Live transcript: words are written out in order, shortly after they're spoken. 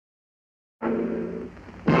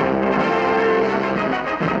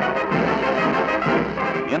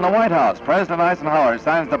In the White House, President Eisenhower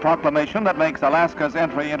signs the proclamation that makes Alaska's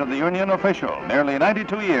entry into the Union official, nearly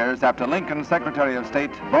 92 years after Lincoln's Secretary of State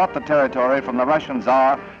bought the territory from the Russian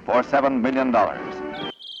Tsar for $7 million.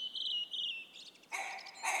 The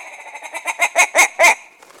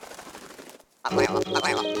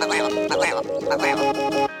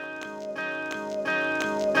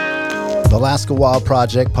Alaska Wild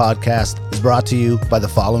Project podcast is brought to you by the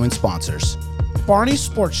following sponsors. Barney's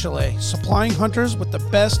Sports Chalet, supplying hunters with the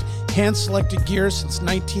best hand-selected gear since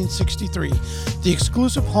 1963. The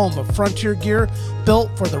exclusive home of frontier gear built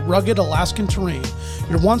for the rugged Alaskan terrain.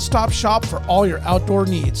 Your one-stop shop for all your outdoor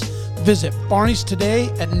needs. Visit Barney's today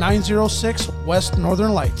at 906 West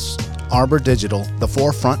Northern Lights. Arbor Digital, the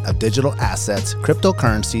forefront of digital assets,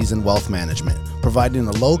 cryptocurrencies, and wealth management, providing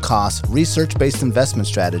a low-cost, research-based investment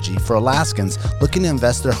strategy for Alaskans looking to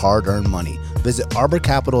invest their hard-earned money. Visit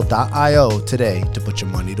arborcapital.io today to put your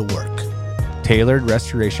money to work. Tailored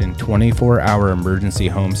Restoration 24-hour emergency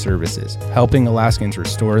home services, helping Alaskans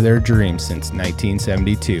restore their dreams since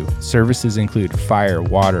 1972. Services include fire,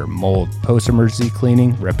 water, mold, post-emergency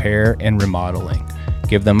cleaning, repair, and remodeling.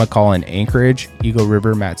 Give them a call in Anchorage, Eagle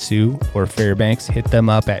River, Matsu, or Fairbanks. Hit them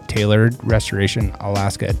up at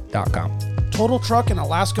tailoredrestorationalaska.com. Total Truck and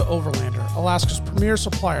Alaska Overlander, Alaska's premier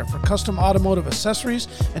supplier for custom automotive accessories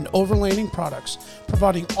and overlanding products,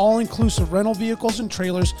 providing all-inclusive rental vehicles and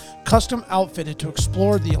trailers custom outfitted to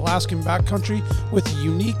explore the Alaskan backcountry with a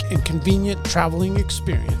unique and convenient traveling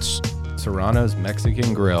experience. Serrano's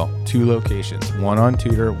Mexican Grill, 2 locations, one on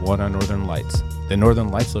Tudor, one on Northern Lights. The Northern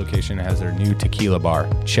Lights location has their new tequila bar.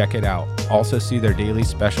 Check it out. Also see their daily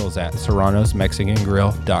specials at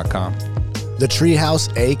serranosmexicangrill.com.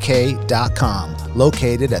 TheTreehouseAK.com,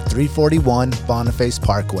 located at 341 Boniface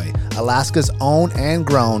Parkway, Alaska's own and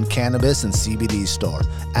grown cannabis and CBD store.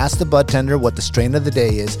 Ask the bud tender what the strain of the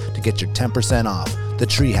day is to get your 10% off. The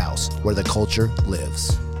Treehouse, where the culture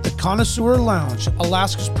lives. The Connoisseur Lounge,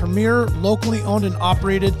 Alaska's premier locally owned and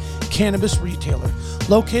operated cannabis retailer,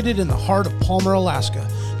 located in the heart of Palmer, Alaska.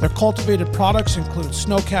 Their cultivated products include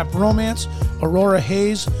Snowcap Romance, Aurora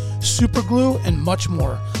Haze, Super Glue, and much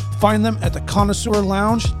more. Find them at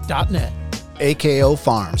theconnoisseurlounge.net. AKO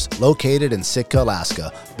Farms, located in Sitka,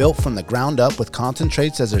 Alaska, built from the ground up with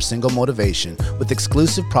concentrates as their single motivation, with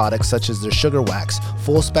exclusive products such as their sugar wax,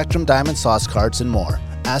 full spectrum diamond sauce carts, and more.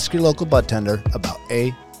 Ask your local bud tender about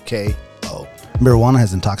AKO. Marijuana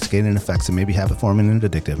has intoxicating effects and may be habit-forming and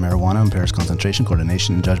addictive. Marijuana impairs concentration,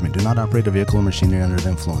 coordination, and judgment. Do not operate a vehicle or machinery under the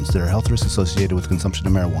influence. There are health risks associated with consumption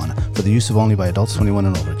of marijuana. For the use of only by adults 21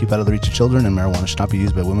 and over. Keep out of the reach of children, and marijuana should not be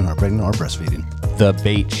used by women who are pregnant or breastfeeding. The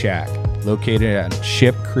Bait Shack, located on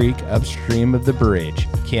Ship Creek upstream of the bridge.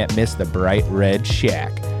 Can't miss the bright red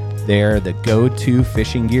shack. They're the go-to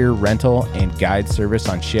fishing gear rental and guide service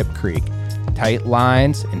on Ship Creek. Tight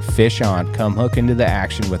lines and fish on. Come hook into the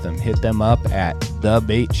action with them. Hit them up at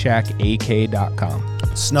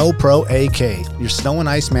thebaitshackak.com. Snow Pro AK, your snow and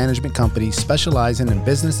ice management company specializing in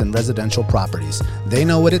business and residential properties. They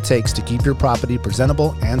know what it takes to keep your property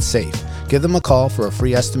presentable and safe. Give them a call for a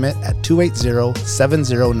free estimate at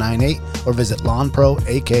 280-7098 or visit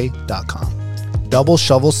lawnproak.com. Double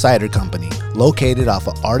Shovel Cider Company, located off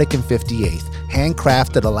of Arctic and 58th.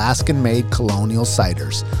 Handcrafted Alaskan-made colonial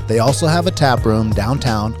ciders. They also have a tap room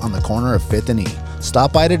downtown on the corner of 5th and E.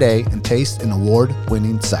 Stop by today and taste an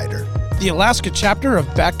award-winning cider. The Alaska chapter of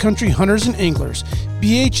Backcountry Hunters and Anglers.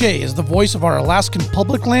 BHA is the voice of our Alaskan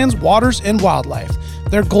public lands, waters, and wildlife.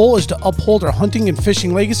 Their goal is to uphold our hunting and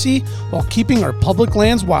fishing legacy while keeping our public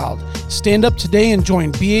lands wild. Stand up today and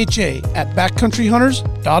join BHA at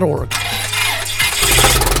backcountryhunters.org.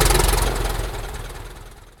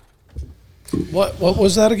 What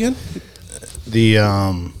was that again? The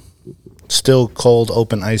still cold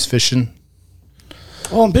open ice fishing.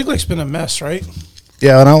 Well, Big Lake's been a mess, right?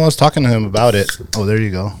 Yeah, and I was talking to him about it. Oh, there you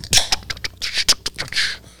go.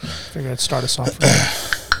 Figured I'd start us off. Right.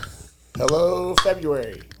 Hello,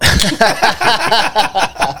 February.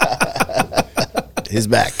 He's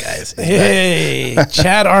back, guys. Hey,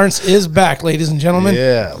 Chad Arntz is back, ladies and gentlemen.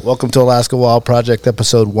 Yeah, welcome to Alaska Wild Project,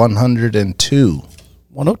 episode 102.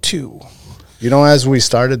 102. You know, as we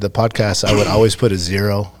started the podcast, I would always put a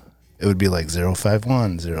 0. It would be like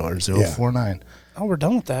 051, 0 or 049. Oh, we're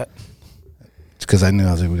done with that. It's because I knew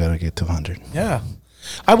I was like, we got to get to 100. Yeah.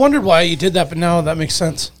 I wondered why you did that, but now that makes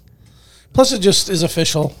sense. Plus, it just is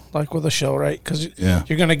official, like with a show, right? Because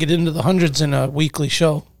you're going to get into the hundreds in a weekly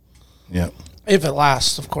show. Yeah. If it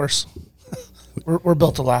lasts, of course. We're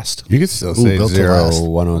built to last. You could still say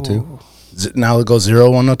 0102. Now it goes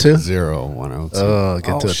 0102? 0102. Oh,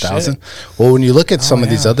 get to 1,000? Well, when you look at some of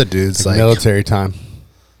these other dudes, like military time.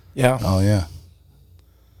 Yeah. Oh, yeah.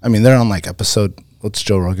 I mean, they're on like episode. What's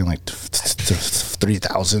Joe Rogan like?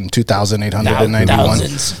 2,891.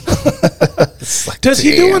 Thousands. Like, Does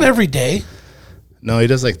he do one every day? No, he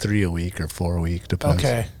does like 3 a week or 4 a week. Depends.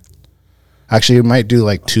 Okay. Actually, he might do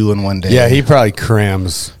like 2 in one day. Yeah, he probably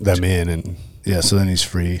crams them in, and so then he's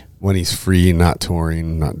free. when he's free, not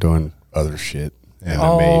touring, not doing other shit. Yeah.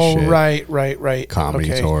 Oh, shit. right. Comedy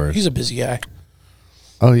tours. He's a busy guy.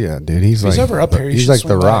 Oh yeah, dude. He's like ever up here, you He's should like the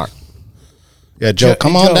swing by. Rock. Yeah, Joe,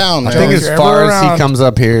 come on down. I Joe. think if as you're far ever as he around- comes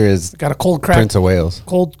up here is Got a cold crack. Prince of Wales.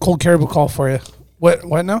 Cold caribou call for you. What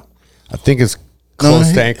now? I think as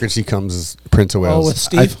close to Anchorage he comes as Prince of Wales. Oh, with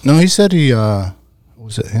Steve. No, he said he.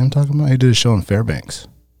 Was it him talking about? He did a show in Fairbanks.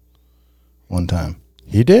 One time.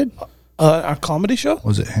 He did? A comedy show?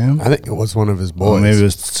 Was it him? I think it was one of his Or boys. maybe it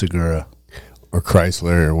was Segura. or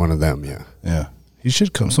Chrysler or one of them, yeah. Yeah. He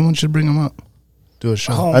should come. Someone should bring him up. Do a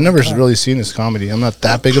show. Oh, I've never God. really seen his comedy. I'm not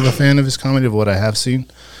that big of a fan of his comedy, of what I have seen.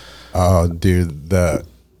 Oh, dude,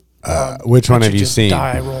 which one have you Just seen?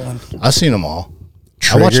 Die rolling. I've seen them all.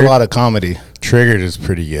 I watch a Triggered? lot of comedy. Triggered is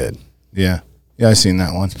pretty good. Yeah. Yeah, I've seen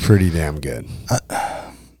that one. Pretty damn good.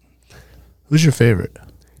 Who's your favorite?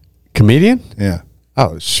 Comedian? Yeah.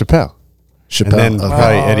 Oh, Chappelle. Chappelle. And then Okay.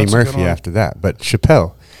 probably Eddie that's a good Murphy one. after that. But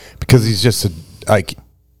Chappelle, because he's just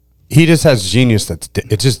he just has genius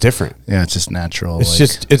it's just different. Yeah, it's just natural. It's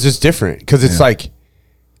just different because it's like,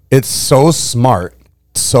 it's so smart,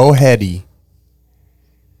 so heady,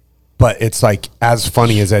 but it's like as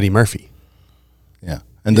funny as Eddie Murphy. Yeah.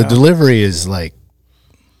 And the delivery is like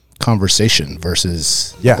conversation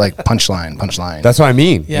versus like punchline. That's what I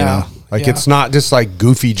mean. Yeah. You know? Like, Yeah. it's not just like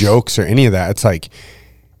goofy jokes or any of that. It's like,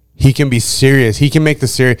 he can be serious. He can make the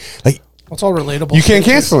serious, like, It's all relatable. you can't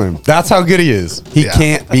cancel him. That's how good he is. He Yeah.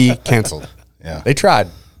 can't be canceled. Yeah. They tried.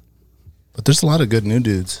 But there's a lot of good new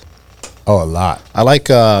dudes. Oh, a lot. I like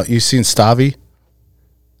you've seen Stavi?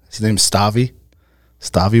 His name's Stavi.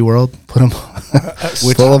 Stavi World. Pull him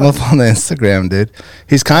up on the Instagram, dude.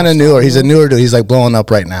 He's kind of newer. He's a newer dude. He's like blowing up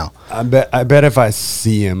right now. I bet if I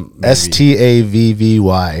see him, maybe. Stavvy.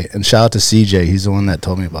 And shout out to CJ. He's the one that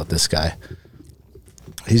told me about this guy.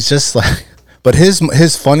 He's just like, but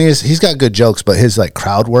his funniest, he's got good jokes, but his like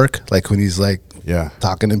crowd work, like when he's like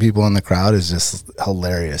talking to people in the crowd, is just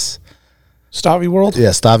hilarious. Stavi World? Yeah,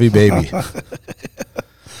 Stavi Baby.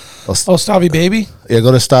 Oh, Stavi Baby? Yeah,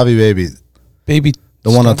 go to Stavi Baby. Baby. The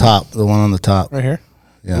one on top. The one on the top. Right here?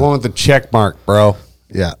 Yeah. The one with the check mark, bro.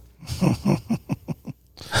 Yeah.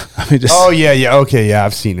 I mean, just, Oh, yeah. Okay, yeah,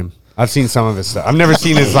 I've seen him. I've seen some of his stuff. I've never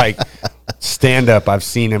seen his, like, stand-up. I've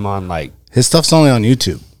seen him on, like, his stuff's only on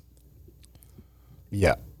YouTube.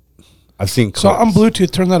 yeah. I've seen clips. So I'm Bluetooth.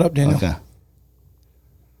 Turn that up, Daniel. Okay.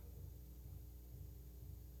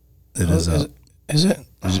 It is up. Is it?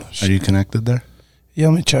 Are you connected there? Yeah,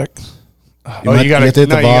 let me check. You gotta have to hit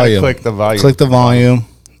the volume. click the volume. Click the volume,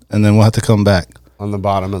 and then we'll have to come back. on the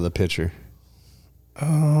bottom of the picture.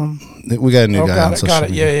 We got a new guy on social got it.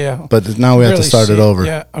 media. Yeah. But now we have to Really start it see over.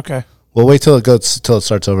 Yeah, okay. We'll wait till it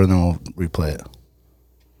starts over, and then we'll replay it.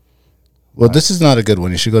 Well, this is not a good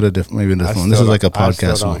one. You should go to maybe a different one. This is like a I still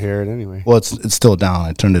podcast don't one. hear it anyway. Well, it's still down.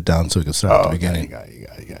 I turned it down so we could start at the beginning. You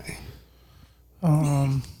got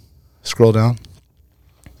it. Scroll down.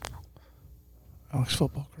 Alex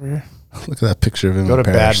football career. Look at that picture of him. Go in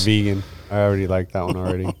to Bad Paris. Vegan. I already like that one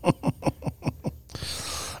already.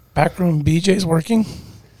 Backroom BJ's working.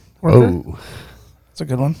 Worker. Oh. That's a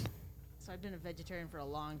good one. So I've been a vegetarian for a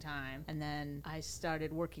long time, and then I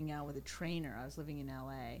started working out with a trainer. I was living in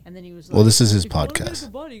LA, and then he was like, Well, this is his "If you wanna podcast. make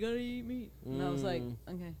a body, you gotta eat meat." And I was like,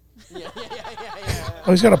 okay.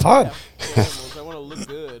 Oh, he's got a pod. Animals, I want to look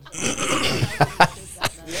good.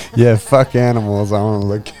 Yeah, fuck animals. I want to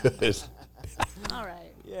look good. All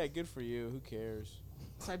right. Yeah, good for you. Who cares?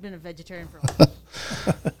 So I've been a vegetarian for a long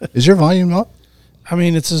Is your volume up? I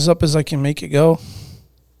mean, it's as up as I can make it go.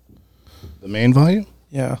 The main volume?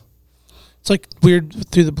 Yeah. It's like weird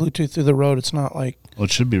through the Bluetooth through the road. It's not like Well,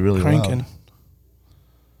 it should be really cranking. loud.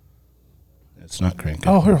 It's not cranking.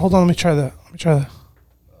 Oh, here, hold on. Let me try that.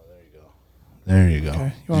 There you go.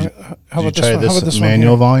 Okay. You want? How Did you about this try one? How about this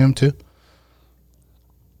manual one? Here? volume too?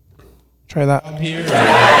 Try that. Here. There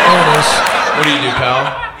it is. What do you do, pal?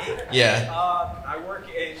 Yeah. I work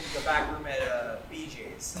in the back room at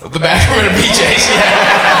BJ's. The bathroom at a BJ's, yeah.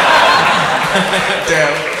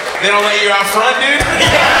 Damn. They don't let you out front, dude?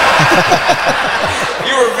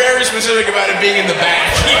 You were very specific about it being in the back.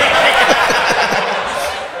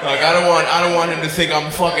 Like, I don't want him to think I'm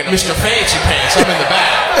fucking Mr. Fancy Pants. I'm in the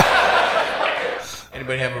back.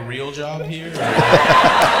 Anybody have a real job here?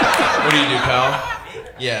 What do you do, pal?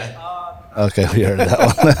 Yeah. Okay, we heard that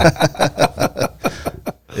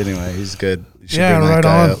one. Anyway, he's good. You should Yeah, bring that right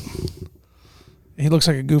guy on. up. He looks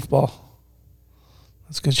like a goofball.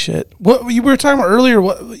 That's good shit. What we were talking about earlier?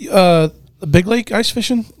 What the Big Lake ice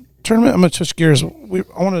fishing tournament? I'm gonna switch gears. I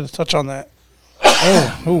wanted to touch on that.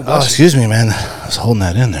 Oh, excuse me, man. I was holding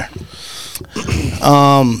that in there.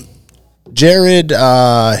 Jared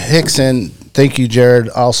Hickson, thank you, Jared,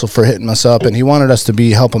 also for hitting us up, and he wanted us to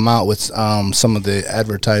help him out with some of the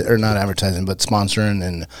not advertising, but sponsoring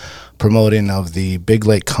and promoting of the Big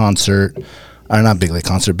Lake concert, or not Big Lake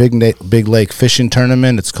concert, Big Lake fishing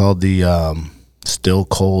tournament. It's called the Still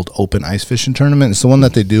Cold Open Ice Fishing Tournament. It's the one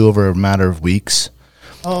that they do over a matter of weeks.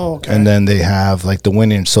 Oh, okay. And then they have like the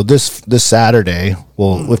winning. So this Saturday,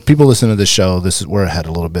 well, if people listen to this show, we're ahead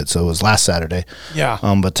a little bit. So it was last Saturday. Yeah.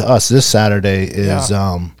 But to us, this Saturday is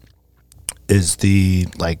the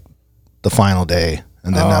final day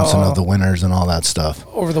and the announcement of the winners and all that stuff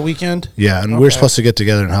Over the weekend. Yeah, and we were supposed to get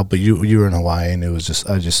together and help, but you were in Hawaii, and I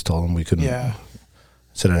just told them we couldn't. Yeah.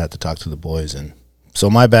 Said I'd have to talk to the boys, and so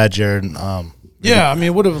my bad, Jared. Yeah, I mean, I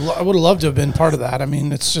would have loved to have been part of that. I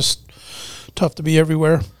mean, it's just tough to be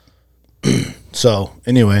everywhere. So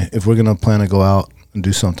anyway, if we're gonna plan to go out and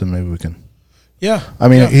do something, maybe we can. Yeah. I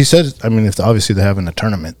mean, yeah. he said. I mean, if obviously they're having a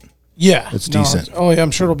tournament. Yeah, it's decent. Oh yeah, I'm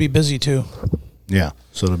sure it'll be busy too. Yeah,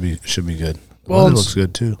 so should be good. Well, it looks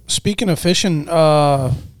good too. Speaking of fishing,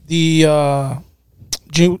 the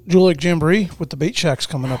Jewel Lake Jamboree with the bait shacks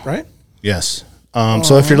coming up, right? Yes.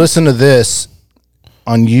 So if you're listening to this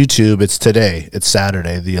on YouTube, it's today. It's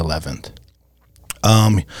Saturday, the 11th.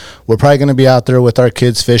 We're probably going to be out there with our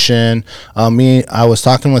kids fishing. I was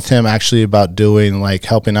talking with him actually about doing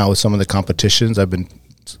helping out with some of the competitions. I've been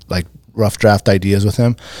rough draft ideas with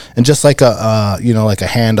him, and just like a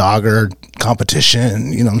hand auger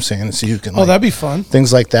competition. You know what I'm saying? So you can. That'd be fun.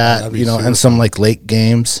 Things like that. And some lake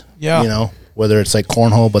games. Yeah. Whether it's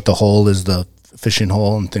cornhole, but the hole is the fishing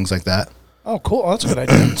hole and things like that. Oh, cool. That's a good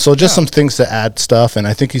idea. So just some things to add stuff, and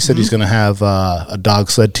I think he said he's going to have a dog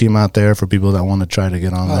sled team out there for people that want to try to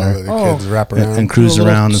get on there. The kids wrap around. And cruise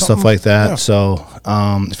around and stuff something. like that. Yeah. So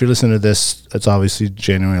if you're listening to this, it's obviously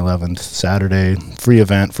January 11th, Saturday, free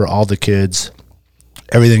event for all the kids.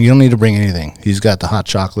 Everything. You don't need to bring anything. He's got the hot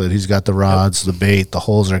chocolate. He's got the rods, the bait, the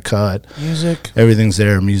holes are cut. Music. Everything's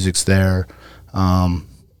there. Music's there.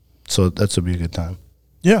 So that's will be a good time.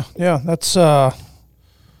 Yeah.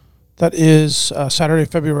 That is Saturday,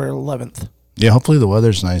 February 11th. Yeah, hopefully the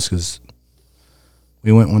weather's nice because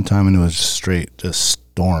we went one time and it was just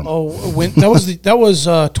storm. Oh, that was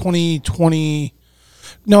 2020.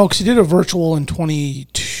 No, because he did a virtual in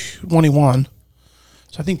 2021.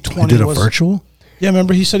 So I think 20 He did a was virtual? Yeah,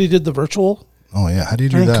 remember he said he did the virtual Oh, yeah. How do you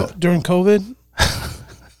do that? During COVID.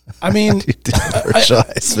 I mean, He did virtual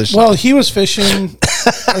ice fishing. well, he was fishing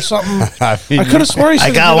or something. I could have sworn he said I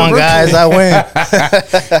he got did a one, virtual. guys. I win.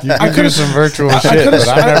 I could do some virtual shit, but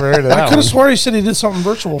I never heard of that I could one. have sworn he said he did something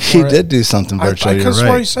virtual for He it. did do something virtual. I could You're have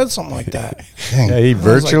sworn he right. said something like that. Yeah, he was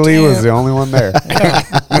like, virtually was damn. the only one there. Yeah,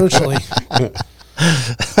 virtually.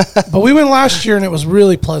 But we went last year and it was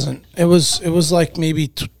really pleasant. It was like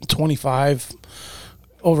maybe 25,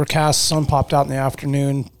 overcast, sun popped out in the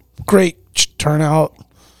afternoon. Great turnout,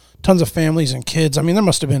 tons of families and kids. I mean, there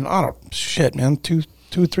must have been, I don't know, shit, man,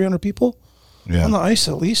 300 people Yeah. on the ice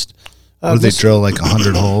at least. What did they drill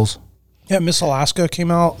 100 holes? Yeah, Miss Alaska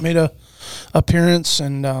came out, made a appearance,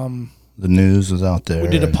 and The news was out there. we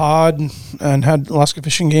did a pod and had Alaska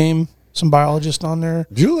fishing game. Some biologists on there.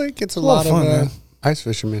 Jewel Lake gets a lot lot of fun, of man. ice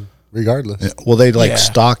fishermen, regardless. Yeah. Well, they Yeah.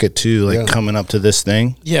 stock it too, Yeah. coming up to this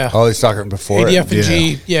thing. Yeah. Oh, he's talking before it.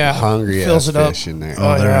 ADF&G, yeah. Hungry fills ass it up. fish in there.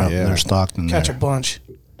 Oh, they're yeah. they're stocked in Catch there. a bunch.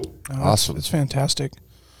 Awesome. It's fantastic.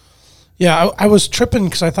 Yeah, I was tripping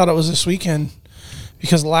because I thought it was this weekend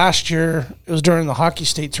because last year it was during the hockey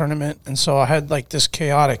state tournament, and so I had this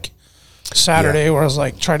chaotic Saturday where I was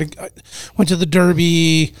I went to the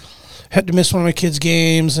Derby, had to miss one of my kids'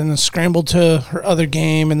 games, and then scrambled to her other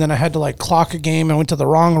game, and then I had to clock a game. I went to the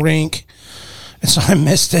wrong rink, and so I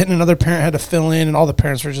missed it, and another parent had to fill in, and all the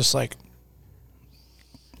parents were just looking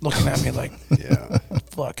at me Yeah.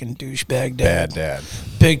 fucking douchebag dad. Bad dad.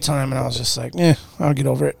 Big time, and I was just I'll get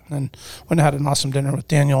over it. And went and had an awesome dinner with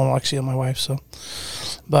Daniel and Alexia, and my wife. So,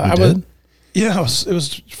 but You I did? was, yeah, it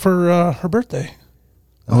was for her birthday.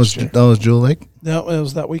 That was Jewel Lake. That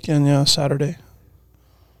was that weekend, yeah, Saturday.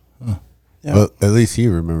 Yeah. Well, at least he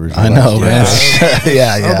remembers. I know, man.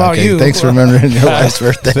 yeah. How about okay. you? Thanks for remembering your wife's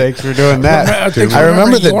birthday. Thanks for doing that. I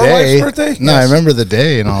remember the your day. wife's birthday? No, I Yes. remember the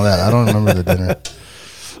day and all that. I don't remember the dinner. It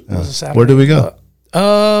was a Saturday. Where did we go?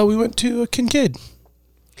 We went to Kincaid.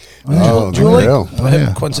 Oh, Jewel Lake. grill. Oh,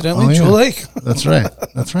 yeah. Coincidentally, Oh, yeah. Jewel Lake. That's right.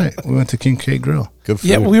 That's right. We went to Kincaid Grill. Good food.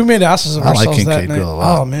 Yeah, we made asses of I like ourselves that Kincaid night. Grill a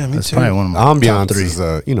lot. Oh man, me That's too. probably one of my top Ambiance 3. is,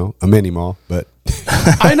 a mini mall, but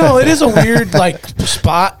I know it is a weird like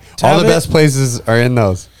spot. to all have the it. best places are in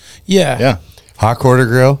those. Yeah. Yeah. Hot Quarter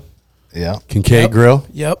Grill, Yeah. Kincaid Yep. Grill,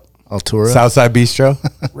 Yep. Altura. Southside Bistro,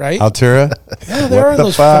 Right. Altura. Yeah, there are the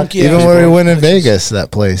those fuck? funky. Even ass where we bar went in places. Vegas,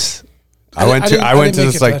 that place. I went to didn't make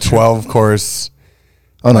this it like that trip. 12 course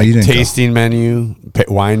Oh, no, you didn't. tasting menu,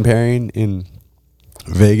 wine pairing in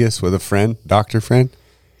Vegas with a friend, doctor friend,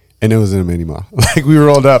 and it was in a mini mall. Like we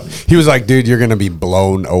rolled up, he was like, "Dude, you're gonna be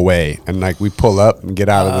blown away." And like we pull up and get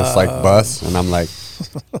out of this like bus, and I'm like,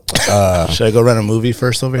 Should I go rent a movie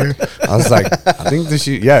first over here? I was like, I think this.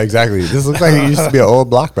 Yeah, exactly. This looks like it used to be an old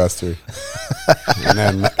Blockbuster. And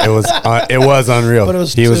then it was unreal. But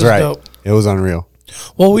He was right. dope. It was unreal.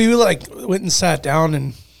 Well, we like went and sat down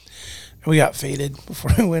and we got faded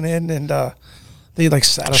before we went in, and they like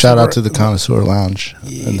sat us. Shout over out to the Connoisseur Lounge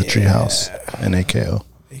and the Treehouse and AKO.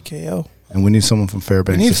 AKO. And we need someone from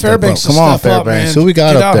Fairbanks. We need to step Fairbanks. up. To Come on, step up, Fairbanks. man. Who we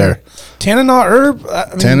got Get up out there? here. Tanana Herb.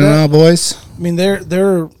 Tanana boys. I mean,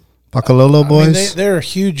 they're Pacololo boys. they're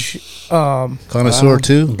huge. Connoisseur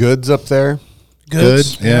too. Goods up there.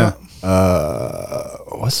 Goods. Good. Yeah.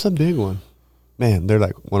 What's the big one? Man, they're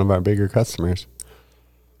like one of our bigger customers.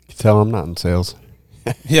 You can tell I'm not in sales.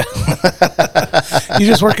 Yeah. You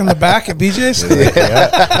just work in the back at BJ's? In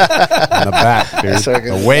the back, dude.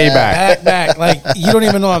 The way back. Back. Like, you don't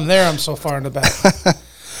even know I'm there. I'm so far in the back.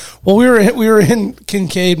 Well, we were in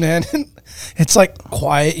Kincaid, man. It's like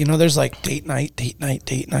quiet. You know, there's like date night.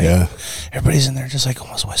 Yeah. Everybody's in there just like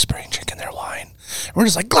almost whispering, drinking their wine. And we're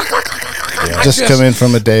just like, gluck, gluck, gluck, gluck, gluck, Just come in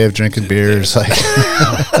from a day of drinking beers, like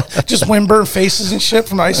just windburn faces and shit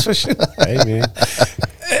from ice fishing. Hey, man.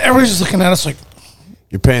 Everybody's just looking at us like,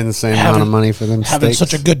 You're paying the same amount of money for them having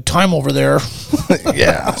steaks. such a good time over there.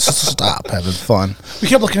 yeah. Stop having fun. We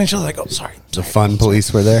kept looking at each other like, oh, sorry. The fun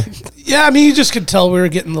police were there. Yeah, I mean, you just could tell we were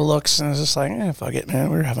getting the looks, and I was just like, fuck it, man.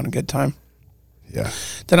 We were having a good time. Yeah.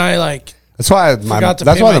 Then I like That's why Forgot to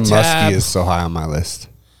that's pay why my the tab. muskie is so high on my list.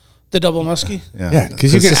 the double muskie. Yeah,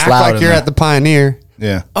 because you It's can just act loud like in you're there. at the Pioneer,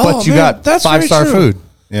 Yeah. but you got that's very 5-star true. food.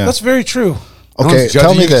 Yeah. That's very true. No Okay, one's tell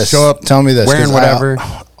judging me you. this. Show up Tell me this. wearing 'cause whatever.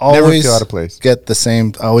 I Never always feel out of place. get the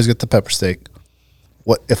same. I always get the pepper steak.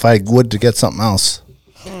 What if I would to get something else?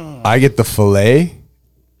 I get the filet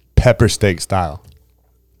pepper steak style.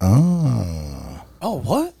 Oh,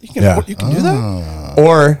 what? You can Yeah. you can do that?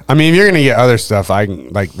 Or, I mean, if you're going to get other stuff, I can,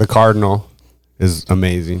 like the Cardinal is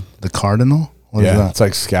amazing. The Cardinal? What is Yeah, that? it's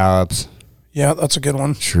like scallops, Yeah, that's a good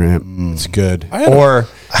one. shrimp. It's good. I had Or,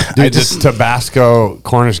 dude, this Tabasco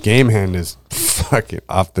Cornish game hen is fucking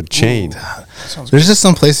off the chain. There's just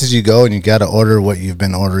some places you go and you got to order what you've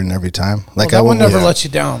been ordering every time. Well, Like that I one went never with, lets you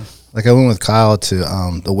down. like I went with Kyle to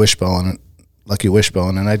the Wishbone, Lucky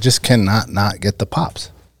Wishbone, and I just cannot not get the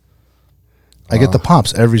pops. I get the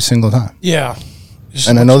pops every single time. Yeah. Just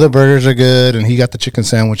And I know the burgers are good, and he got the chicken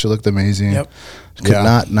sandwich. It looked amazing. Yep. Could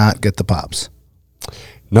Yeah. not get the pops.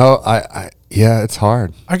 No, yeah, it's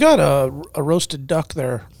hard. I got a roasted duck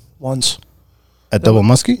there once. At Double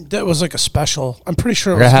Muskie? That was like a special. I'm pretty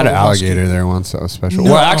sure it I was had an double muskie. alligator there once that was special.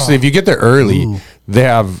 No. Well, actually, if you get there early,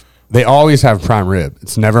 they always have prime rib.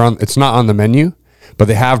 It's not on the menu, but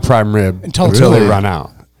they have prime rib Until until they Really? run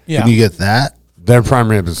out. Yeah. Can you get that? Their prime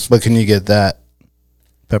rib is But can you get that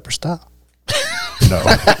pepper style? no.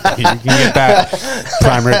 You can get that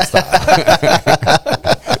prime rib style.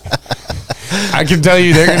 I can tell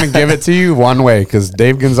you they're going to give it to you one way because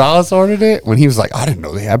Dave Gonzalez ordered it when he was like, I didn't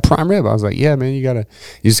know they had prime rib. I was like, yeah, man, you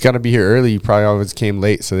just got to be here early. You probably always came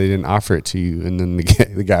late, so they didn't offer it to you. And then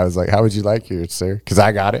the guy was like, how would you like yours, sir? Because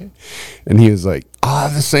I got it. And he was like,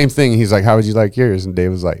 the same thing. He's like, how would you like yours? And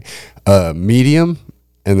Dave was like, medium.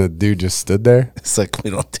 And the dude just stood there. It's like we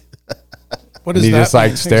don't do What And is he that? just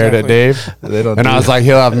like mean? stared at Exactly. Dave. They don't And do I was that. like,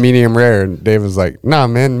 he'll have medium rare. And Dave was like, nah,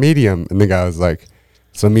 man, medium. And the guy was like,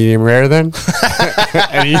 so medium rare then?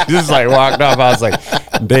 And he just like walked off. I was like,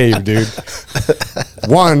 Dave, dude.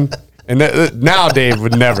 One. And now Dave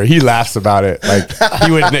would never. He laughs about it. Like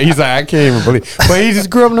he's like, I can't even believe. But he just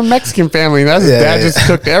grew up in a Mexican family. And his dad just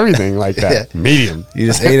cooked everything like that. Yeah. Medium. You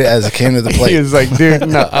just ate it as it came to the He plate. was like, dude,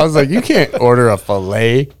 no. I was like, you can't order a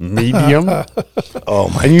filet medium. Oh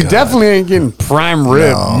my And you god! definitely ain't getting prime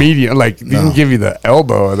rib No. medium. Like, you can give you the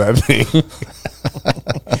elbow of that thing.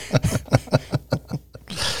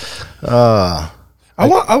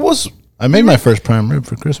 I made my first prime rib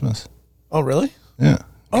for Christmas. Oh, really? Yeah.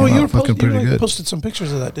 Oh, Came you out were fucking you pretty good. posted some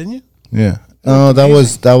pictures of that, didn't you? Yeah. Oh, that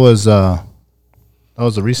was the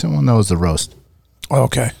recent one. That was the roast. Oh,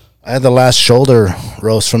 okay. I had the last shoulder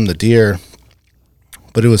roast from the deer,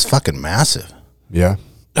 but it was fucking massive. Yeah.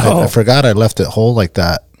 I forgot I left it whole like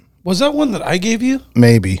that. Was that one that I gave you?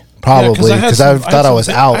 Maybe, probably, I had because I some- I thought had I some was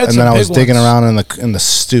big- out, I had and then some I was big digging ones. around in the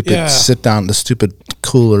stupid Yeah. sit down, the stupid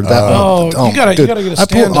cooler. That Oh, you gotta get a I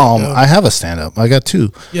stand-up, though. I have a stand up. I got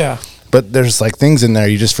 2. Yeah. But there's like things in there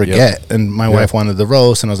you just forget. And my wife wanted the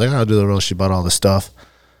roast, and I was like, I'll do the roast. She bought all the stuff.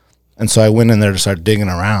 And so I went in there to start digging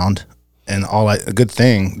around. And a good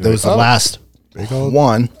thing, there was the last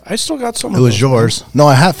one. I still got some. It was yours. No,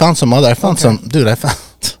 I have found some other. I found some, dude, I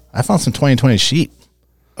found some 2020 sheep.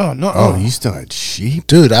 Oh, no. Oh, you still had sheep?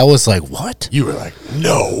 Dude, I was like, what? You were like,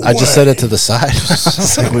 no. I just set it to the side. I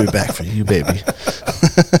was like, we'll be back for you, baby.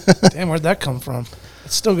 Damn, where'd that come from?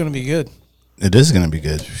 It's still going to be good. It is going to be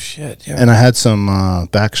good. Shit, yeah. And I had some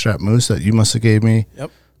backstrap moose that you must have gave me. Yep.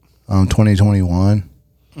 2021.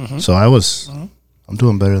 So I'm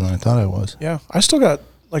doing better than I thought I was. Yeah. I still got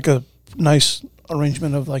like a nice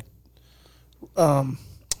arrangement of like, what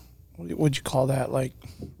would you call that? Like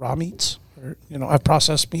raw meats? Or, I've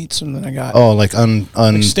processed meats, and then I got Like like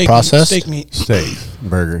unprocessed? steak meat. Steak,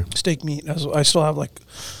 burger. Steak meat. I still have like,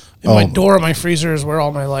 in my door of my freezer is where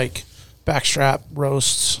all my like backstrap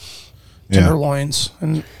roasts, tenderloins,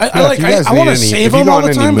 and I want to save them all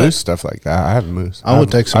the time. Moose stuff like that. I have moose. I would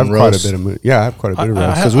take some I have roast. quite a bit of moose. Yeah, I have quite a bit of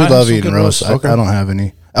roast. Because we I have love some eating good roast. roast. I don't have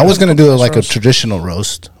any. I was going to do it like a traditional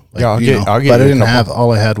roast. Like, Yeah, I'll get but you I a didn't couple. have,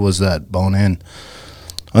 all I had was that bone in.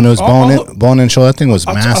 And it was bone in show. That thing was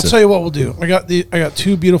I'll massive. tell you what we'll do. I got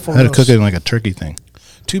 2 beautiful I had to roasts. cook it in like a turkey thing.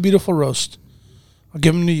 2 beautiful roasts. I'll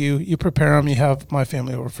give them to you. You prepare them. You have my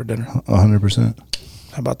family over for dinner. 100%.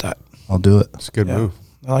 How about that? I'll do it. It's a good Yeah, move.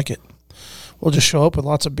 I like it. We'll just show up with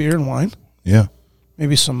lots of beer and wine. Yeah.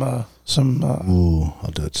 Maybe some Ooh,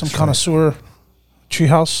 I'll do it. some Sure. connoisseur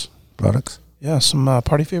treehouse. products. Yeah, some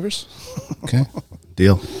party favors. Okay.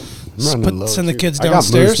 Deal. I'm running low, Send the too. kids I got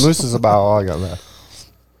downstairs. Moose is about all I got left.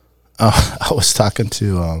 I was talking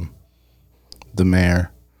to the mayor,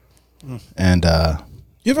 and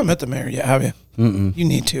You haven't met the mayor yet, have you? Mm-mm. You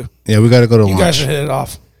need to. yeah, we got to go to You guys lunch. should hit it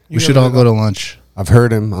off. We should all go to lunch. I've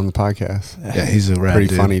heard him on the podcast. Yeah, he's a rad Pretty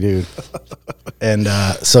dude. funny dude. And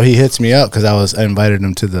so he hits me up because I invited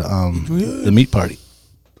him to the meat party.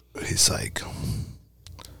 He's like,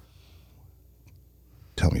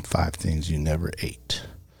 tell me 5 things you never ate,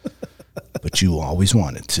 but you always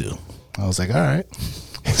wanted to. I was like, all right.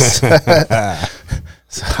 So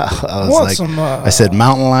I was like, I said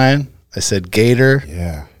mountain lion. I said gator.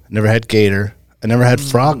 Yeah. Never had gator. I never had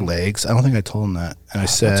frog legs. I don't think I told him that. And I a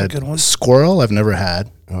said good one. squirrel. I've never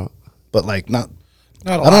had, but like not.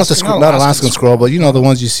 Not I don't know if it's not Alaskan squirrel, but you know the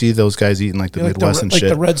ones you see those guys eating like the Yeah, Midwest and shit.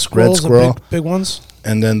 Like the red squirrels, squirrel. the big ones.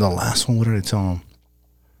 And then the last one, what did I tell him?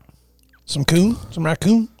 Some coon, some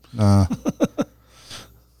raccoon. It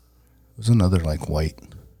was another like white.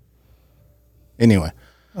 Anyway,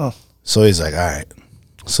 Oh, so he's like, all right.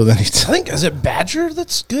 So then he. I think is it badger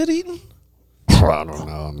that's good eating? I don't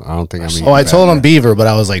know. I don't think I'm eating I told him better. beaver, but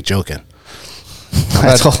I was like joking.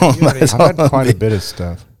 I told him. I've had quite a bit of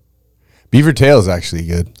stuff. Beaver tail is actually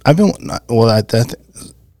good. I've been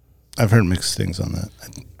I've heard mixed things on that.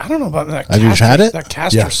 I don't know about that. Have you had it? That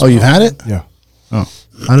castor. Yeah. Oh, you've had it? Yeah. Oh,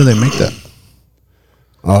 how do they make that?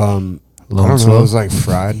 I don't know. slow? It was like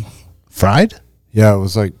fried. Fried? Yeah, it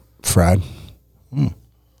was like fried.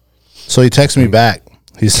 So he texts me back.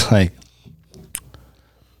 He's like,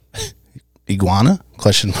 iguana?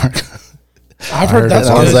 Question mark. I've heard that's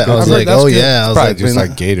I was good. like, I've heard that's oh good. yeah. I was Probably like, just "Man,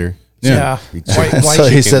 like gator. Yeah. so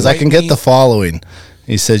he says, I white can get the meat. following.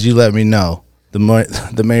 He says, you let me know.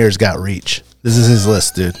 The mayor's got reach. This is his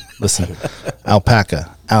list, dude. Listen.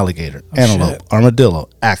 Alpaca, alligator, antelope, shit. armadillo,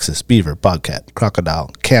 axis, beaver, bobcat, crocodile,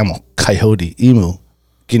 camel, coyote, emu,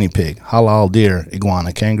 guinea pig, halal deer,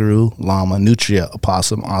 iguana, kangaroo, llama, nutria,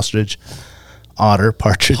 opossum, ostrich, otter,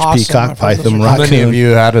 partridge, Possum, peacock, I've heard those python, are- How many of raccoon. you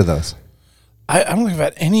had of those? I don't think I've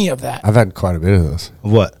had any of that. I've had quite a bit of those.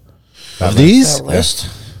 What? Of these? That list.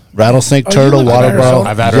 Rattlesnake, Oh, you turtle, live in water Arizona? bottle.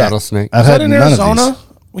 I've had Yeah. rattlesnake. I've Is had that in none Arizona? of these.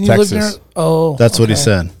 When you lived Texas. there? Oh, That's what he okay.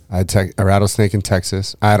 said. I had a rattlesnake in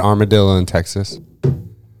Texas. I had armadillo in Texas.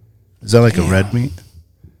 Is that like a red meat?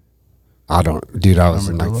 I was in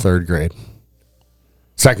Armadillo? like 3rd grade.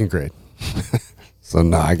 2nd grade. So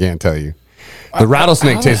no, I can't tell you. The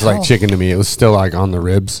rattlesnake how the tasted like hell? chicken to me. It was still like on the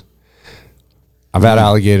ribs. I've had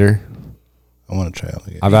alligator. I want to try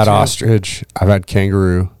alligator. I've had ostrich. I've had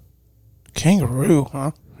kangaroo. Kangaroo,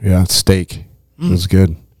 huh? Yeah, steak. It was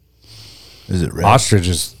good. Is it red? Ostrich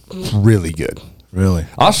is really good. Really?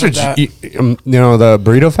 Ostrich, that. you know, the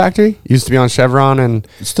burrito factory used to be on Chevron and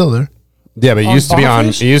It's still there. yeah, but it On used to be on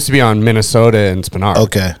Boniface? Minnesota and Spinard.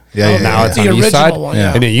 Okay. Yeah, yeah, Now yeah. it's The on the east original side. one,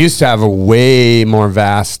 yeah. And it used to have a way more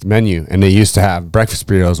vast menu. And they used to have breakfast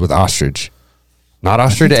burritos with ostrich. Not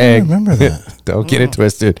ostrich I egg. remember that. Don't get it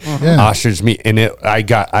twisted. Yeah. Ostrich meat. And I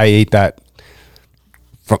ate that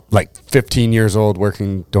from like 15 years old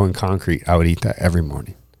doing concrete. I would eat that every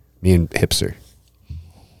morning. Me and Hipster.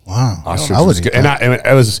 Wow. Ostrich I was would good. eat that.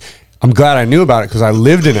 And I'm glad I knew about it because I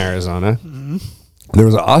lived in Arizona. There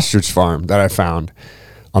was an ostrich farm that I found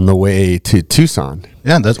on the way to Tucson.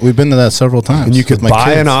 Yeah, we've been to that several times. And you could with my buy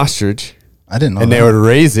kids. an ostrich I didn't know and that. they would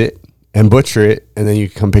raise it and butcher it and then you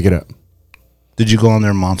could come pick it up. Did you go on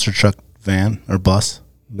their monster truck van or bus?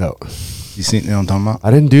 No. You know what I'm talking about? I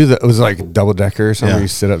didn't do that. It was like a double decker or something Yeah. where you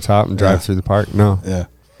sit up top and drive Yeah. through the park. No. Yeah.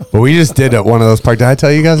 But we just did one of those parks. Did I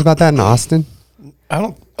tell you guys about that in Austin? I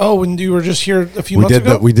don't. Oh, when you were just here a few months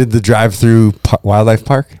ago. We did the drive-through wildlife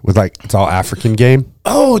park with it's all African game.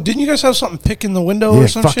 Oh, didn't you guys have something pick in the window Yeah, or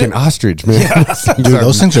some fucking shit? ostrich, man. Dude,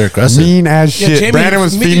 those things are aggressive. Mean as Yeah, shit. Jamie- Brandon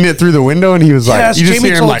was me- feeding it through the window, and he was Yes, like, "You just Jamie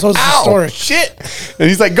hear him told like, us the ow, story. shit!" And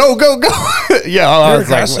he's like, "Go, go, go!" Yeah, I They're was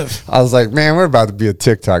aggressive. I was like, "Man, we're about to be a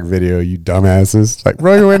TikTok video, you dumbasses! Like,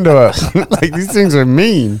 roll your window up. Like these things are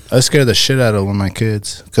mean." I scare the shit out of one of my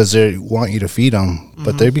kids because they want you to feed them,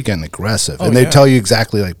 but they be getting aggressive, Oh, and they yeah. tell you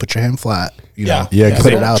exactly like put your hand flat, you Yeah. know, Yeah, 'cause put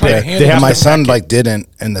they it out try to there. hand it And to my the son packet. didn't,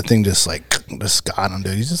 and the thing just got him,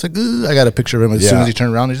 dude. He's just like, "Ooh." I got a picture of him as soon Yeah. as he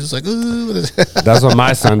turned around. He's just like, "Ooh." That's what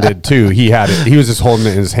my son did too. He had it. He was just holding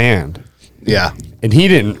it in his hand. Yeah, And he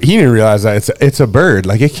didn't realize that it's a bird.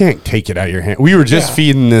 Like it can't take it out of your hand. We were just Yeah.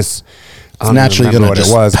 feeding this. I don't naturally remember gonna what it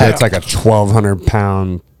just was, but peck. it's like a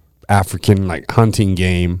 1,200-pound African hunting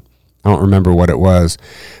game. I don't remember what it was,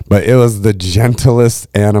 but it was the gentlest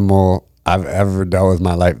animal I've ever dealt with in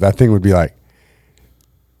my life. That thing would be like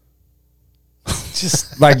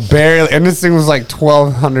Just barely, and this thing was like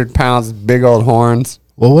 1,200 pounds, big old horns.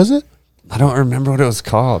 what was it? I don't remember what it was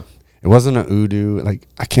called. It wasn't an udu.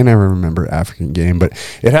 I can't ever remember African game, but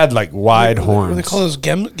it had wide what horns. do they call those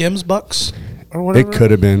gems bucks or whatever? It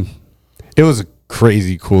could have been. It was a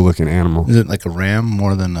crazy cool looking animal. Is it like a ram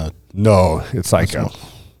more than a No, it's like a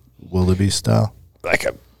wildebeest style?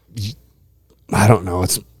 I don't know.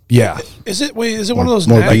 It's yeah, Is it? Wait, is it one of those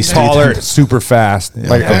more nag- beastie. taller, super fast,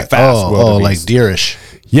 like a fast oh, like wildebeest. deerish.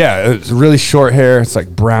 Yeah, it's really short hair. It's like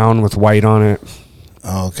brown with white on it.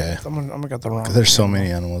 Oh, okay. I'm gonna get the wrong. There's so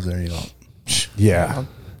many animals there. You don't. Yeah,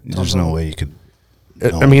 There's no way you could.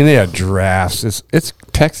 I mean they had giraffes. It's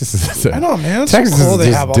Texas. Is I know, man. It's so Texas cool is they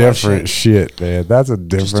just have all that different shit, man. That's a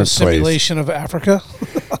different Just a place. simulation of Africa.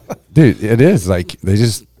 Dude, it is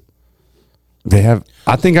they have.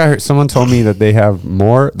 I think I heard someone told me that they have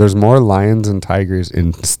there's more lions and tigers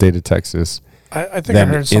in the state of Texas I think I than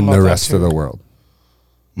heard in some the of that rest too. of the world.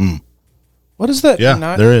 What is that?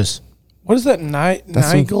 Yeah, there is. What is that? That's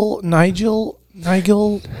some- Nigel? Nigel.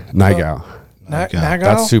 Nagao?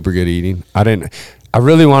 That's super good eating. I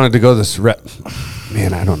really wanted to go to this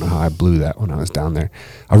man, I don't know how I blew that when I was down there.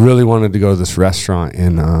 I really wanted to go to this restaurant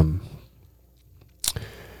in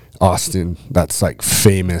Austin that's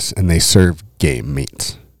famous and they serve game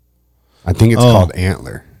meats. I think it's called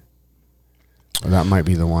Antler. Or that might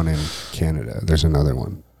be the one in Canada. There's another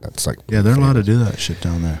one that's Yeah, they're allowed to do that shit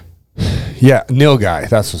down there. Yeah, Nil Guy.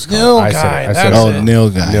 That's what's called. Nil I said Guy, it. I that's said it. it. Nil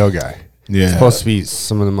Guy. Nil Guy. Yeah. It's supposed to be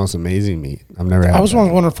some of the most amazing meat. I've never had. I was that.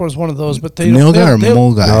 wondering if it was one of those, but they Nil they- guy or they-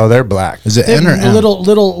 mole guy? No, they're black. Is it They N or have M?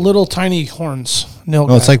 little tiny horns. Nil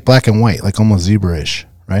No, it's guy. like black and white, like almost zebra-ish,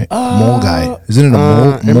 right? Mole guy. Isn't it a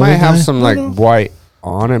mole? It mole might have guy? some white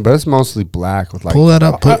on it, but it's mostly black with Pull that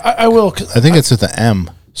up. I will. 'Cause I think it's with the M.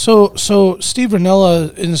 So Steve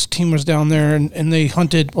Ranella and his team was down there and they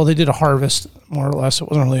hunted. Well, they did a harvest more or less. It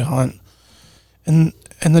wasn't really a hunt. And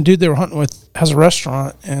the dude they were hunting with has a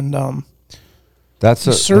restaurant and That's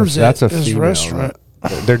he serves that's it a at his female, restaurant.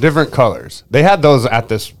 right? They're different colors. They had those at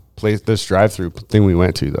this place, this drive-through thing we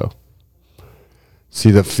went to, though.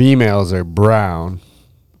 See, the females are brown,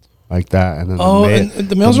 like that, and then and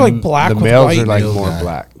the males are like black The with males white. are like Male more guy.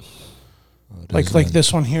 black. like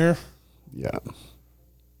this one here. Yeah,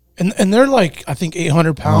 And they're like I think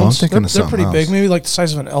 800 pounds. thinking they're of something pretty big, else. maybe like the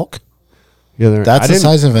size of an elk. yeah. That's the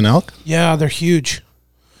size of an elk. Yeah, they're huge.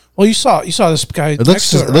 Well, you saw this guy. It looks next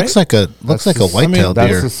to looks right? like a white-tailed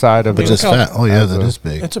That's deer, the side of but a, just Look how- fat. Oh yeah, that's that a- is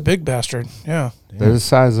big. It's a big bastard. Yeah. they're the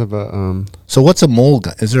size of a So what's a mole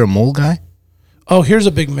guy? Is there a mole guy? Oh, here's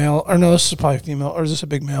a big male. Or no, this is probably a female. Or is this a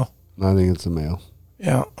big male? I think it's a male.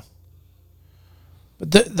 Yeah.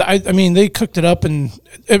 But I mean, they cooked it up, and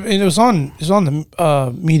it was on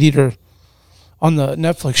the Meat Eater, on the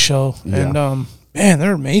Netflix show, and man,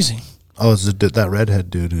 they're amazing. Oh, it's that redhead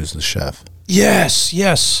dude who's the chef. Yes,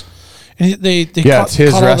 And they Yeah, it's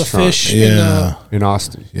his caught all the restaurant. fish. Yeah. In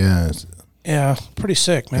Austin. Yeah. Yeah, pretty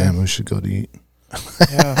sick, man. Damn, we should go to eat.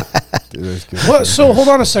 Yeah. Dude, that's good. What? So hold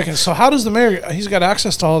on a second. So how does the mayor? He's got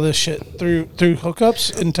access to all this shit through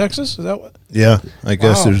hookups in Texas. Is that what? Yeah, I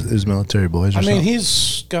guess Wow. there's military boys or I mean, something.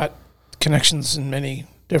 he's got connections in many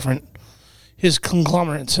different his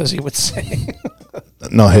conglomerates, as he would say.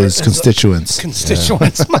 No, his constituents.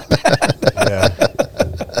 Constituents. My bad. Yeah.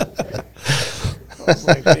 I was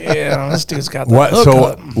like, yeah, this dude's got the What? So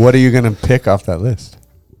hookup. what are you gonna pick off that list?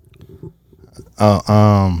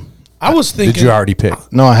 I was thinking. Did you already pick?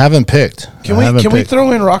 No, I haven't picked. Can I haven't we picked.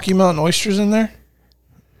 throw in Rocky Mountain oysters in there?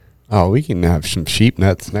 Oh, we can have some sheep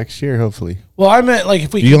nuts next year, hopefully. Well, I meant like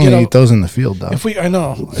if we You could only get eat those in the field, though. if we I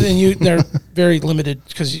know, and they're very limited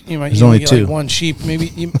because you might There's you only get two. like one sheep. Maybe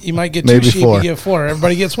you might get Maybe two sheep. four. You get four.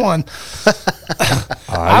 Everybody gets one. I was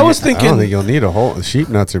I don't thinking. think you'll need a whole. The sheep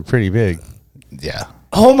nuts are pretty big. Yeah.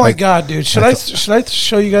 Oh my god, dude! Should I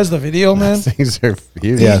show you guys the video, man? Things are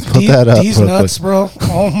huge. Yeah, put that up These real nuts, quick. bro.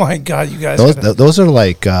 Oh my god, you guys. Those gotta- those are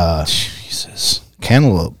like Jesus.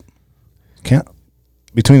 cantaloupe.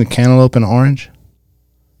 Between the cantaloupe and orange.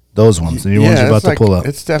 Those ones. The ones you're about it's to pull up.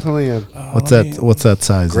 It's definitely a What's that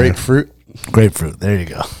size? there? grapefruit. Grapefruit. There you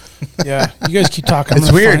go. Yeah, you guys keep talking. I'm It's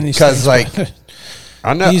gonna weird find these 'cause, things, like, but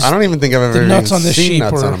I don't even think I've the ever nuts even on this seen sheep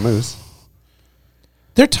nuts were- on a moose.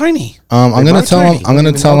 they're tiny. I'm gonna might tell try. him. I'm gonna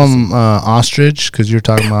Wouldn't tell even him ostrich because you're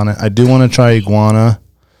talking about it. I do want to try iguana,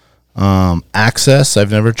 access.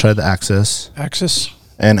 I've never tried the access Axis.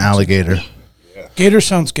 and alligator. Gator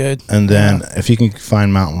sounds good. And then if you can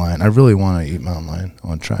find mountain lion, I really want to eat mountain lion. I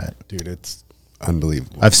want to try it. Dude, it's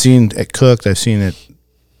unbelievable. I've seen it cooked. I've seen it.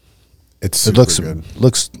 It's It super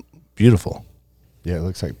looks good. beautiful. Yeah, it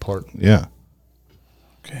looks like pork. Yeah,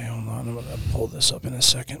 Okay, hold on. I'm gonna pull this up in a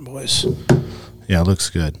second, boys. yeah, it looks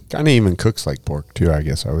good. Kind of even cooks like pork too. I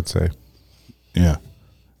guess I would say Yeah,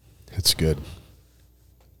 it's good.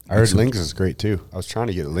 I heard lynx is great too. I was trying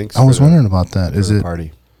to get lynx. I was wondering about that. Is the it?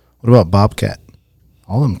 party? What about bobcat?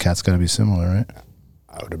 All them cats got to be similar, right?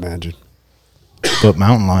 I would imagine But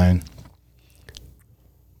mountain lion,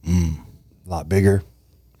 a lot bigger.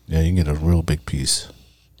 yeah, you can get a real big piece.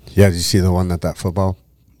 Yeah, did you see the one that football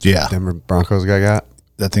Yeah, Denver Broncos guy got?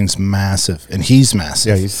 that thing's massive, and he's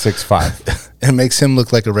massive. Yeah, he's 6'5". It makes him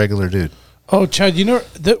look like a regular dude. Oh, Chad, you know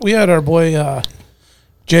that we had our boy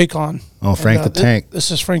Jake on. Oh, Frank And, the Tank.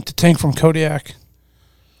 This is Frank the Tank from Kodiak.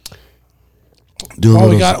 Do a Oh,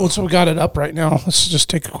 little. we got it up right now. Let's just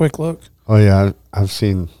take a quick look. Oh yeah, I've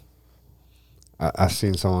seen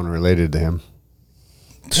someone related to him.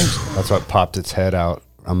 That's what popped its head out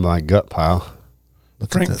on my gut pile.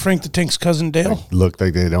 Frank the Tank's cousin Dale. Looked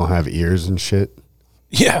like they don't have ears and shit.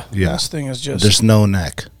 Yeah, Yeah. This thing is just. There's no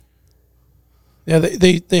neck. Yeah,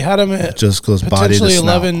 they had him at Just goes body to potentially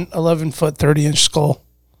snout. 11 foot 30-inch skull.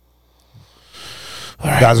 All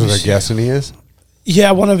right, That's let what me they're see. guessing he is.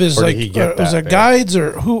 Yeah, one of his Or did like he get was that it big? guides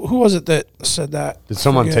or who was it that said that? Did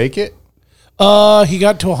someone Forget. take it? He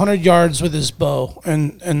got to 100 yards with his bow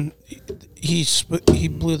and he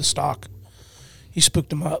blew the stock. He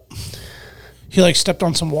spooked him up. He like stepped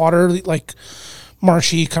on some water, like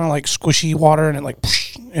marshy, kind of like squishy water, and it like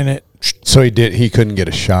and it. So he couldn't get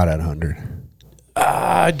a shot at 100.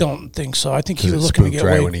 I don't think so. I think he 'Cause was it looking to spooked get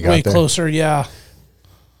right when he got way there? closer. Yeah.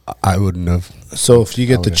 I wouldn't have. So if you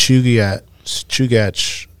get the Okay.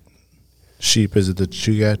 Chugach sheep, is it the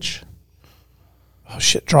Chugach? Oh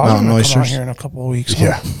shit! Draw Mountain gonna come out oysters? here in a couple of weeks.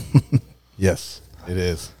 Huh? Yeah. Yes, it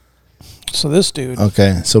is. So this dude.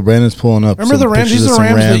 Okay, so Brandon's pulling up. Remember some the rams? pictures These of are the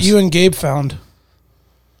some rams that you and Gabe found,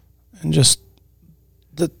 and just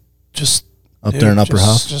up there in Upper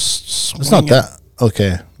House. Just It's not swinging. that.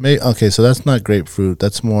 Okay, okay. So that's not grapefruit.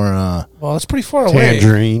 That's more Well, it's pretty far away.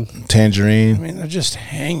 Tangerine. I tangerine. mean, they're just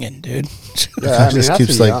hanging, dude. Yeah, It just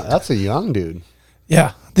keeps like. that's a young dude.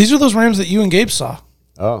 Yeah, these are those rams that you and Gabe saw.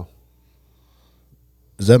 Oh,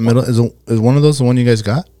 Is that middle? Is one of those the one you guys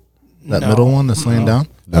got? That No. middle one that's laying down.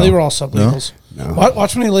 No. They were all sublegals. No.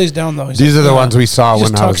 Watch when he lays down though. He's these like, are the ones we saw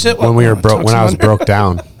Just when I tucks was it when we were tucks broke when it I was under. broke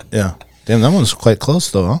down. Yeah. Damn, that one's quite close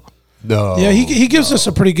though, huh? No. Yeah, he gives us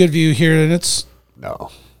a pretty good view here, and it's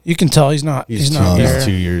no. you can tell he's not He's not two- he's there.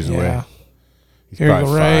 2 years Yeah. away. Here you go,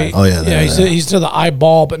 probably right? 5. Oh, yeah, there, yeah. He's to the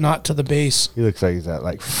eyeball, but not to the base. He looks like he's at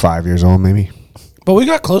like 5 years old, maybe. But we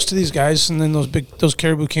got close to these guys, and then those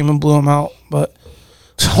caribou came and blew them out. But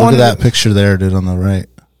Look at that picture there, dude, on the right.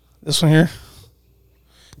 This one here.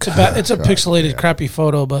 It's a pixelated, crappy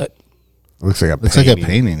photo, but Looks like a Looks like a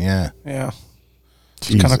painting. Yeah. yeah, it's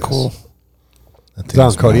kind of cool. That Is that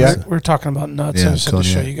on thing's Kodiak? massive. We're talking about nuts. Yeah, I just had to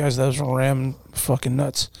show Kodiak. you guys those ram fucking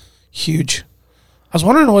nuts, huge. I was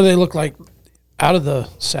wondering what they look like out of the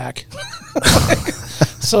sack.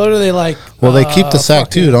 So do they like? Well, they keep the sack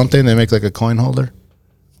too, don't they? They make like a coin holder.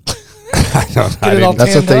 That's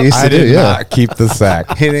what they used to I do. did Yeah, not keep the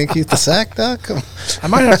sack. he didn't keep the sack, dog. Come on. I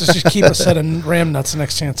might have to just keep a set of ram nuts the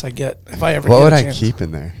next chance I get, if I ever. What get would a I chance. keep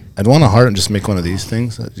in there? I'd want a heart and just make one of these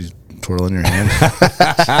things that you twirl in your hand.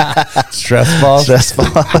 Stress balls. Stress ball.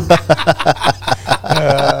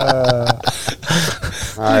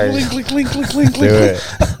 Link, link, link, link, link, Do link.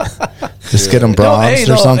 it. Just get them bronzed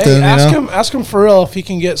or something. Hey, you know? ask him for real if he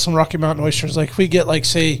can get some Rocky Mountain oysters. Like if we get like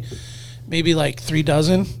say, maybe like 3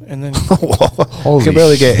 dozen, and then You can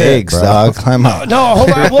barely get shit, eggs, bro. dog. Climb out. no,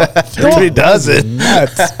 hold on. Well, 3 dozen.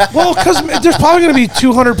 well, because there's probably going to be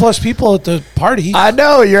 200 plus people at the party. I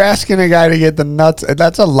know you're asking a guy to get the nuts.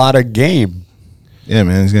 That's a lot of game. Yeah,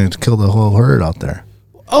 man, he's gonna kill the whole herd out there.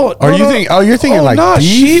 Oh, Are you think? Oh, you're thinking like no, beef?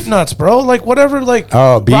 sheep nuts, bro. Like whatever, like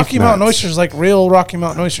Oh, beef Rocky Mountain nuts. oysters, like real Rocky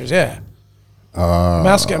Mountain oysters. Yeah. I'm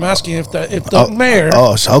asking if the mayor.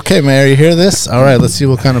 Oh, so, okay, Mayor, you hear this? All right, let's see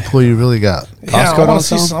what kind of pool you really got. yeah, Costco I don't want to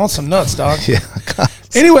see sell some, I want some nuts, dog. Yeah,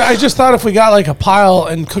 Anyway, I just thought if we got like a pile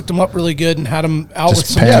and cooked them up really good and had them out with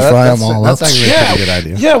just some. pan fry that's- them all that's up. actually a pretty good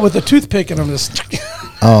idea. Yeah, with a toothpick and I'm just.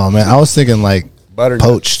 Oh man, I was thinking like Butternut.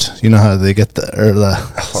 poached. You know how they get the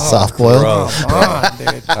soft boil? gross. Come on,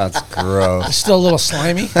 dude. That's gross. Still a little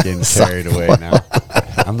slimy. Getting carried away now.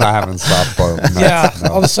 I'm not having soft boiled nuts. Yeah,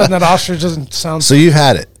 no. all of a sudden that ostrich doesn't sound. So you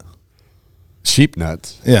had it? Sheep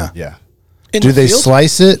nuts. Yeah. Yeah. in Do the they field?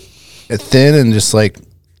 slice it thin and just like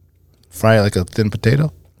fry it like a thin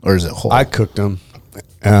potato, or is it whole I cooked them.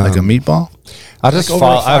 like a meatball? I just Like over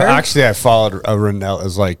followed. a fire? I followed a Renell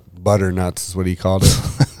as like butternuts is what he called it.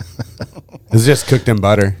 It's just cooked in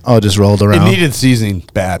butter. Oh, just rolled It around. needed seasoning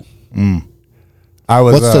bad. I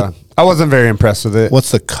was. What's the- I wasn't very impressed with it.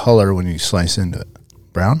 What's the color when you slice into it?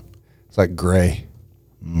 Brown, It's like gray.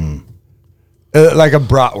 Like a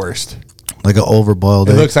bratwurst. like an overboiled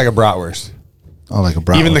It egg. looks like a bratwurst. Oh, like a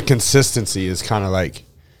brown. Even the consistency is kind of like,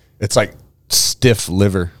 it's like stiff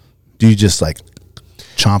liver. Do you just like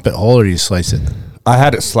chomp it whole, or do you slice it? I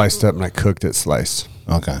had it sliced up and I cooked it sliced.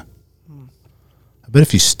 Okay. I bet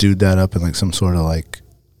if you stewed that up in like some sort of like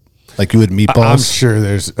you would meatballs. I'm sure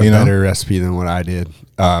there's a You know? better recipe than what I did.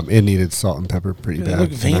 It needed salt and pepper pretty Do they bad.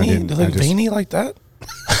 look and I veiny? didn't- Do they I look just- veiny like that?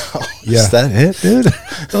 Yeah. Is that it, dude?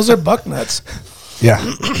 Those are buck nuts. Yeah.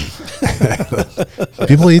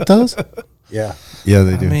 People eat those? Yeah. Yeah,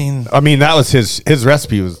 they do. I mean, that was his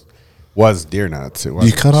recipe was deer nuts. It You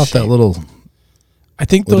wasn't cut off that sheep. little. I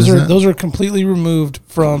think What those is are that? those are completely removed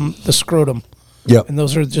from the scrotum, Yep. and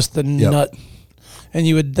those are just the Yep. nut. And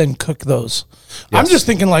you would then cook those. I'm Yes. just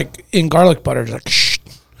thinking like in garlic butter, just like shh.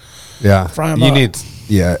 Yeah. Fry 'em you up. need.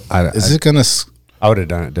 Yeah. Is it gonna? I would have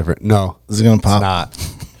done it different. No. Is it gonna pop? Not.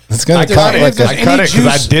 It's gonna I cut cut like it. if there's I a. cut any it because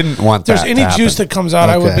I juice- didn't want There's that. any to juice happen. that comes out,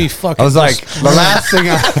 I would Okay. be fucking. I was like, just- the last thing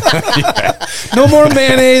I. no more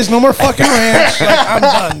mayonnaise, no more fucking ranch. Like, I'm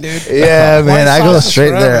done, dude. Yeah, man, I go sauce is straight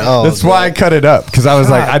there. forever. Oh, That's why I cut it up because I was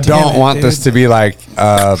like, God I damn don't it, want this dude. to be like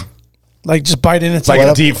Like just bite in. It's like like,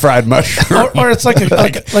 a deep fried mushroom. or it's like a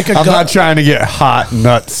like a I'm not trying to get hot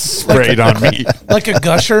nuts sprayed on me. like a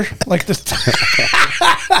gusher, like this.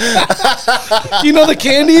 You know the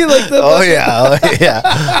candy, like the. Oh yeah, oh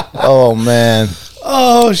yeah. Oh man.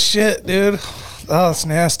 Oh shit, dude. Oh, it's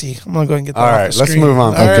nasty. I'm gonna go and get that. All off right, the let's screen. move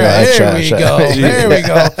on. All Okay, right, that's there trash. we go. There we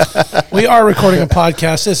go. We are recording a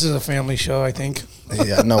podcast. This is a family show, I think.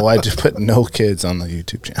 Yeah, no, I just put no kids on the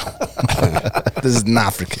YouTube channel. This is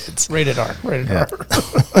not for kids. Rated R. Rated Yeah.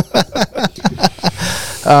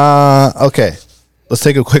 R. Okay, let's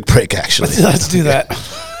take a quick break. Actually, Let's do that.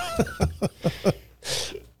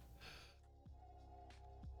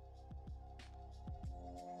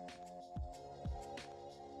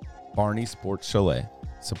 Barney Sports Chalet,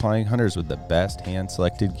 supplying hunters with the best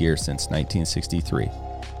hand-selected gear since 1963.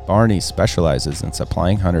 Barney specializes in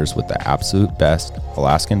supplying hunters with the absolute best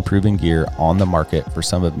Alaskan-proven gear on the market for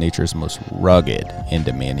some of nature's most rugged and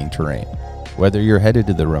demanding terrain. Whether you're headed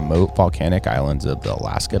to the remote volcanic islands of the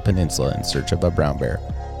Alaska Peninsula in search of a brown bear,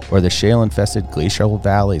 or the shale-infested glacial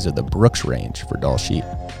valleys of the Brooks Range for Dall sheep,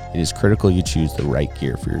 it is critical you choose the right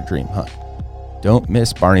gear for your dream hunt. Don't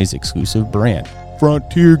miss Barney's exclusive brand,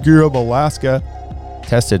 Frontier Gear of Alaska,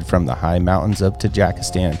 tested from the high mountains of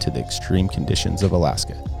Tajikistan to the extreme conditions of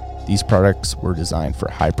Alaska. These products were designed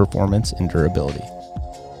for high performance and durability.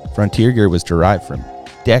 Frontier Gear was derived from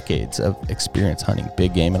decades of experience hunting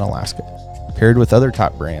big game in Alaska. Paired with other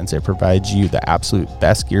top brands, it provides you the absolute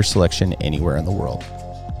best gear selection anywhere in the world.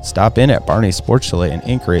 Stop in at Barney Sports Chalet in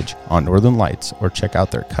Anchorage on Northern Lights or check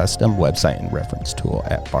out their custom website and reference tool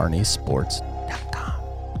at barneysports.com.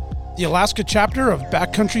 the Alaska chapter of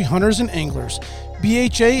Backcountry Hunters and Anglers.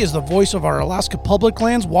 BHA is the voice of our Alaska public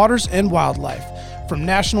lands, waters, and wildlife. From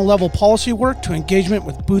national level policy work to engagement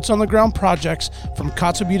with boots on the ground projects from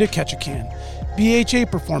Kotzebue to Ketchikan. BHA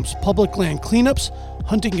performs public land cleanups,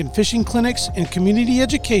 hunting and fishing clinics, and community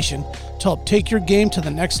education to help take your game to the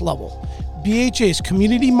next level. BHA's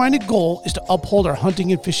community-minded goal is to uphold our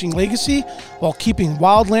hunting and fishing legacy while keeping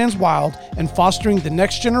wildlands wild and fostering the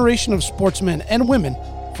next generation of sportsmen and women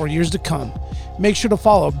for years to come. Make sure to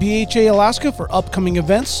follow BHA Alaska for upcoming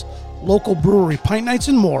events, local brewery pint nights,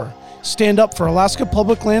 and more. Stand up for Alaska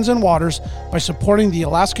public lands and waters by supporting the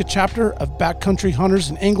Alaska chapter of Backcountry Hunters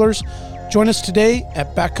and Anglers. Join us today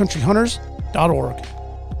at backcountryhunters.org.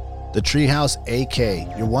 The Treehouse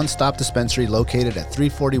AK, your one-stop dispensary located at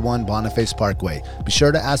 341 Boniface Parkway. Be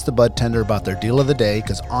sure to ask the bud tender about their deal of the day,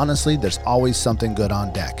 because honestly, there's always something good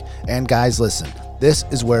on deck. And guys, listen, this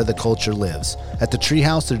is where the culture lives. At the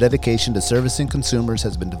Treehouse, their dedication to servicing consumers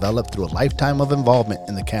has been developed through a lifetime of involvement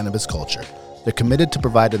in the cannabis culture. They're committed to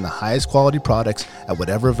providing the highest quality products at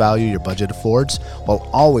whatever value your budget affords, while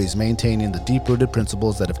always maintaining the deep-rooted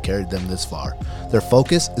principles that have carried them this far. Their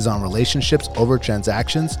focus is on relationships over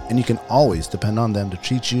transactions, and you can always depend on them to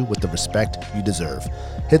treat you with the respect you deserve.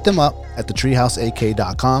 Hit them up at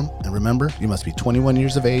thetreehouseak.com, and remember, you must be 21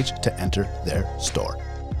 years of age to enter their store.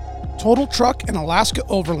 Total Truck and Alaska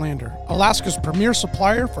Overlander, Alaska's premier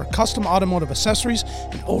supplier for custom automotive accessories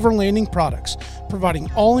and overlanding products,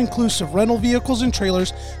 providing all-inclusive rental vehicles and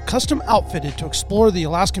trailers custom outfitted to explore the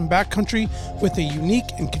Alaskan backcountry with a unique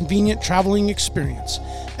and convenient traveling experience.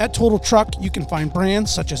 At Total Truck, you can find brands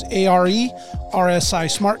such as ARE, RSI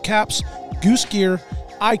Smart Caps, Goose Gear,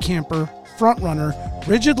 iCamper, Front Runner,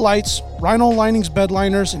 Rigid Lights, Rhino Linings bed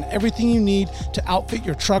liners, and everything you need to outfit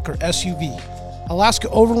your truck or SUV. Alaska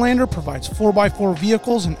Overlander provides 4x4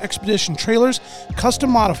 vehicles and expedition trailers custom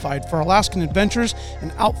modified for Alaskan adventures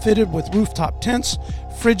and outfitted with rooftop tents,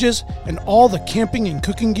 fridges, and all the camping and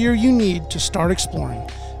cooking gear you need to start exploring.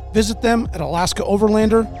 Visit them at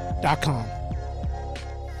alaskaoverlander.com.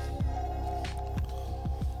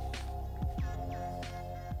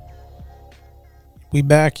 We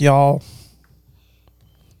back, y'all.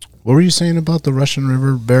 What were you saying about the Russian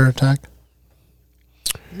River bear attack?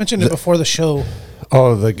 I mentioned it before the show.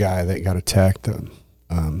 Oh, the guy that got attacked, the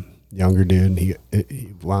younger dude. He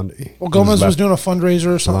wound. Well, Gomez was doing a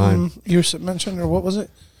fundraiser or something. You mentioned, or what was it?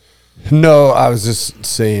 No, I was just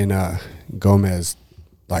saying Gomez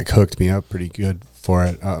like hooked me up pretty good for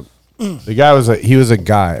it. The guy was a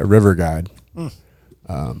river guide. At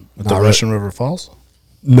the Russian River Falls?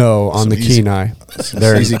 No, on the Kenai.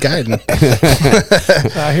 They're easy guiding. Here,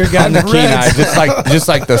 On the Kenai, just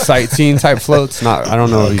like the sightseeing type floats. I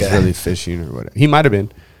don't know if he's really fishing or whatever. He might have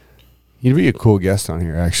been. He'd be a cool guest on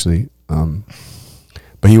here, actually.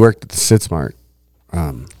 But he worked at the Sitzmart.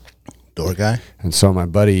 Door guy? And so my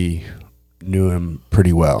buddy knew him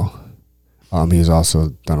pretty well. He's also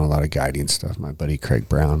done a lot of guiding stuff. My buddy Craig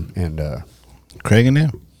Brown. And Craig and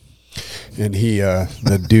him? And he,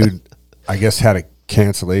 the dude, I guess had a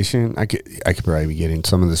cancellation. I could probably be getting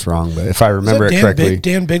some of this wrong, but if I remember it correctly,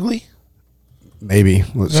 Dan Bigley, maybe.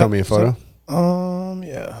 Show me a photo.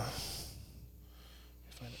 Yeah.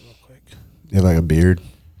 Find it real quick. He had like a beard.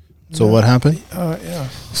 So what happened? Yeah.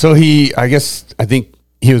 So I think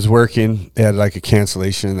he was working. They had like a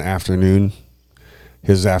cancellation in the afternoon,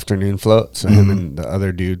 his afternoon float. So him and the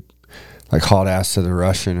other dude like hauled ass to the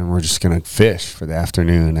Russian, and we're just gonna fish for the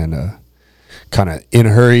afternoon. And kind of in a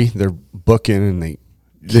hurry, they're booking, and they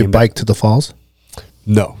bike to the falls?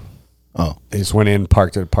 No. Oh, they just went in,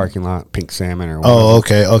 parked at a parking lot, Pink Salmon or whatever. Oh,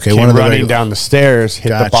 okay. Came one of running down the stairs, hit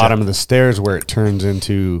the bottom of the stairs where it turns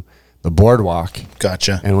into the boardwalk.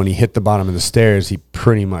 Gotcha. And when he hit the bottom of the stairs, he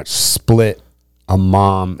pretty much split a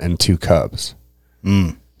mom and two cubs.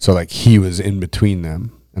 So like he was in between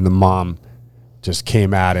them, and the mom just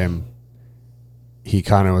came at him. He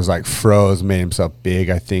kind of was like froze, made himself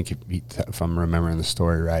big, I think, if I'm remembering the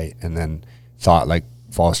story right, and then thought like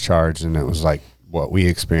false charge, and it was like what we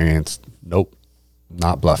experienced. Nope,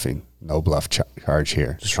 not bluffing. No bluff charge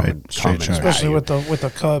here. Straight charge. Especially with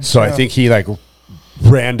the Cubs. So I think he like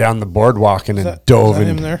ran down the boardwalk and then dove in.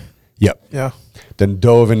 Him there? Yep. Yeah. Then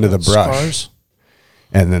dove into the brush. Scars.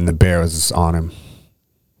 And then the bear was just on him.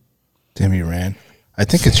 Damn, he ran. I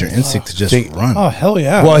think it's your instinct to just run. Oh, hell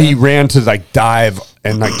yeah. Well, he ran to like dive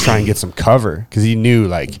and like try and get some cover because he knew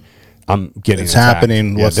like I'm getting it's attacked.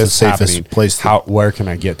 happening. What's the safest place? Where can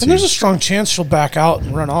I get to? And there's a strong chance she'll back out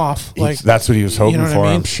and run off. Like that's what he was hoping for, I mean?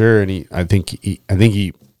 I'm sure. And I think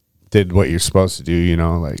he did what you're supposed to do. You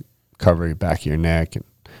know, like cover your back of your neck and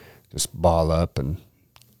just ball up and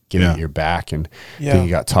get at your back, and then he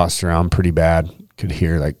got tossed around pretty bad. Could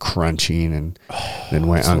hear like crunching, and then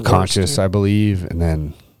went unconscious, I believe, and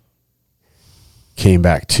then came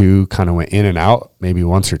back to, kind of went in and out maybe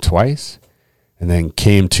once or twice, and then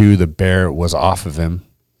came to, the bear was off of him,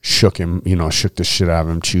 shook him, shook the shit out of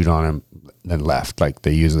him, chewed on him, then left like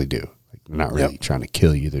they usually do. Like, they're not really trying to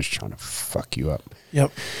kill you, they're just trying to fuck you up.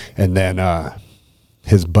 Yep. And then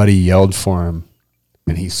his buddy yelled for him,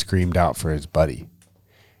 and he screamed out for his buddy,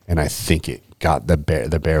 and I think it got the bear.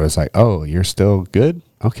 The bear was like, "Oh, you're still good?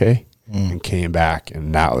 Okay," and came back,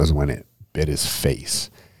 and that was when it bit his face,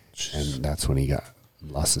 and that's when he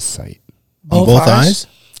lost his sight. Both eyes?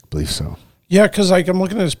 I believe so. Yeah, because like I'm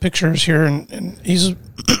looking at his pictures here, and he's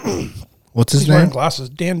what's his wearing name? glasses.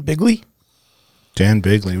 Dan Bigley. Dan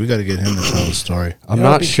Bigley. We got to get him to tell the story. I'm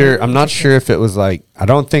not sure. I'm not sure if it was like, I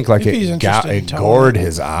don't think like it gored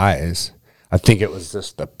his eyes. I think it was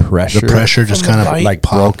just the pressure. The pressure just kind of like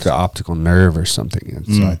broke the optical nerve or something. And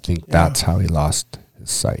so I think that's how he lost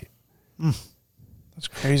his sight. That's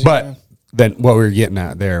crazy. But man. then what we were getting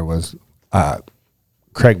at there was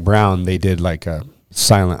Craig Brown, they did like a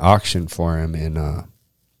silent auction for him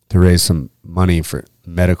to raise some money for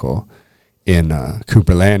medical in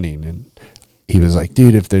Cooper Landing. And he was like,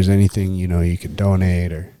 dude, if there's anything, you can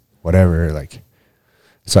donate or whatever. Like,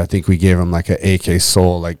 so I think we gave him like an AK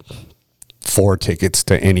Soul, like 4 tickets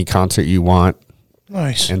to any concert you want.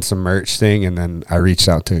 Nice. And some merch thing. And then I reached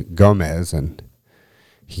out to Gomez, and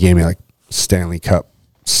he gave me like Stanley Cup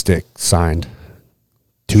stick signed.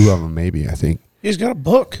 2 of them, maybe, I think. He's got a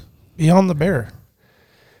book, Beyond the Bear.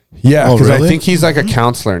 Yeah, because really? I think he's like a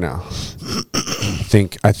counselor now.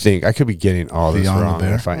 I think I could be getting all this Beyond the wrong.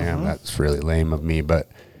 Bear? If I am, that's really lame of me. But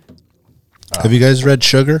Have you guys read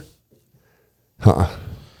Sugar? I'm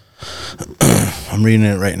reading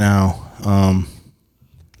it right now.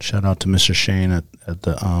 Shout out to Mr. Shane at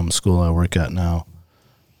the school I work at now.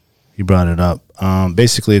 He brought it up.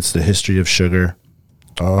 Basically, it's the history of sugar.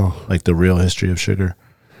 Oh, like the real history of sugar.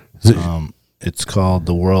 It's called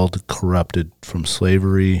 "The World Corrupted from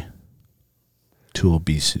Slavery to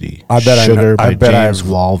Obesity." I bet Sugar by I bet James I've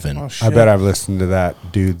Walvin. Oh, I bet I've listened to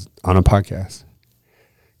that dude on a podcast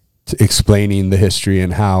explaining the history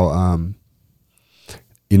and how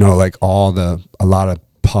like a lot of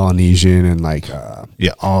Polynesian and like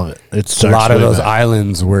all of it. It's a lot of those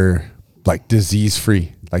islands were like disease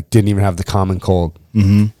free, like didn't even have the common cold.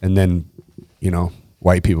 Mm-hmm. And then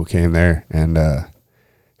white people came there and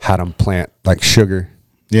had them plant like sugar.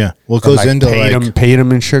 Yeah, well, it goes like into paid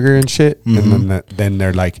them in sugar and shit, Mm-hmm. and then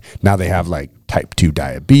they're like, now they have like type 2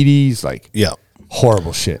 diabetes, like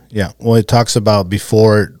horrible shit. Yeah, well, it talks about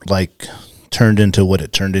before it like turned into what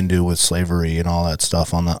it turned into with slavery and all that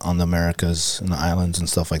stuff on the Americas and the islands and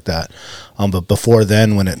stuff like that. But before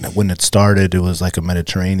then, when it started, it was like a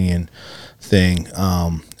Mediterranean thing,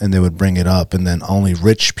 and they would bring it up, and then only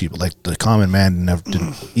rich people, like the common man,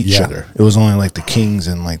 didn't eat sugar. It was only like the kings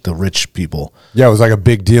and like the rich people. Yeah, it was like a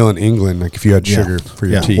big deal in England, like if you had sugar for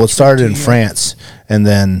your teeth. Well, it started in France, and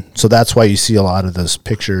then so that's why you see a lot of those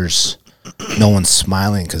pictures. No one's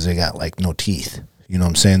smiling because they got like no teeth. You know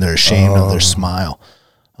what I'm saying? They're ashamed of their smile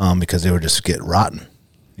because they would just get rotten.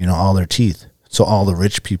 All their teeth. So all the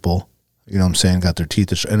rich people, you know what I'm saying, got their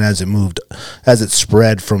teeth. And as it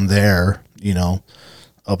spread from there,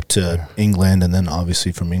 up to England, and then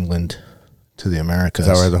obviously from England to the Americas.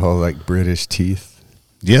 Is that where the whole like British teeth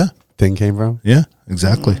thing came from? Yeah,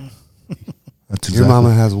 exactly. That's exactly. Your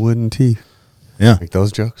mama has wooden teeth. Yeah. Like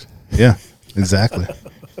those jokes? Yeah, exactly.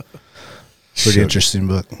 Pretty interesting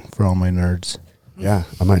book for all my nerds. Yeah,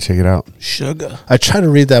 I might check it out. Sugar. I tried to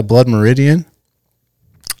read that Blood Meridian.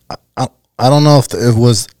 I don't know if it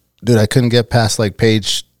was, dude, I couldn't get past like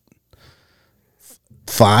page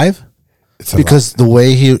 5 because the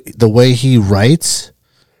way he writes,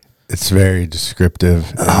 it's very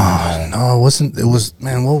descriptive. No, it wasn't. It was,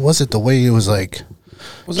 man, what was it? The way it was like,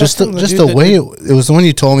 Was just that from the dude that way did- it was the one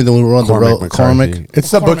you told me that we were on the road. McCarthy. Cormac.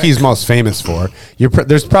 It's the book he's most famous for.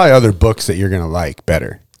 There's probably other books that you're gonna like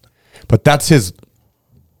better, but that's his.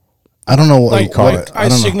 I don't know what Like, you call it. I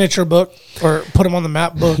don't know. signature book or put him on the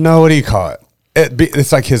map book. No, what do you call it?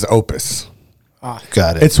 It's like his opus.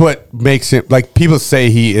 Got it. It's what makes him, like, people say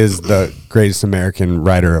he is the greatest American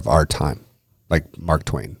writer of our time, like Mark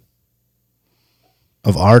Twain.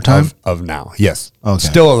 Of our time? Of now, yes. Okay.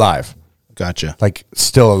 Still alive. Gotcha. Like,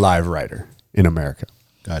 still alive writer in America.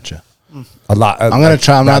 Gotcha. A lot. I'm going to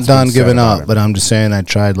try. I'm not that's done what's said giving about up, him. but I'm just saying I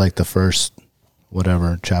tried like the first,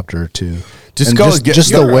 whatever, chapter or 2. Just And go just, get-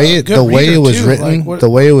 just you're the a way it, good the way reader, it was too. written, Like, what- the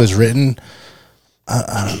way it was written,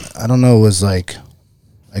 I don't know, it was like,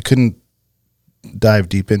 I couldn't dive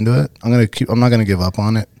deep into it. I'm not going to give up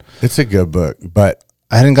on it. It's a good book, but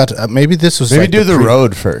I hadn't got to. Maybe this was maybe like do the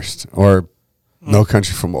road first, or No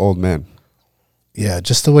Country for Old Men. Yeah,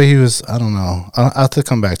 just the way he was. I don't know. I'll have to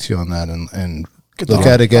come back to you on that and Get look the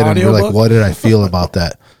at it again and be like, audiobook? what did I feel about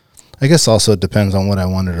that? I guess also it depends on what I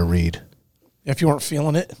wanted to read. If you weren't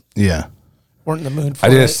feeling it, Yeah. weren't in the mood for I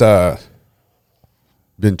it. just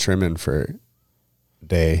been trimming for a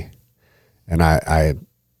day, and I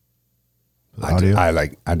Audio?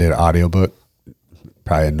 I did an audiobook.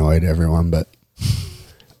 Probably annoyed everyone, but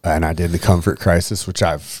and I did The Comfort Crisis, which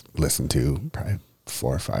I've listened to probably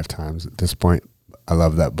 4 or 5 times at this point. I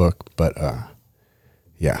love that book, but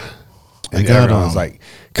yeah. And got, everyone was like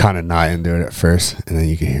kind of not into it at first, and then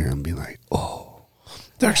you can hear them be like, "Oh,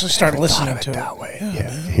 They actually started listening thought of to it it. that way."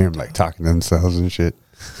 Yeah, you hear them like talking to themselves and shit.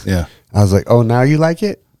 Yeah. I was like, "Oh, now you like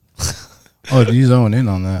it?" Oh, he's going in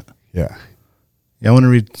on that. Yeah. Yeah, I want to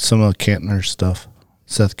read some of Cantner's stuff.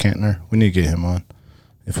 Seth Cantner. We need to get him on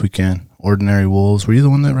if we can. Ordinary Wolves. Were you the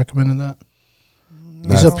one that recommended that?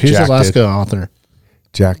 He's No, a He's Jack Alaska did. author.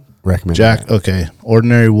 Jack recommended Jack, that. okay.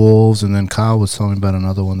 Ordinary Wolves, and then Kyle was telling me about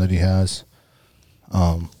another one that he has.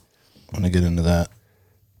 I'm gonna get into that.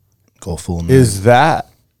 Go full nerd. Is that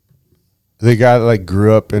the guy that like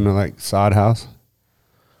grew up in a like sod house?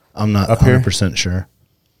 I'm not up here? 100% sure.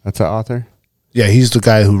 That's an author? Yeah, he's the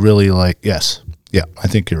guy who really like. Yes, yeah, I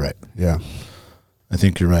think you're right. Yeah. I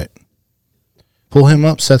think you're right. Pull him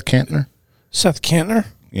up, Seth Cantner. Seth Cantner.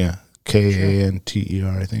 Yeah,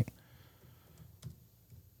 Kanter, I think.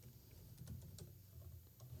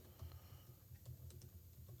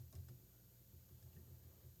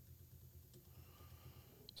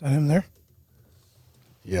 Is that him there?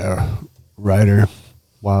 Yeah. Writer,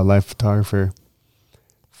 wildlife photographer.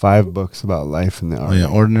 5 books about life in the Oh Arctic. yeah,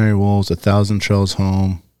 Ordinary Wolves, 1,000 Trails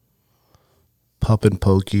Home, Pup and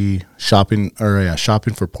Pokey, Shopping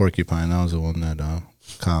for Porcupine. That was the one that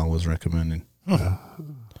Kyle was recommending.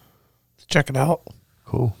 Check it out.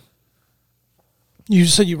 Cool. You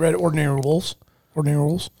said you read Ordinary Wolves. Ordinary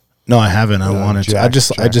Wolves. No, I haven't. I wanted to. I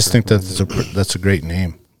just Jack think that's a great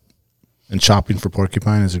name. And Shopping for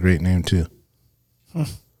Porcupine is a great name too.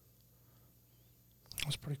 That's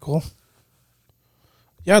pretty cool.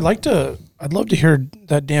 Yeah, I'd love to hear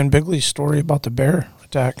that Dan Bigley story about the bear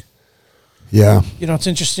attack. Yeah. You know, it's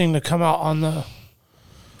interesting to come out on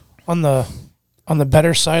the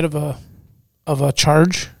better side of a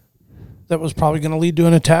charge that was probably going to lead to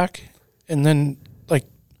an attack, and then like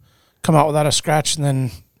come out without a scratch, and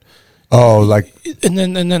then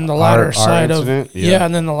and then the latter our side of incident? Yeah.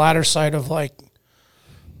 and then the latter side of like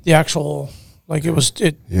the actual like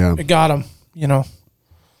it got him, you know.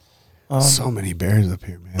 So many bears up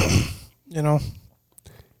here, man. You know.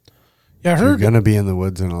 Yeah, I If you're heard. going to be in the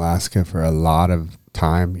woods in Alaska for a lot of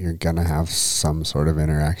time, you're going to have some sort of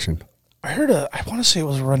interaction. I want to say it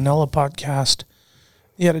was a Ranella podcast.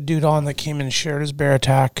 He had a dude on that came and shared his bear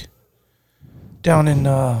attack down in,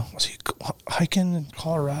 was he hiking in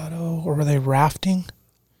Colorado, or were they rafting?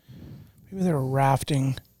 Maybe they were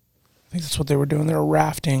rafting. I think that's what they were doing. They were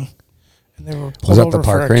rafting, and they were pulled that over the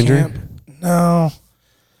park for a ranger? camp. No.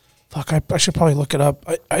 Fuck, I should probably look it up.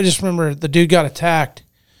 I just remember the dude got attacked,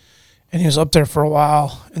 and he was up there for a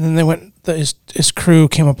while, and then they went, his crew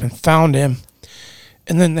came up and found him,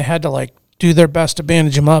 and then they had to like do their best to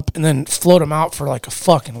bandage him up and then float him out for like a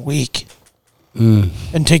fucking week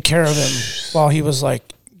and take care of him while he was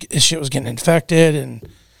like, his shit was getting infected, and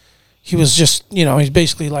he was just, you know, he's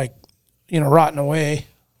basically like, you know, rotting away.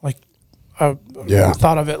 Like, I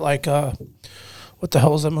thought of it like, what the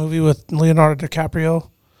hell is that movie with Leonardo DiCaprio?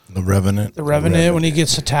 The Revenant. The Revenant, when he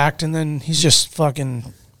gets attacked and then he's just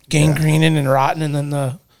fucking gangrening and rotting, and then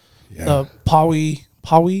the Pawi,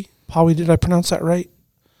 did I pronounce that right?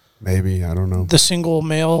 Maybe, I don't know. The single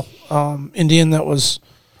male Indian that was,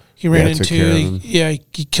 he ran took care of him.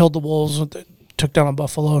 he killed the wolves, took down a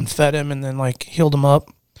buffalo and fed him, and then like healed him up.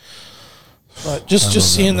 But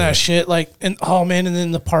just seeing that shit, like, and oh man, and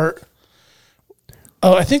then the part,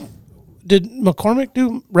 I think, did McCormick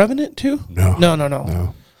do Revenant too?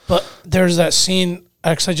 No. But there's that scene,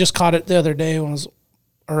 actually I just caught it the other day when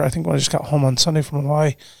I just got home on Sunday from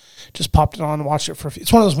Hawaii, just popped it on and watched it for a few.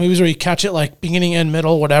 It's one of those movies where you catch it like beginning, end,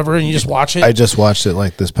 middle, whatever, and you just watch it. I just watched it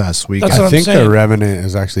like this past week. That's what I I'm think saying. The Revenant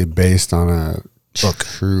is actually based on a Book.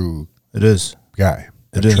 true It is. guy.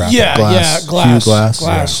 It is. Yeah, Glass. Glass. Hugh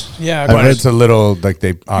Glass. Yeah, But Glass. it's a little, like,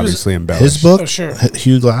 they obviously embellished. His book, Oh, sure.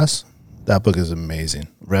 Hugh Glass, that book is amazing.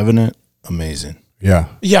 Revenant, amazing. Yeah.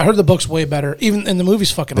 Yeah, I heard the book's way better. Even and the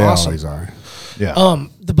movie's fucking They awesome. always are. Yeah.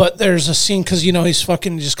 But there's a scene because you know he's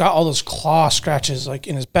fucking just got all those claw scratches like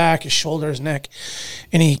in his back, his shoulder, his neck,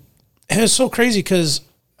 and it's so crazy because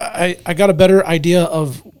I got a better idea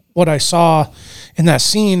of what I saw in that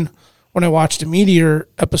scene when I watched a Meteor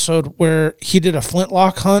episode where he did a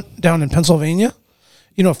flintlock hunt down in Pennsylvania.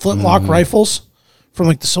 You know, flintlock rifles from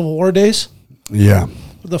like the Civil War days. Yeah.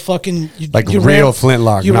 The fucking real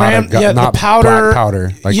flintlock, not the powder, black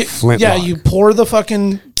powder, like flintlock. Yeah, you pour the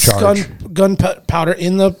fucking gun powder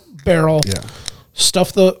in the barrel. Yeah.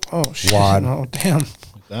 Stuff the wad. Oh damn,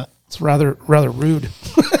 it's rather rude.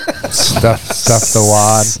 stuff the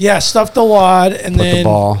wad. Yeah, stuff the wad, and then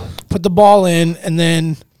put the ball in, and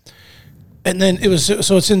then it was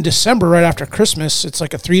so it's in December right after Christmas. It's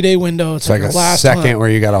like a 3-day window. It's like a last second hunt.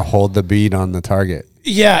 where you got to hold the bead on the target.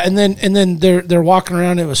 Yeah, and then they're walking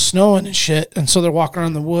around. It was snowing and shit, and so they're walking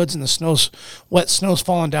around the woods, and the wet snow's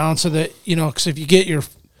falling down. So that because if you get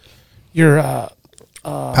your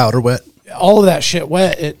powder wet, all of that shit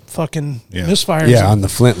wet, it fucking misfires. Yeah, on the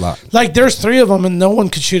flintlock. Like there's 3 of them, and no one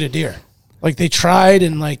could shoot a deer. Like they tried,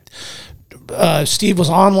 and like Steve was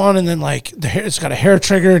on one, and then like it's got a hair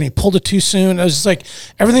trigger, and he pulled it too soon. It was just like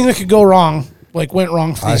everything that could go wrong. Like went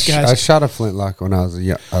wrong for these guys. I shot a flintlock when I was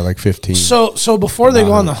like 15. So before they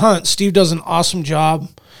go on the hunt, Steve does an awesome job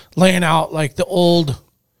laying out like the old,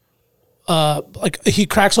 like he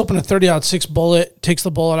cracks open a 30-06 bullet, takes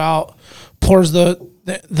the bullet out, pours the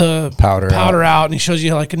powder out, and he shows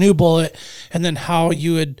you like a new bullet, and then how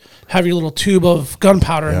you would have your little tube of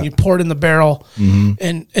gunpowder and you pour it in the barrel,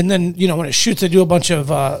 and then when it shoots, they do a bunch of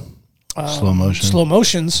slow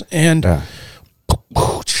motions and.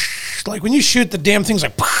 Like when you shoot, the damn thing's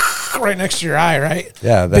like right next to your eye, right?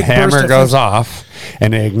 Yeah, the hammer goes off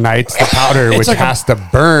and it ignites the powder, which like has to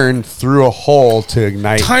burn through a hole to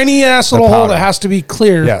ignite. Tiny ass little hole that has to be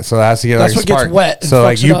clear. Yeah, so it has to get like a spark. Gets wet. So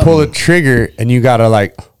like you pull the trigger and you gotta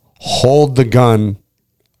like hold the gun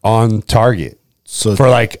on target for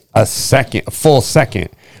like a full second,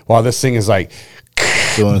 while this thing is like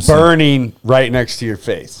burning right next to your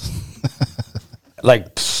face,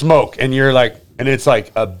 like smoke, and you're like, and it's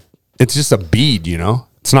like it's just a bead,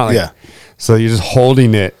 It's not like, so you're just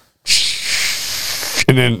holding it,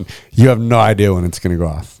 and then you have no idea when it's going to go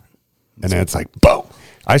off. And then it's like, boom.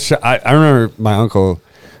 I remember my uncle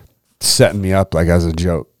setting me up like as a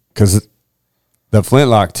joke, because the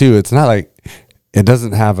flintlock too, it's not like, it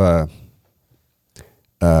doesn't have a,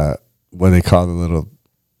 what they call the little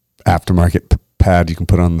aftermarket pad you can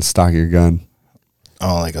put on the stock of your gun.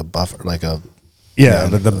 Oh, like a buffer, like a. Yeah,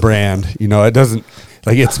 the brand, it doesn't,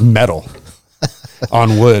 like, it's metal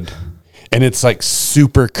on wood, and it's like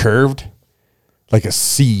super curved, like a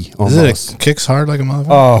C almost. Is it kicks hard like a motherfucker?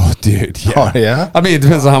 Oh, dude, yeah. Oh, yeah? I mean, it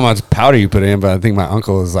depends on how much powder you put in, but I think my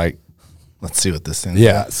uncle was like, let's see what this thing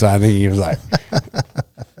is. So I think he was like,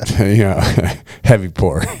 heavy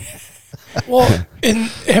pour. Well,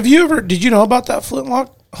 and did you know about that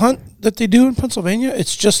flintlock hunt that they do in Pennsylvania?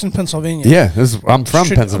 It's just in Pennsylvania. Yeah, I'm from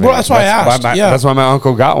Pennsylvania. Well, that's why I asked. That's why my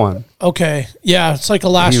uncle got one. Okay, yeah, it's like a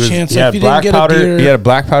last chance. Yeah, if you didn't get a deer, he had a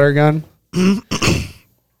black powder gun,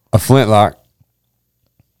 a flintlock,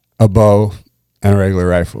 a bow, and a regular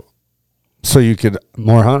rifle. So you could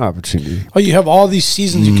more hunt opportunity. Oh, you have all these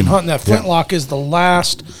seasons you can hunt, and that flintlock is the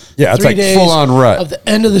last. Yeah, it's 3 like days full on rut of the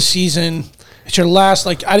end of the season. It's your last,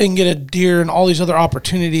 like, I didn't get a deer and all these other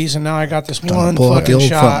opportunities, and now I got this one fucking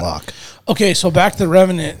shot. Flintlock. Okay, so back to the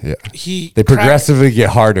Revenant. Yeah. They progressively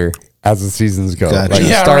get harder as the seasons go. Gotcha. Like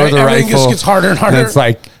start with a Everything rifle, just gets harder and harder. And it's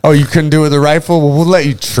like, oh, you couldn't do it with a rifle? Well, we'll let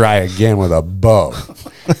you try again with a bow.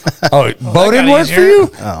 Bow didn't work for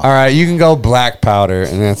you? Oh. All right, you can go black powder,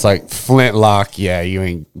 and then it's like flintlock. Yeah,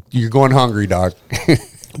 you're going hungry, dog.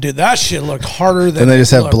 Dude, that shit looked harder than. And they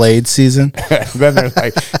just have blade season. Then they're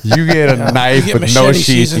like, you get a knife with no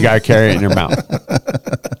sheath, you gotta carry it in your mouth.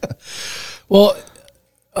 Well,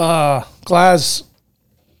 Glaz,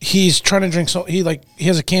 he's trying to drink. So he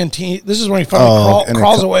has a canteen. This is when he finally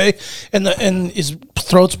crawls away, and his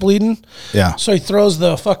throat's bleeding. Yeah. So he throws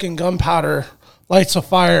the fucking gunpowder, lights a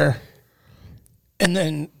fire, and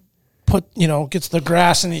then gets the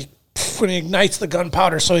grass, and he ignites the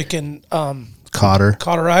gunpowder so he can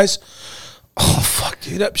cauterize. Oh fuck,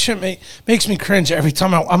 dude, that shit makes me cringe every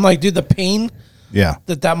time. I'm like, dude, the pain. Yeah.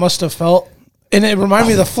 That must have felt. And it reminded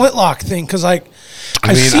me of the flintlock thing, because I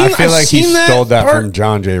feel like he stole that from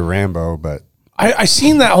John J. Rambo, but I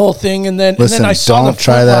seen that whole thing, and then I saw don't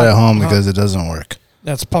try that at home because it doesn't work.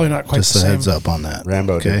 That's probably not quite just the same. Just a heads up on that.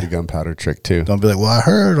 Rambo did the gunpowder trick too. Don't be like, well, I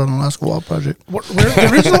heard on Alaska Wall Project. The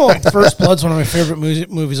original First Blood's one of my favorite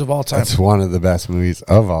movies of all time. It's one of the best movies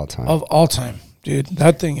of all time. Of all time, dude.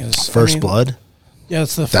 That thing is First Blood. Yeah,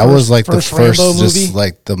 it's the that was like the first, Rambo just movie.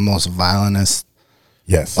 like the most violentest.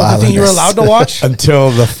 Yes. The thing you were allowed to watch?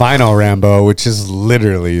 Until the final Rambo, which is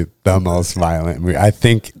literally the most violent movie. I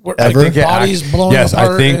think Ever? Bodies blown Yes, I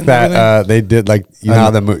apart think and that everything? they did like you know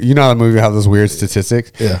how the movie have those weird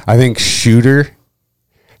statistics. Yeah. I think Shooter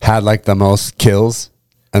had like the most kills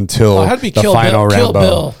until Oh, it had to be the Kill final Bill. Rambo. Kill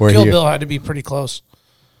Bill. where Kill he- Bill had to be pretty close.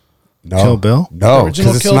 No, Kill Bill? No, The original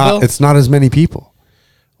because it's Kill not. Bill? It's not as many people.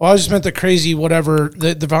 Well, I just meant the crazy whatever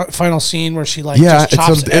the final scene where she like Yeah, just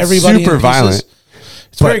chops it's everybody super in pieces. violent.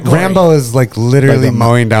 It's very But gory. Rambo is like literally Like a-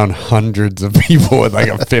 mowing down hundreds of people with like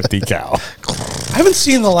a 50 cal. I haven't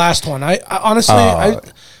seen the last one. I honestly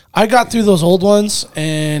I got through those old ones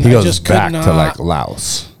and He I goes just could back not. to like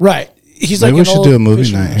Laos. Right. He's Maybe like we an should old do a movie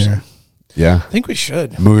fisherman night or something. here. Yeah, I think we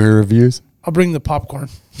should. movie reviews, I'll bring the popcorn.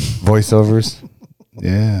 voiceovers.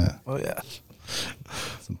 Yeah. Oh yeah.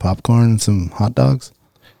 Some popcorn and some hot dogs.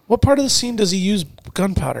 What part of the scene does he use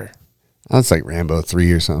gunpowder? That's like Rambo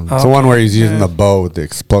 3 or something. Oh, it's the one where he's using yeah. the bow with the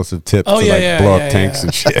explosive tip Oh, to yeah, like yeah, blow yeah, up tanks yeah.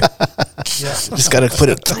 and shit. Just got to put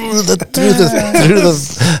it through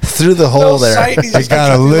the hole there. Sight, he's It just got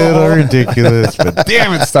like, a through the little hole. ridiculous, but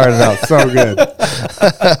damn, it started out so good.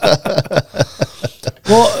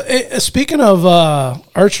 Well, speaking of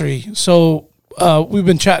archery, so we've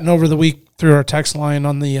been chatting over the week through our text line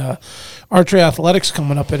on the archery athletics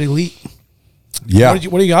coming up at Elite. Yeah. What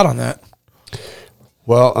do you got on that?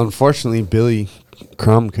 Well, unfortunately, Billy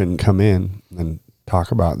Crum couldn't come in and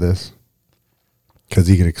talk about this because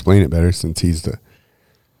he could explain it better since he's the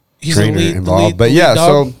trainer involved. But yeah,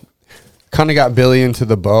 so kind of got Billy into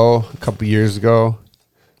the bow a couple years ago,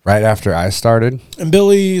 right after I started. And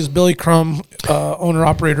Billy is Billy Crum, owner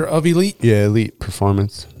operator of Elite. Yeah, Elite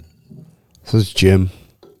Performance. So it's Jim.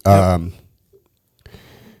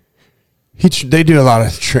 They do a lot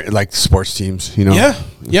of like sports teams, you know.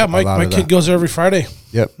 Yeah. A My lot of kid that. goes there every Friday.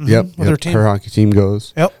 Yep. with her team. Her hockey team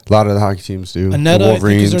goes. Yep. A lot of the hockey teams do. The Anetta, I think, is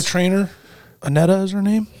Wolverines. their trainer. Anetta is her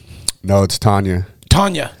name. No, it's Tanya,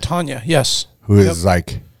 Tanya, yes. who is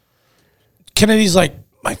like. Kennedy's like,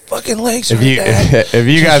 my fucking legs hurt. If you Dad." if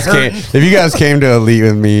you She's guys hurting. came if you guys came to Elite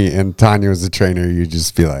with me and Tanya was the trainer, you'd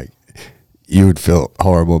just be like, you would feel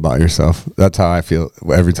horrible about yourself. That's how I feel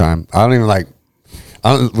every time. I don't even like.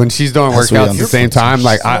 When she's doing That's what workouts at the same time,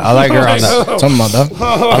 like I like her on the Something about that.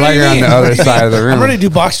 I like her on the other side of the room. I'm ready to do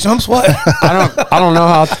box jumps. What? I don't know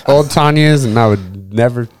how old Tanya is, and I would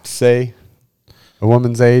never say a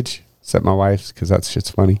woman's age except my wife's because that shit's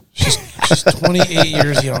funny. She's 28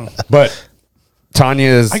 years young. But Tanya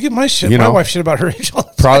is. I give my shit. you My know, wife shit about her age all the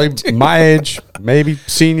time, probably too. my age, maybe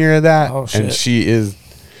senior of that, Oh, shit. and she is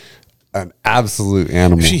an absolute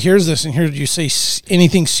animal. If she hears this and hears you say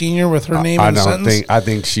anything senior with her name I in the don't sentence, think. I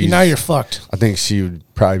think she's. now you're fucked. I think she would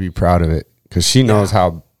probably be proud of it because she knows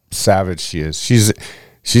how savage she is. She's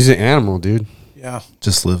an animal, dude. Yeah.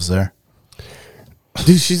 Just lives there.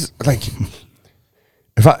 Dude, she's like,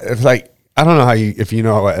 I don't know if you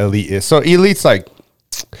know what Elite is. So Elite's like,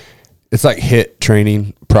 it's like HIIT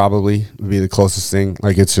training. Probably would be the closest thing.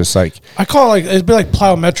 Like it's just like I call it like, it'd be like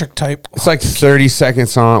plyometric type. it's like 30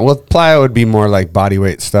 seconds on. Well, plyo would be more like body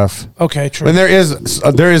weight stuff. Okay, true. And there is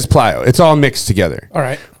plyo. It's all mixed together. All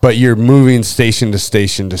right. But you're moving station to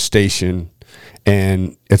station to station,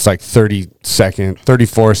 and it's like 30 seconds,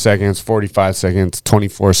 34 seconds, 45 seconds,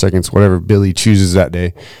 24 seconds, whatever Billy chooses that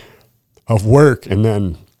day of work, and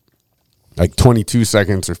then like 22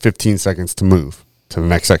 seconds or 15 seconds to move to the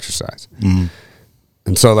next exercise.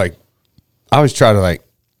 And so like I always try to like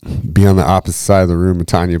be on the opposite side of the room with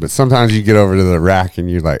Tanya, but sometimes you get over to the rack and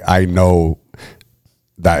you're like, I know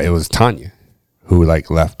that it was Tanya who like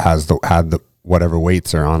had the whatever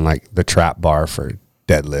weights are on like the trap bar for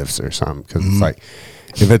deadlifts or something. Cause it's like,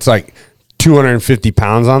 if it's like 250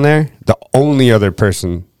 pounds on there, the only other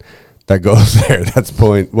person that goes there that's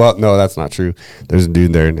pulling, well, no, that's not true. There's a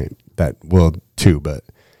dude there that will too,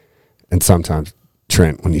 and sometimes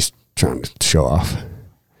Trent when he's trying to show off.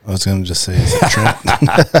 I was going to just say, is it Trent?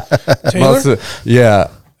 Taylor? Yeah.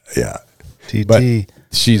 TT. But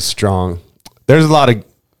she's strong. There's a lot of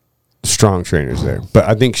strong trainers there, but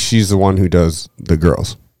I think she's the one who does the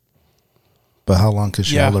girls. But how long could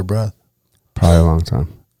she Yeah. hold her breath? Probably a long time.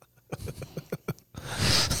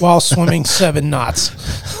 While swimming 7 knots.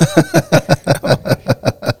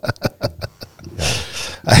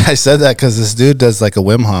 I said that because this dude does like a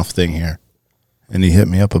Wim Hof thing here, and he hit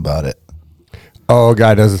me up about it. Oh, a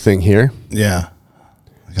guy does a thing here. Yeah,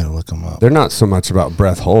 I gotta look him up. They're not so much about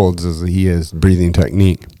breath holds as he is breathing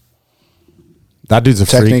technique. That dude's a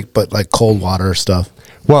Technique, freak. but like cold water stuff.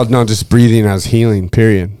 Well, no, just breathing as healing,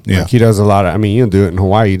 period. Yeah. Like he does a lot of, I mean, you'll do it in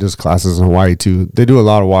Hawaii. He does classes in Hawaii too. They do a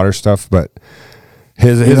lot of water stuff, but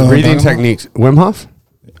his know who I'm breathing talking about? techniques, Wim Hof?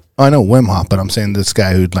 I know Wim Hof, but I'm saying this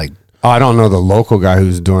guy who'd like. I don't know the local guy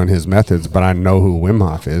who's doing his methods, but I know who Wim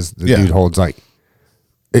Hof is. The dude holds like,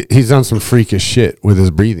 he's done some freakish shit with his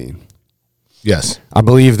breathing. Yes. I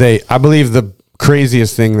believe the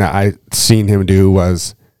craziest thing that I seen him do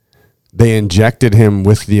was they injected him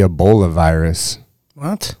with the Ebola virus.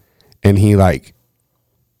 What? And he like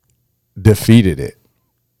defeated it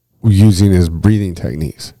using his breathing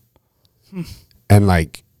techniques. And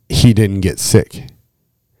like he didn't get sick.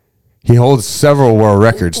 He holds several world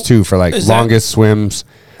records too for like longest swims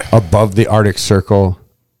above the Arctic Circle,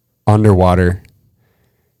 underwater.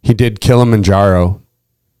 He did Kilimanjaro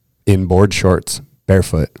in board shorts,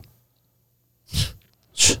 barefoot.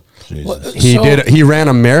 He ran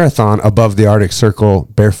a marathon above the Arctic Circle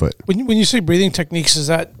barefoot. When you say breathing techniques, is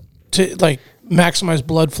that to like maximize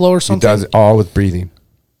blood flow or something? He does it all with breathing.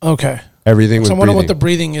 Okay. Everything with So I breathing. wonder what the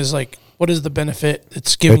breathing is like. What is the benefit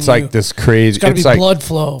it's giving? It's like this crazy. It's got to be like, blood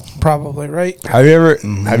flow, probably, right? Have you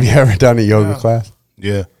ever done a yoga class?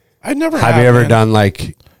 Yeah. I never. Have you ever done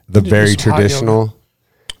like the very traditional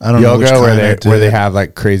I don't know which yoga kind where they have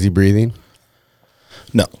like crazy breathing?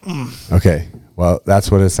 No. Okay. Well,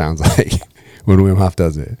 that's what it sounds like when Wim Hof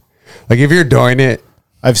does it. Like if you're doing it,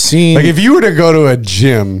 I've seen like if you were to go to a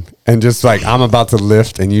gym and just like I'm about to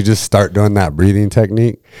lift and you just start doing that breathing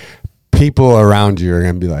technique, people around you are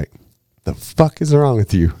gonna be like, "The fuck is wrong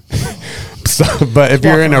with you?" So, but if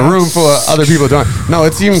you're in a room full of other people doing, no,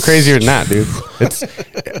 it's even crazier than that, dude.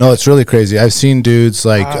 It's really crazy. I've seen dudes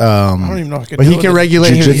like I don't even know if I can. But he can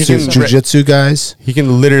regulate jujitsu guys. He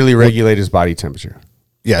can literally regulate his body temperature.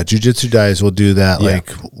 Yeah, jujitsu guys will do that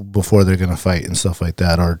like before they're gonna fight and stuff like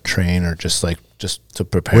that, or train, or just to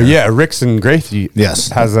prepare. Well, yeah, Rickson Gracie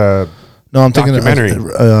has a I'm thinking documentary.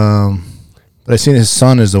 But I seen his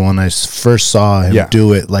son is the one I first saw him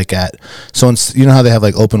do it like at. So you know how they have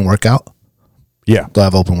like open workout. Yeah, they'll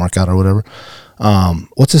have open workout or whatever.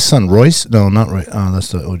 What's his son? Royce? No, not Royce.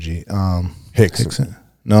 That's the OG. Hickson.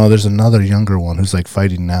 No, there's another younger one who's like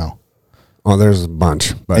fighting now. Oh, there's a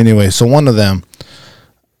bunch. But anyway, so one of them,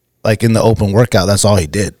 like in the open workout, that's all he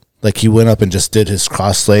did. Like he went up and just did his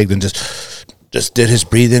cross-legged and just did his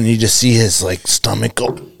breathing. And you just see his like stomach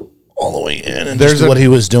go all the way in, and there's what he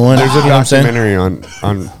was doing. There's a documentary on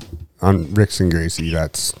Rickson Gracie.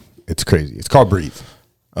 It's crazy. It's called Breathe.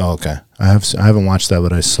 Oh, okay. I haven't watched that,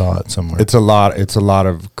 but I saw it somewhere. It's a lot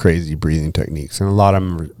of crazy breathing techniques, and a lot of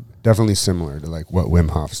them are definitely similar to like what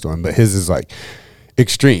Wim Hof's doing, but his is like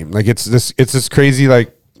extreme. Like it's this crazy,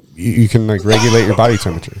 like you can like regulate your body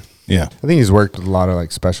temperature. Yeah. I think he's worked with a lot of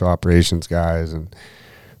like special operations guys and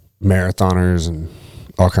marathoners and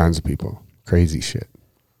all kinds of people. Crazy shit.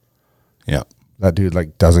 Yeah. That dude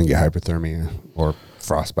like doesn't get hypothermia or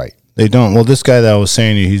frostbite. They don't. Well, this guy that I was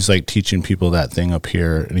saying, he's like teaching people that thing up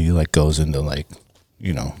here, and he like goes into like,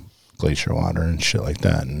 glacier water and shit like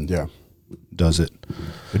that, and does it.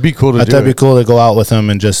 It'd be cool to do. That'd be cool to go out with him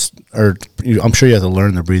and I'm sure you have to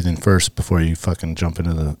learn the breathing first before you fucking jump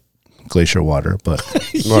into the glacier water, but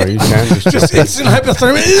well, you can just instant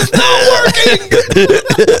hypothermia. It's not working.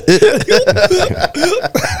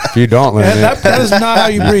 If you don't learn it, that is not how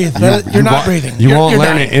you breathe. You're not breathing. You won't you're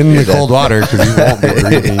learn dying. it in the cold water because you won't be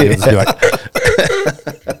breathing. You'll just be like,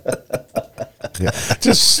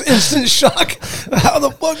 just instant shock. How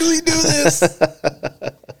the fuck do we do this?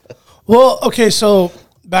 Well, okay, so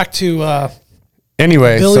back to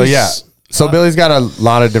anyway. Billy's, So Billy's got a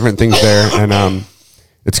lot of different things there, and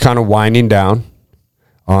it's kind of winding down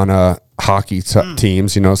on hockey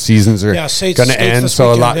teams. Seasons are going to end,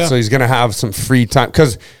 so so he's going to have some free time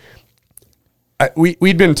because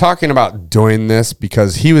we'd been talking about doing this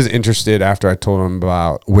because he was interested after I told him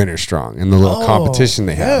about Winter Strong and the little competition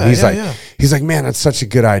they have. He's like, man, that's such a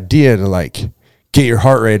good idea to like get your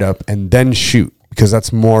heart rate up and then shoot because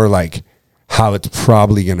that's more like how it's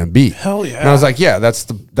probably going to be. Hell yeah! And I was like, yeah, that's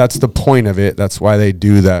the point of it. That's why they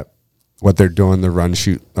do that. What they're doing, the run,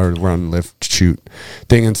 shoot, or run, lift, shoot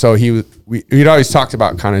thing. And so we'd always talked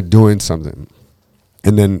about kind of doing something.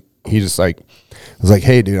 And then he just like, I was like,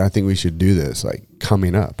 hey, dude, I think we should do this, like,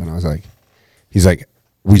 coming up. And I was like, he's like,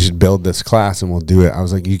 we should build this class and we'll do it. I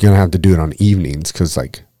was like, you're going to have to do it on evenings because,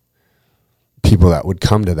 like, people that would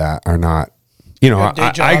come to that are not,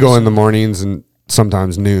 I go in the mornings and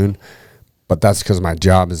sometimes noon, but that's because my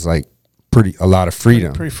job is, like, a lot of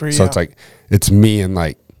freedom. Pretty free, so it's like, it's me and,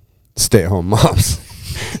 like, stay-at-home moms.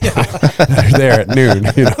 They're there at noon,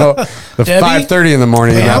 The 5:30 in the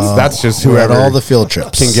morning. That's just whoever all the field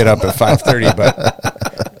trips can get up at 5:30.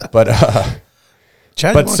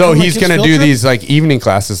 But so he's gonna do these like evening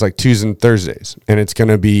classes, like Tuesdays and Thursdays, and it's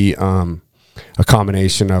gonna be a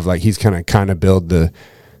combination of like he's gonna kind of build the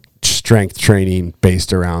strength training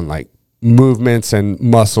based around like movements and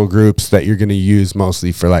muscle groups that you're going to use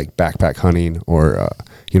mostly for like backpack hunting or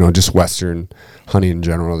just Western hunting in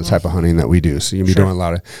general, the type of hunting that we do. So you'll be doing a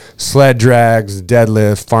lot of sled drags,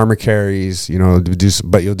 deadlift, farmer carries,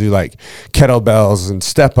 but you'll do like kettlebells and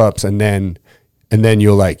step ups, and then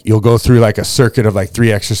you'll go through like a circuit of like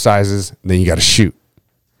 3 exercises, and then you got to shoot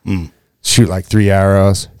like 3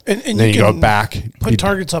 arrows, and then you go back, put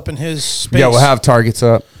targets up in his space. Yeah, we'll have targets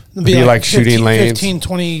up. It'll be like 15, shooting lanes. 15,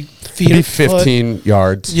 20 feet. It'll be 15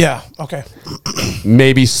 yards. Yeah, okay.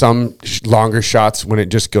 Maybe some longer shots when it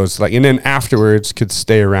just goes like, and then afterwards could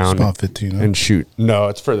stay around about 15 and shoot. No,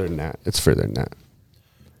 it's further than that.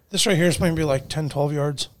 This right here is maybe like 10, 12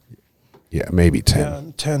 yards. Yeah, maybe 10.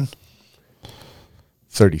 Yeah, 10.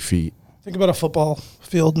 30 feet. Think about a football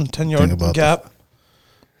field and 10-yard gap.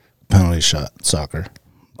 Penalty shot, soccer.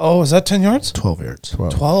 Oh, is that 10 yards? 12 yards.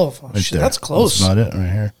 12. Oh, Right shit, there. that's close. That's not it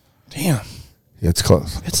right here. Damn. Yeah, it's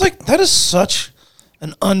close. It's like, that is such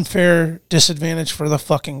an unfair disadvantage for the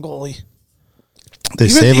fucking goalie. They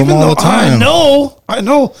save them all the time. I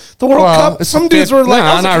know. The World Cup, some dudes were like...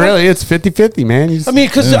 No, not really. It's 50-50, man.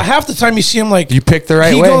 Because half the time you see him like... You pick the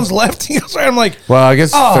right way. He goes left, he goes right. I'm like... Well, I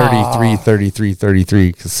guess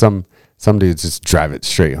 33, because some dudes just drive it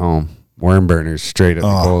straight home. Worm burners straight at the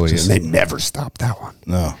goalie, and they never stop that one.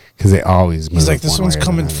 No. Because they always move. He's like, this one's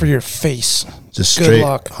coming for your face. Just Good straight,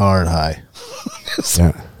 luck. hard, high.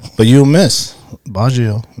 Yeah. But you'll miss.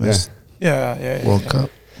 Baggio missed Yeah. World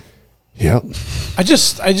Cup. Yep. I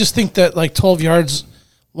just think that like 12 yards,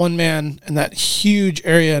 one man, and that huge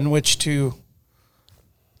area in which to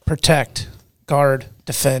protect, guard,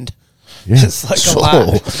 defend. Yeah. It's like a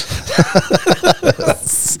lot.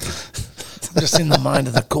 Just in the mind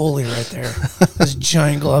of the goalie right there. His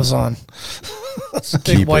giant gloves on.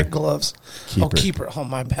 Big white gloves. Keeper. Oh,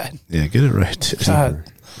 my bad. Yeah, get it right. God.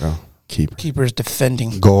 Keeper. Keeper's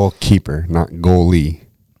defending. Goalkeeper, not goalie.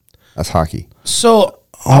 That's hockey. So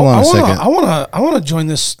Hold on a second. I want to join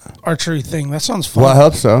this archery thing. That sounds fun. Well, I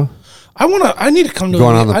hope so. I need to come to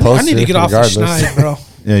Going on the I need to get off the regardless. schneid, bro.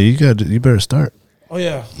 Yeah, you better start. Oh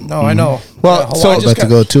yeah, no, I know. Well, Hawaii so just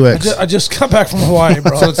about to go 2X. I just got back from Hawaii,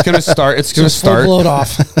 bro. So it's gonna start. It's gonna Just full start. blowed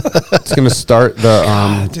off, It's gonna start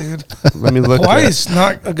the. dude. Let me look. Hawaii's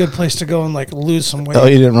not a good place to go and like lose some weight. Oh,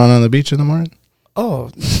 you didn't run on the beach in the morning? Oh,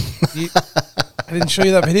 I didn't show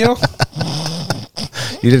you that video.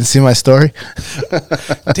 You didn't see my story?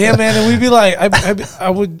 Damn, man, and we'd be like, I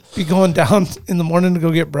would be going down in the morning to go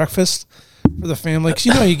get breakfast for the family, because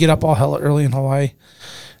you get up all hella early in Hawaii.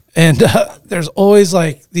 And there's always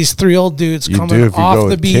like these 3 old dudes coming off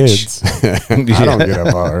the beach. I don't get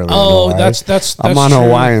up all early. Oh, in that's I'm on true.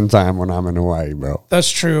 Hawaiian time when I'm in Hawaii, bro.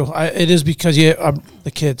 That's true. It is because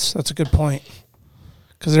the kids. That's a good point.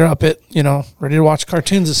 Because they're up at ready to watch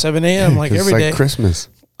cartoons at 7 a.m. like every day. It's like Christmas.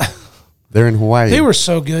 They're in Hawaii. They were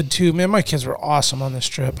so good too, man. My kids were awesome on this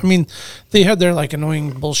trip. I mean, they had their like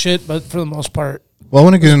annoying bullshit, but for the most part. Well, I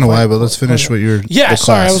want to get into why, but let's finish what you're. Yeah,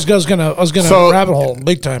 sorry, I was gonna rabbit hole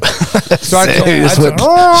big time. So I just went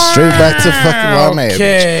straight back to fucking Rame.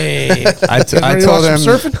 Okay. I told him.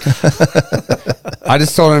 I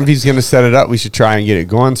just told him if he's gonna set it up, we should try and get it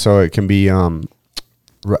going so it can be.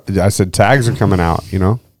 I said tags are coming out.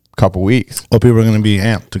 A couple weeks. Oh, people are going to be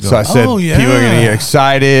amped to go. So I said people are going to get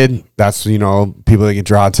excited. That's people that can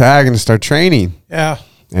draw a tag and start training. Yeah.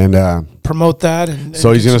 And promote that. And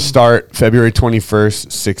so he's going to start February 21st,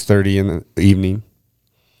 6:30 in the evening.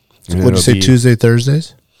 What did you say? Tuesday,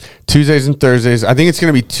 Thursdays? Tuesdays and Thursdays. I think it's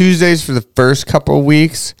going to be Tuesdays for the first couple of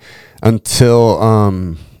weeks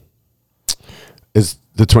until is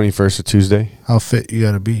the 21st a Tuesday. How fit you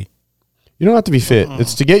got to be? You don't have to be fit.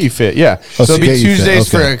 It's to get you fit. Yeah. Oh, so it'll be Tuesdays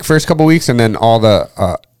for okay. the first couple of weeks, and then all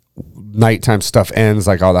the nighttime stuff ends,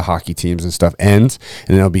 like all the hockey teams and stuff ends,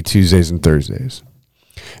 and then it'll be Tuesdays and Thursdays.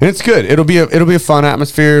 And it's good. It'll be a fun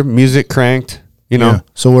atmosphere. Music cranked. Yeah.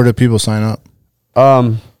 So where do people sign up?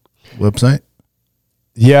 Website.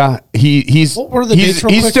 Yeah. He's what were the dates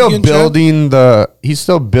real he's quick still again, building the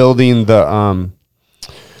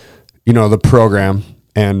the program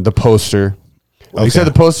and the poster. Okay. He said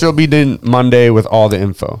the poster will be done Monday with all the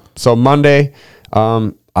info. So Monday,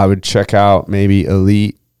 I would check out maybe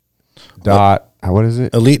Elite. What is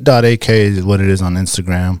it? Elite.ak is what it is on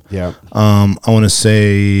Instagram. Yeah. I want to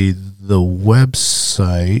say the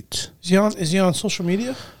website. Is he on social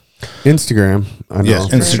media? Instagram. I know. Yeah,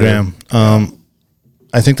 Instagram.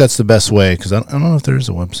 I think that's the best way because I don't know if there is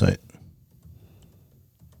a website.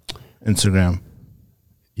 Instagram.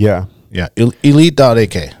 Yeah. Yeah.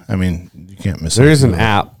 Elite.ak. I mean, you can't miss it. There is an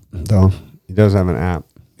app, though. He does have an app.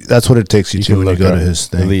 That's what it takes you to when you go to up his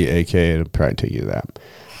thing. Elite AK, it'll probably take you to that.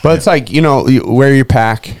 But it's like, you wear your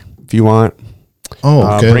pack if you want.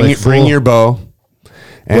 Oh, okay. Bring your bow.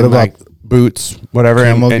 And what about like boots, whatever.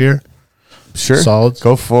 Camo gear? Sure. Solids?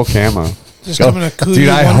 Go full camo. Just come in a Kuya Dude,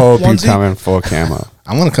 I hope you onesie? come in full camo.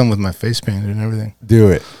 I'm going to come with my face painted and everything. Do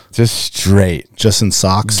it. Just straight. Just in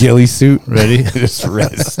socks. Ghillie suit. Ready? Just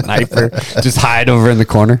red sniper. Just hide over in the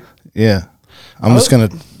corner. Yeah. I'm just going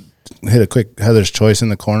to hit a quick Heather's Choice in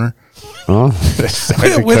the corner. Oh, with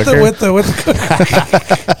the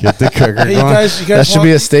cooker. Get the cooker Hey, you going. guys That should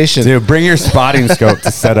be a station. Dude, bring your spotting scope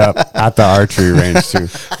to set up at the archery range too.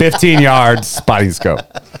 15 yards spotting scope.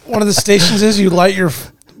 One of the stations is you light your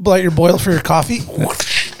boil for your coffee.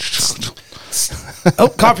 Oh,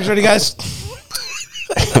 coffee's ready, guys.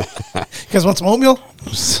 You guys want some oatmeal?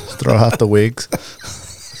 Throw out the wigs.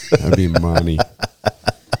 That'd be money.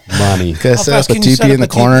 Money. Guys, How set up fast a can you set teepee in up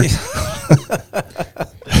the a corner. teepee?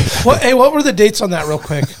 What were the dates on that real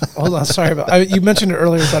quick? Hold on, sorry about you mentioned it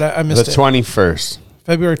earlier, but I missed The it. 21st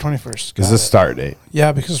February 21st. is the start date.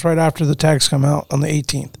 Yeah, because it's right after the tags come out on the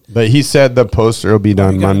 18th. But he said the poster will be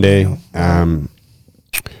done you got it, Monday. Daniel.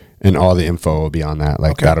 And all the info will be on that.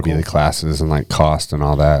 Like Okay, that'll be cool. the classes and like cost and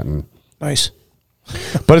all that. And Nice.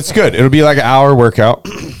 but it's good. It'll be like an hour workout,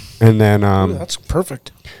 and then Ooh, that's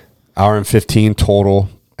perfect. hour and 15 total,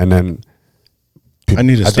 and then I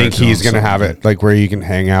need to I start think he's doing gonna have something. it like where you can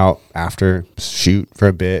hang out after, shoot for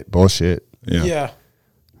a bit, bullshit. Yeah.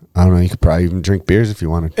 I don't know. You could probably even drink beers if you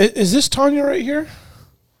wanted. Is this Tanya right here?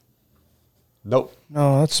 Nope.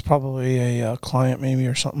 No, that's probably a client maybe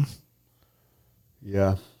or something.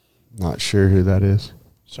 Yeah, not sure who that is.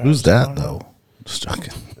 Sorry, Who's I that, don't know. though? Just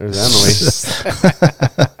joking. There's Emily.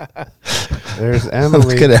 There's Emily.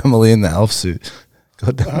 Look at Emily in the elf suit.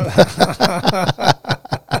 Go down.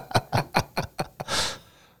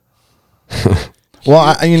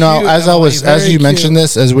 Well, Cute, as Emily, as very you mentioned cute.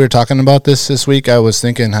 this, as we were talking about this week, I was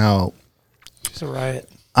thinking how It's a riot.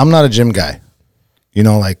 I'm not a gym guy.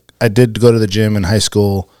 Like I did go to the gym in high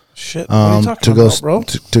school. Shit. What are you talking to go about, bro?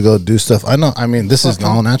 to go do stuff. I know. I mean, this is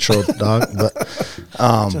all natural, dog. But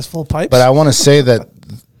Just full pipes. but I want to say that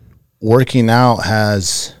working out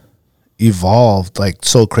has evolved like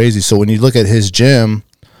so crazy. So when you look at his gym,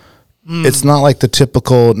 it's not like the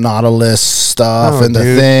typical Nautilus stuff No, and the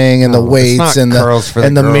dude. thing and the No, it's weights not and curls for the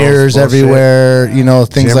the girls mirrors bullshit. everywhere.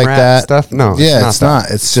 Things Gym like rat that stuff? No, yeah, it's not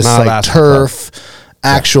that. It's just Not like that stuff. turf,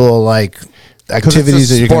 actual like 'Cause activities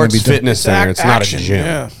it's a that you're going to sports be doing. fitness center. It's not a gym.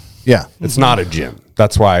 Yeah. Yeah. It's not a gym.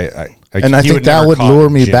 That's why And I he think that never would call it lure a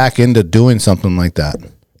me gym. back into doing something like that.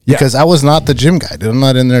 Yeah. Because I was not the gym guy, dude. I'm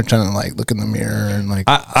not in there trying to like look in the mirror and like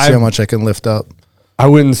see how much I can lift up. I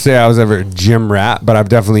wouldn't say I was ever a gym rat, but I'm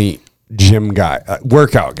definitely gym guy,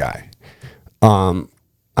 workout guy.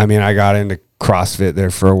 I mean, I got into CrossFit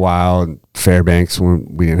there for a while in Fairbanks when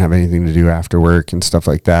we didn't have anything to do after work and stuff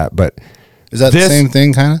like that. But Is that the same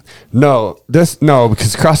thing, kind of? No,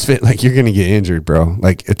 because CrossFit, like you're gonna get injured, bro.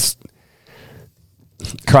 Like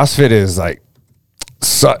CrossFit is like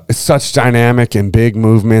it's such dynamic and big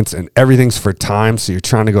movements and everything's for time. So you're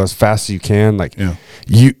trying to go as fast as you can. Like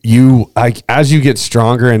you like as you get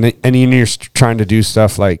stronger and you're trying to do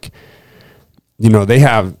stuff like, they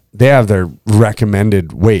have their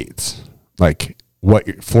recommended weights, like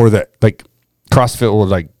what for the like CrossFit will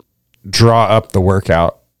like draw up the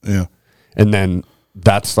workout. Yeah. And then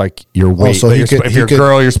that's like your weight. so if you're a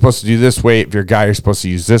girl, you're supposed to do this weight. If you're a guy, you're supposed to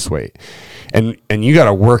use this weight. And you got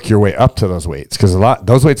to work your way up to those weights because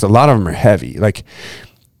those weights, a lot of them are heavy. Like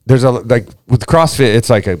with CrossFit, it's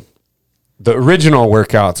like the original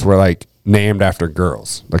workouts were like named after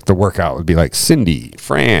girls. Like the workout would be like Cindy,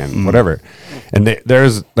 Fran, whatever. And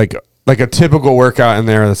there's like a typical workout in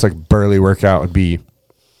there that's like burly workout would be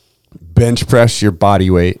bench press your body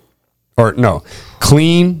weight, or no,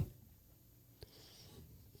 clean.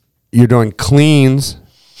 You're doing cleans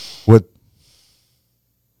with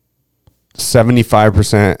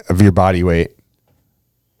 75% of your body weight,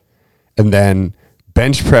 and then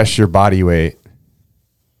bench press your body weight,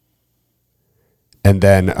 and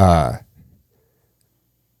then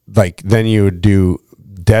then you would do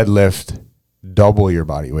deadlift double your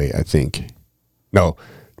body weight. I think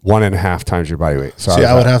 1.5 times your body weight. So See,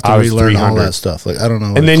 I would have to I was relearn all 300. that stuff. Like I don't know.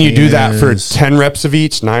 what And then a you do clean that for is. 10 reps of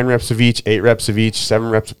each, 9 reps of each, 8 reps of each, 7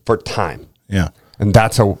 reps for time. Yeah. And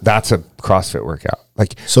that's a CrossFit workout.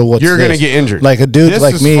 Like, So what's you're going to this? get injured. Like a dude This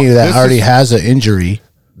like is me that this already is- has an injury.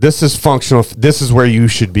 This is functional. This is where you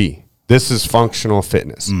should be. This is functional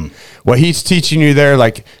fitness. What he's teaching you there,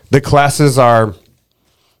 like the classes are,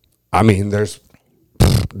 I mean, there's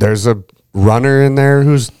a runner in there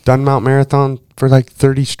who's done Mount Marathon for like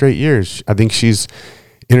 30 straight years. I think she's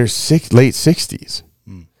in her late 60s.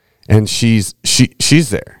 and she's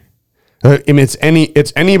there. I mean,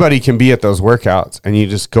 it's anybody can be at those workouts, and you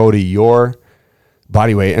just go to your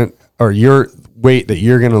body weight or your weight that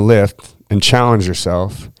you're going to lift and challenge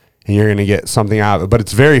yourself, and you're going to get something out of it. But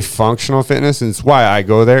it's very functional fitness, and it's why I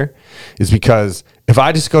go there, is because if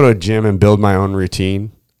I just go to a gym and build my own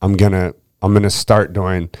routine, I'm gonna start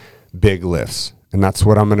doing big lifts. And that's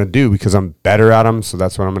what I'm going to do because I'm better at them. So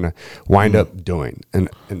that's what I'm going to wind up doing. And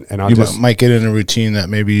I'll might get in a routine that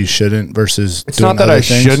maybe you shouldn't versus it's not that I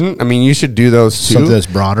shouldn't. I mean, you should do those too. Something that's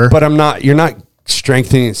broader. But you're not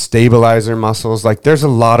strengthening stabilizer muscles. Like there's a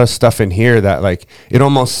lot of stuff in here that like, it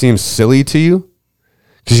almost seems silly to you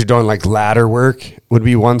because you're doing like ladder work would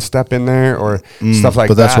be one step in there or stuff like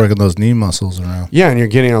that. But that's working those knee muscles around. Yeah. And you're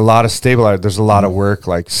getting a lot of stabilizer. There's a lot of work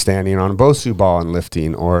like standing on a BOSU ball and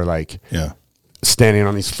lifting or like, standing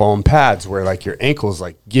on these foam pads where like your ankles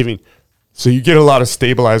like giving, so you get a lot of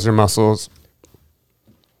stabilizer muscles.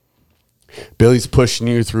 Billy's pushing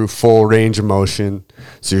you through full range of motion.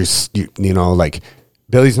 So you know, like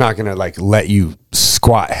Billy's not going to like let you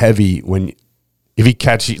squat heavy if he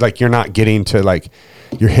catch you, like you're not getting to like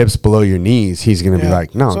your hips below your knees. He's going to be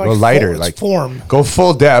like, no, go lighter. Like go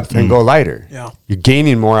full depth and go lighter. Yeah. You're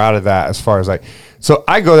gaining more out of that as far as like, so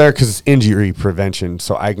I go there because it's injury prevention,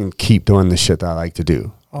 so I can keep doing the shit that I like to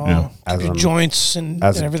do. Oh, as your joints and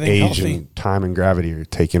everything age healthy. And time and gravity are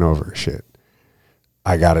taking over shit.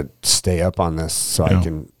 I got to stay up on this so I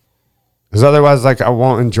can, because otherwise, like I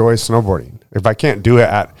won't enjoy snowboarding if I can't do it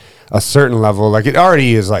at a certain level. Like it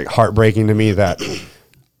already is like heartbreaking to me that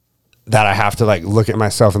I have to like look at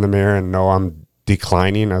myself in the mirror and know I'm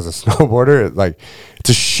declining as a snowboarder. Like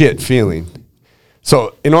it's a shit feeling.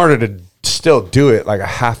 So in order to still do it, like I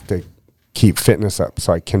have to keep fitness up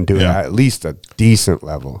so I can do it at least a decent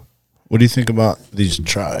level. What do you think about these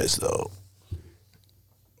tries though?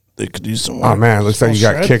 They could use some work. Oh man, it looks like you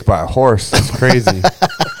got kicked by a horse. That's crazy.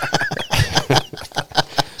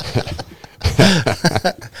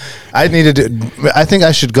 I think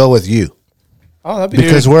I should go with you. Oh, that'd be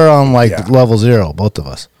because we're on like level 0, both of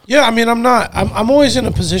us. Yeah, I mean, I'm always in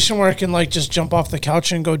a position where I can like just jump off the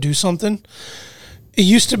couch and go do something. It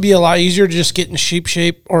used to be a lot easier to just get in sheep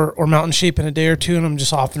shape or mountain shape in a day or two, and I'm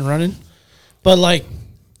just off and running. But like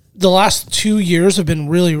the last 2 years have been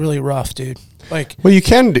really, really rough, dude. Like, well, you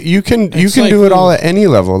can do it all at any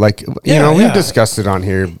level. Like, we've discussed it on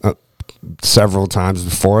here several times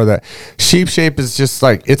before that sheep shape is just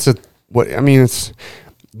like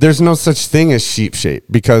there's no such thing as sheep shape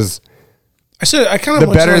because I kind of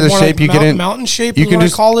the better the shape you get in, mountain shape. You can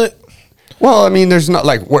just call it. Well, I mean, there's not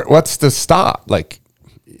like what's the stop? Like,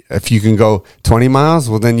 if you can go 20 miles,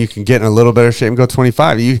 well, then you can get in a little better shape and go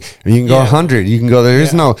 25. You can go 100. You can go. There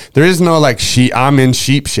is no like sheep. I'm in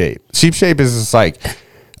sheep shape. Sheep shape is just like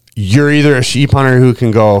you're either a sheep hunter who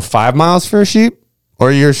can go 5 miles for a sheep,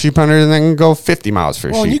 or you're a sheep hunter that can go 50 miles for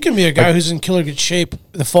a sheep. Well, you can be a guy who's in killer good shape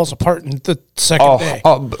that falls apart in the second day.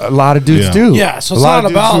 Oh, a lot of dudes do. Yeah, so it's not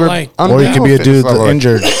about like... Or you can be a dude that's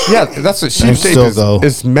injured. Yeah, that's what sheep shape is.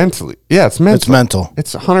 It's mentally. Yeah, it's mental. It's mental.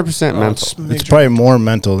 It's 100% mental. It's probably more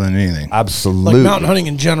mental than anything. Absolutely. Like mountain hunting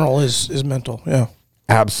in general is mental, yeah.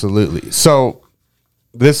 Absolutely. So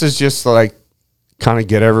this is just like kind of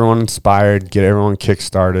get everyone inspired, get everyone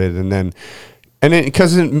kick-started, and then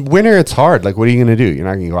because in winter it's hard. Like, what are you going to do? You're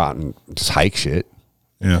not going to go out and just hike shit.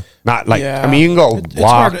 Yeah. Not like I mean, you can go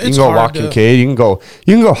walk. You can go walk in Cade. You can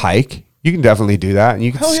go hike. You can definitely do that, and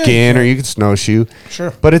you can skin or you can snowshoe.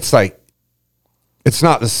 Sure. But it's like it's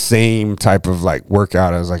not the same type of like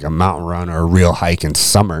workout as like a mountain run or a real hike in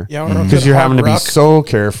summer. Yeah, because you're having to be so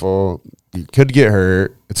careful. You could get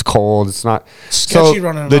hurt. It's cold. It's not sketchy so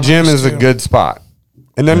running. The gym is a good spot.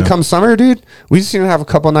 And then come summer, dude, we just need to have a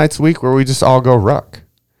couple nights a week where we just all go ruck.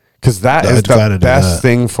 Because that is the best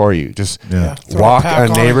thing for you. Just walk a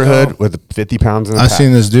neighborhood with 50 pounds in the I've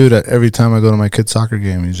seen this dude every time I go to my kid's soccer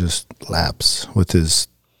game. He just laps with his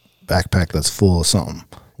backpack that's full of something.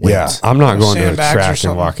 Yeah, I'm not going to a track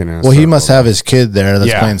and walking in. Well, he must have his kid there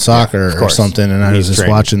that's playing soccer or something. And I was just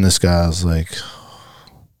watching this guy. I was like...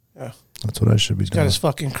 That's what I should be doing. Got his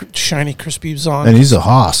fucking shiny crispies on. And he's a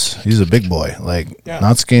hoss. He's a big boy. Like,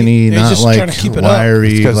 not skinny, not just like trying to keep it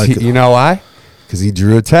wiry. Like, you know why? Because he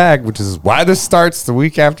drew a tag, which is why this starts the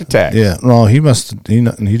week after tag. Yeah. Well, he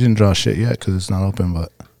didn't draw shit yet because it's not open,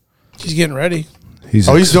 but. He's getting ready. He's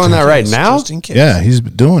doing that right now? Yeah, he's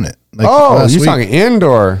doing it. Like you're talking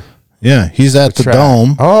indoor. Yeah, he's at the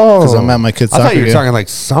dome. Oh. Because I'm at my kid's soccer game. I thought you were talking like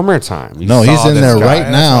summertime. No, he's in there right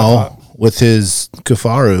now with his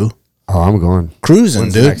Kafaru. Oh, I'm going cruising,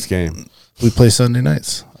 When's dude. The next game. We play Sunday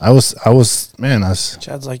nights. I was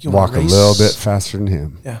Chad's like, you walk a little bit faster than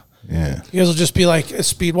him. Yeah. Yeah. You guys will just be like a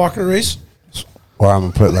speed walker race. Or I'm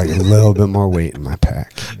gonna put like a little bit more weight in my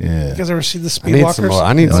pack. Yeah. You guys ever see the I speed need walkers? some.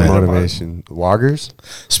 I need some Yeah. motivation. Woggers,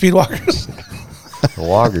 Speed walkers. the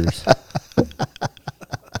woggers.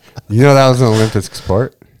 You know that was an Olympic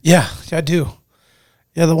sport. Yeah, I do.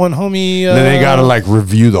 Yeah, the one homie. And then they got to like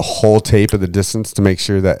review the whole tape of the distance to make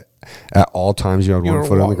sure that at all times you had you one were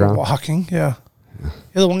foot on the ground. walking. Yeah. Yeah,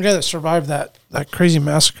 the one guy that survived that crazy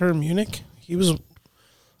massacre in Munich, he was a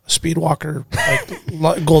speed walker,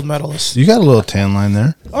 like gold medalist. You got a little tan line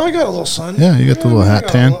there. Oh, I got a little sun. Yeah, you got the little hat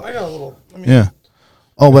tan. I got a little. I mean, Yeah.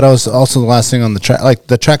 Oh, but I was also the last thing on the track. Like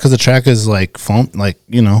the track, because the track is like foam, like,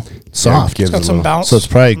 you know, soft. gives it's got a some little- bounce. So it's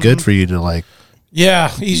probably good for you to like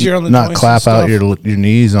Yeah, easier on the not joints clap and out stuff. your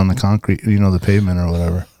knees on the concrete, you know, the pavement or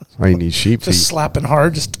whatever. Why you need sheep feet? Just slapping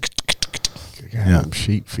hard. Just. Yeah,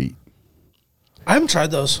 sheep feet. I haven't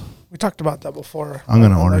tried those. We talked about that before. I'm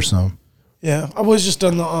gonna order some. Yeah, I've always just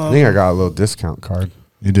done the. I think I got a little discount card.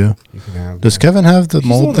 You do? You can have. Does Kevin have the he's the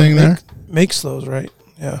mold one thing that there? makes those, right?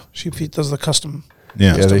 Yeah, Sheep Feet does the custom.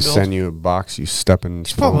 Yeah. Yeah, they build. send you a box. You step in.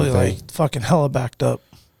 It's probably like fucking hella backed up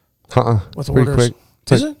with It's pretty orders. quick.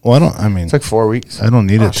 It's Is like, it? Well, I don't. I mean, it's like 4 weeks. I don't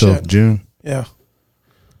need Oh, it till shit. June. Yeah.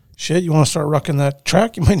 Shit, you want to start rucking that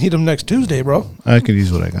track? You might need them next Tuesday, bro. I could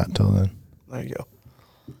use what I got till then. There you go.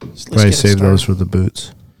 Let's Probably get it save started. those for the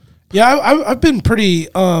boots. Yeah, I've been pretty,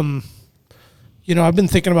 you know, I've been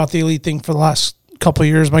thinking about the Elite thing for the last couple of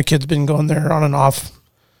years. My kid's been going there on and off.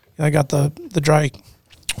 And I got the dry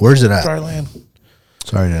Where's it at? land.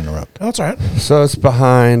 Sorry to interrupt. Oh, that's all right. So it's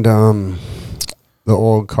behind the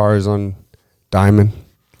old cars on Diamond.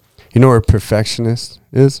 You know where Perfectionist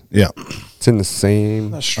is? Yeah. It's in the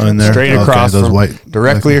same That's Oh, in there? straight Okay, across those from, white-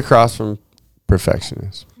 directly okay. across from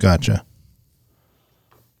Perfectionist. Gotcha.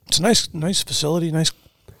 It's a nice facility, nice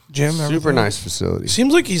gym. Super everything. nice facility.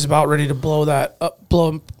 Seems like he's about ready to blow that up, blow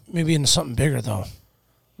him maybe into something bigger though.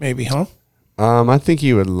 Maybe, huh? I think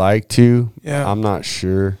he would like to. Yeah. I'm not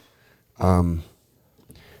sure.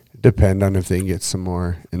 Depend on if they can get some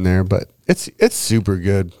more in there, but it's super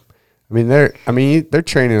good. I mean they're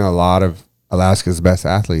training a lot of Alaska's best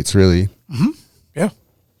athletes, really, Yeah.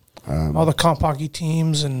 All the comp hockey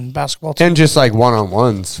teams and basketball teams. and just like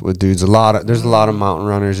one-on-ones with dudes. There's a lot of mountain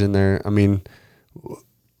runners in there. I mean,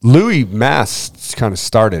 Louis Mass kind of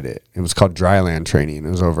started it. It was called Dryland Training. It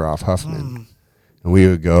was over off Huffman, and we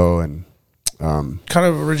would go and. Kind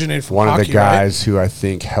of originated from One hockey, of the guys who I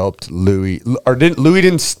think helped Louis, Louis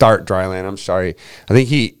didn't start Dryland. I'm sorry. I think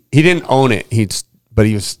he didn't own it. But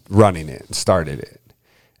he was running it and started it.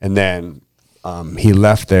 And then he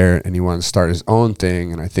left there and he wanted to start his own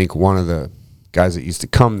thing. And I think one of the guys that used to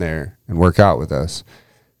come there and work out with us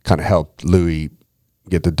kind of helped Louis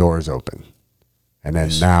get the doors open. And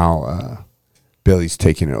then now Billy's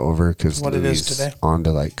taking it over because What it Louis is today. on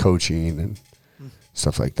to like coaching and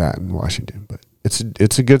stuff like that in Washington. But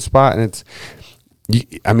it's a good spot, and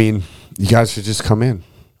I mean, you guys should just come in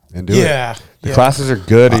and do it. Yeah. The classes are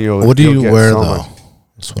good, and you'll. What do you'll you get wear so though? much.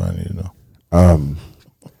 That's what I need to know.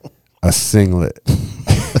 A singlet,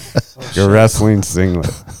 your wrestling singlet.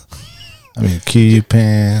 I mean, key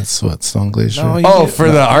pants, what, Stone Glacier? No, you Oh, need- for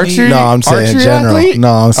the archery? No, I'm saying in archery general. athlete?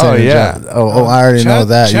 No, I'm saying Oh, in yeah. general. Oh, I already know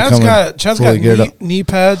that. You Chad's come in got fully geared up. knee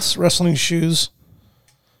pads, wrestling shoes.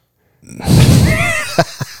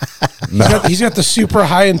 He's got the super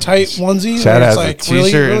high and tight onesie. Chad where has it's a like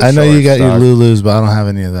t-shirt really, and I know you got shorts, your dog. Lulus, but I don't have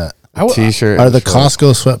any of that. T-shirt. Are and the shorts.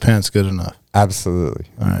 Costco sweatpants good enough? Absolutely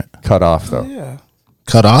All right. cut off though? Yeah.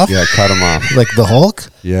 Cut off? Yeah, cut them off. Like the Hulk?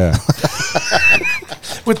 Yeah,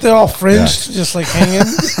 With the all fringed, just like hanging.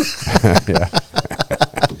 yeah.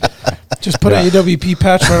 Just put an AWP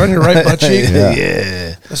patch right on your right butt cheek.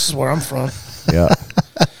 Yeah. This is where I'm from. Yeah.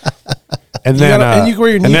 And then gotta- and you wear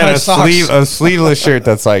your and then knee-high a socks. sleeveless shirt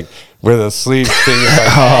that's like where the sleeve thing is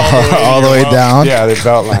like All the way down? Yeah, the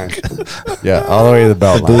belt line. Yeah, all the way to the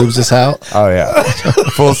belt line. Boobs is out? Oh yeah,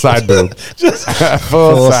 full side boob.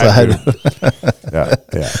 full side boob. Yeah,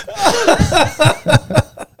 yeah.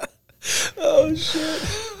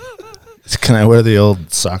 Can I wear the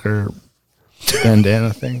old soccer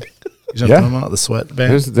bandana thing? You know what I'm talking about? The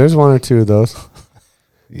sweatband? There's one or two of those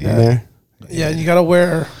in there. Yeah, you got to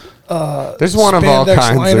wear There's one of all spandex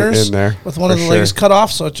kinds liners in there with one for of the legs sure. cut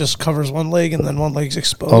off, so it just covers one leg and then one leg's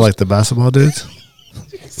exposed. Oh, like the basketball dudes?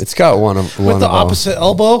 It's got one of with the of all. opposite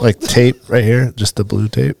elbow. Like tape right here? Just the blue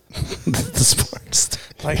tape? The sports.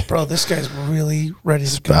 Like, bro, this guy's really ready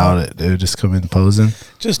to go. About it, dude. Just come in posing.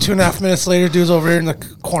 Just 2.5 minutes later, dude's over here in the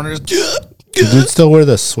corner. Do dudes still wear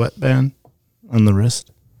the sweatband on the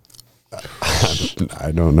wrist?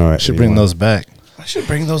 I don't know. Should bring those back. I should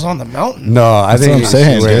bring those on the mountain. No, I That's think what I'm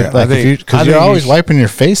saying, wear- dude. Like, because you're always wiping your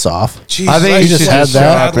face off. Jesus, I think you just should had just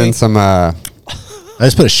that. strap in some I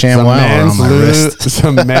just put a some ShamWow men's on my wrist.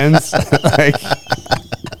 some men's like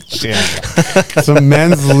some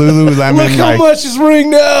men's Lululemon Look how like much is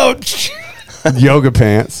ringed out. yoga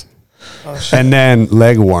pants, and then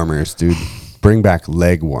leg warmers, dude. Bring back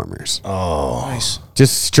leg warmers. Oh, Nice.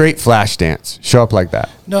 Just straight flash dance. Show up like that.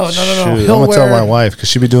 No. shoot. I'm He'll gonna tell wear- my wife because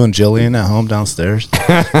she be doing Jillian at home downstairs.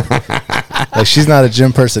 Like she's not a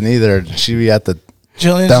gym person either. She be at the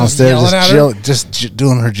Jillian's downstairs just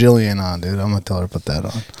doing her Jillian on, dude. I'm gonna tell her to put that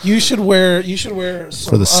on You should wear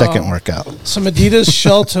some, for the second workout. some Adidas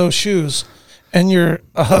shell toe shoes and your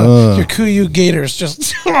Kuiu Gators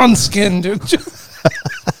just on skin, dude.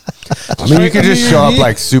 I mean, you could just show up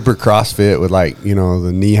like super CrossFit with like, you know,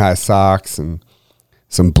 the knee-high socks and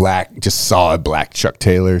some black, just solid black Chuck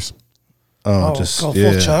Taylors, Go full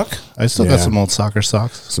Chuck. I still got some old soccer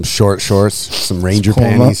socks. some short shorts, some Ranger Pull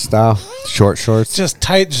 'em panties up. style, short shorts. Just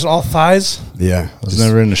tight, just all thighs. Yeah. I was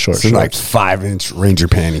never into short Some like shorts. 5-inch Ranger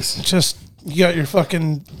panties. Just you got your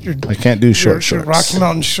fucking your. I can't do short your shorts. Rocky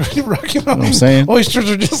Mountain, Rocky Mountain. I'm saying? Oysters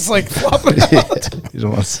are just like flopping out. You don't,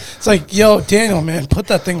 want It's like, yo, Daniel, man, put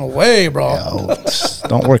that thing away, bro.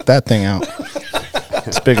 don't work that thing out.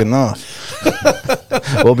 It's big enough.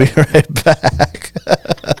 We'll be right back.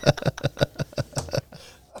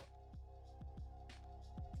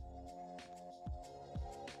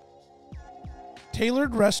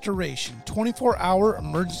 Tailored Restoration, 24-hour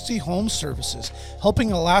emergency home services,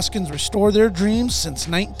 helping Alaskans restore their dreams since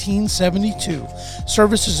 1972.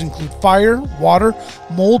 Services include fire, water,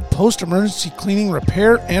 mold, post-emergency cleaning,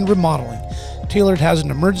 repair, and remodeling. Tailored has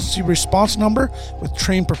an emergency response number with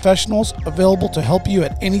trained professionals available to help you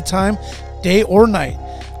at any time, day or night.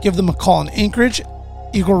 Give them a call in Anchorage,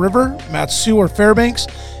 Eagle River, Matsu, or Fairbanks.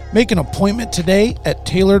 Make an appointment today at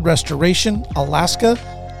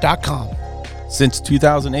tailoredrestorationalaska.com. Since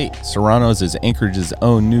 2008, Serrano's is Anchorage's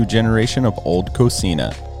own new generation of Old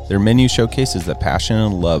Cocina. Their menu showcases the passion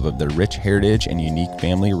and love of their rich heritage and unique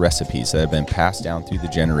family recipes that have been passed down through the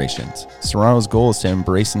generations. Serrano's goal is to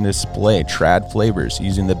embrace and display trad flavors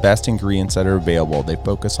using the best ingredients that are available. They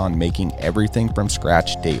focus on making everything from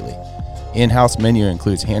scratch daily. In-house menu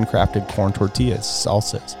includes handcrafted corn tortillas,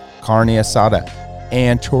 salsas, carne asada,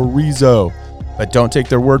 and chorizo. But don't take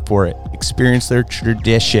their word for it. Experience their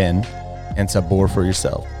tradition and sabor for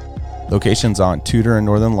yourself. Locations on Tudor and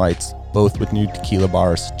Northern Lights, both with new tequila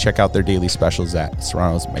bars. Check out their daily specials at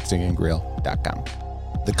serranosmexicangrill.com.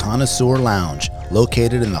 The Connoisseur Lounge,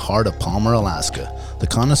 located in the heart of Palmer, Alaska. The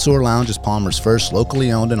Connoisseur Lounge is Palmer's first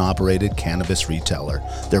locally owned and operated cannabis retailer.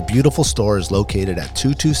 Their beautiful store is located at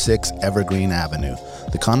 226 Evergreen Avenue.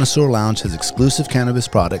 The Connoisseur Lounge has exclusive cannabis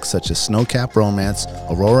products such as Snowcap Romance,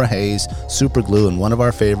 Aurora Haze, Super Glue, and one of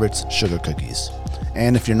our favorites, Sugar Cookies.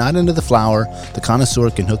 And if you're not into the flower, the Connoisseur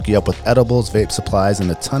can hook you up with edibles, vape supplies, and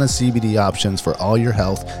a ton of CBD options for all your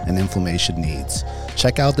health and inflammation needs.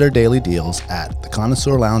 Check out their daily deals at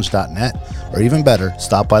theconnoisseurlounge.net, or even better,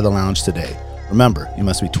 stop by the lounge today. Remember, you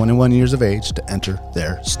must be 21 years of age to enter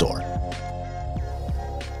their store.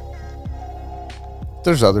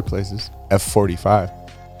 There's other places. F45.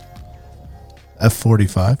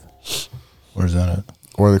 F45? Where's that at?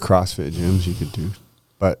 Or the CrossFit gyms you could do.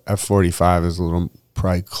 But F45 is a little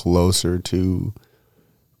probably closer to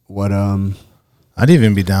what I'd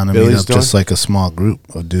even be down to meet Billy's up doing? just like a small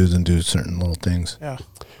group of dudes and do certain little things. Yeah.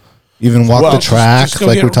 Even walk Well, the track just go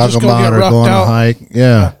like get- we're talking just go about, get or roughed go on a out. hike.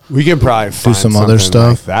 Yeah. we can probably find some other something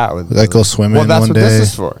like stuff. that with Like go swimming Well, that's one what day. this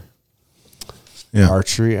is for. Yeah.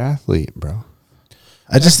 Archery athlete, bro.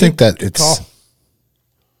 I just think that Good it's, call.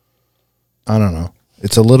 I don't know.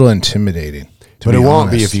 It's a little intimidating. To But it be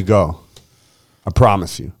won't be honest. if you go. I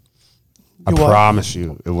promise you. I You won't. promise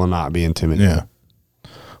you, it will not be intimidating. Yeah.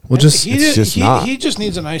 Well, just, it's just not. He just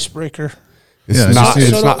needs an icebreaker. It's Yeah, it's not. just-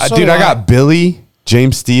 It's So not. do- so Dude, do I I. got Billy,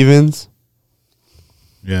 James Stevens.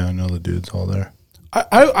 yeah, I know the dudes all there.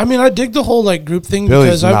 I mean, I dig the whole like group thing Billy's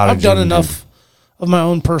because not a I've done gym enough of my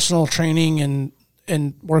own personal training and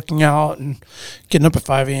working out and getting up at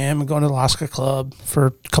 5 a.m. and going to the Alaska Club for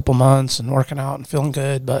a couple months and working out and feeling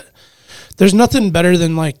good. But there's nothing better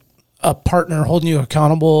than like a partner holding you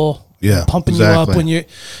accountable, Yeah, pumping you up exactly.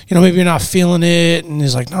 when maybe you're not feeling it, and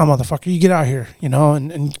he's like, "No, motherfucker, you get out here,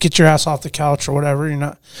 and get your ass off the couch or whatever." You're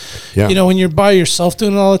not, Yeah. when you're by yourself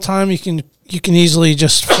doing it all the time, you can easily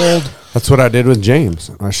just fold. That's what I did with James.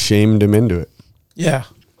 I shamed him into it. Yeah.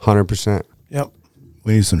 100%. Yep.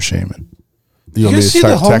 We need some shaming. You want me to guys see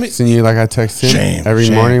start the homie- texting you like I text him Shame, every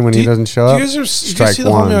shame. morning when Do he you- doesn't show do up? you guys Strike see the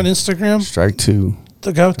one. homie on Instagram? Strike two.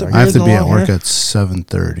 The guy with the beard I have to and be the at long work hair? at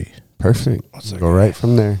 7:30. Perfect. Go right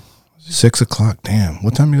from there. 6 o'clock. Damn.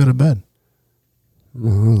 What time you go to bed?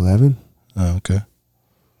 11. Oh, okay.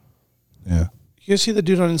 Yeah. You guys see the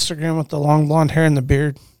dude on Instagram with the long blonde hair and the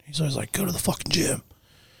beard? He's always like, go to the fucking gym.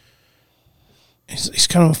 He's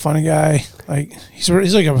kind of a funny guy. Like he's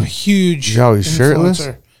like a huge. Oh, he's shirtless?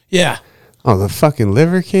 Yeah. Oh, the fucking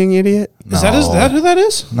Liver King idiot. Is that who that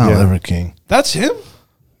is? Not Liver King. That's him?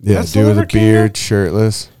 Yeah, That's dude with Liver a King beard,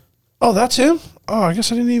 shirtless. Oh, that's him? Oh, I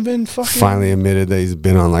guess I didn't even fucking. Finally admitted that he's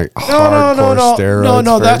been on like No, hardcore steroids.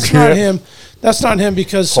 No, that's not him. That's not him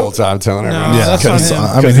because Whole time telling everyone. No, that's not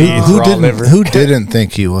him. I mean, who didn't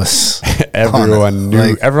think he was? Everyone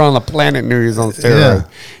knew. Everyone on the planet knew he was on steroids.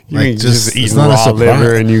 You Like, mean just eating it's not a raw surprise.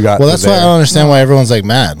 liver and you got. Well, that's why I don't understand why everyone's like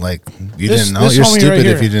mad. Like you This- didn't know. this You're homie right stupid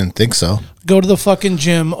here. if you didn't think so. Go to the fucking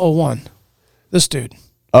gym 01. This dude.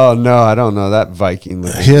 Oh no, I don't know that Viking.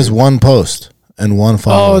 He has one post and one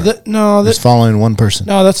follower. No, He's following one person.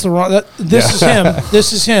 No, that's the wrong. This is him.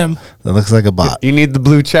 This is him. That looks like a bot. You need the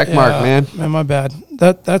blue check mark, Yeah, man. My bad.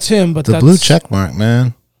 That's him. But The that's, blue check mark,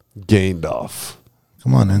 man. Gained off.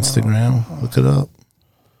 Come on, Instagram. Look it up.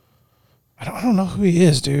 I don't know who he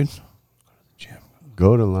is, dude.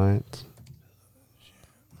 Go to Lions.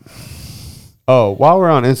 Oh, while we're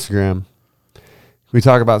on Instagram, can we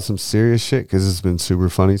talk about some serious shit? Because it's been super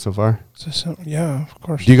funny so far. Is this him? Yeah, of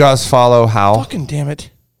course. Do you guys follow Howl? Fucking damn it.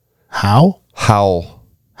 How? Howl.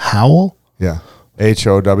 Howl? Yeah.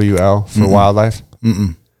 HOWL for wildlife.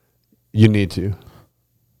 Mm-mm. You need to.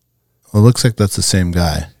 Well, it looks like that's the same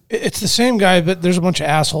guy. It's the same guy, but there's a bunch of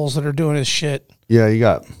assholes that are doing his shit.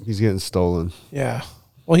 Yeah, he's getting stolen. Yeah.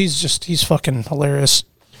 Well, he's fucking hilarious.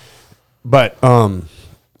 But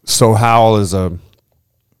so Howl is a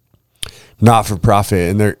not for profit,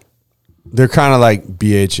 and they're kind of like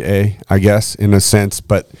BHA, I guess, in a sense,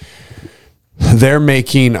 but they're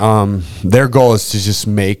making their goal is to just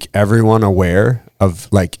make everyone aware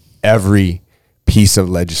of like every piece of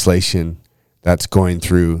legislation that's going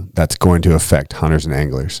to affect hunters and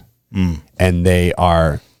anglers. And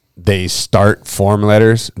they start form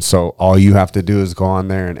letters. So all you have to do is go on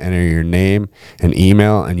there and enter your name and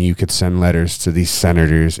email, and you could send letters to these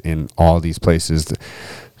senators in all these places.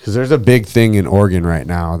 Because there's a big thing in Oregon right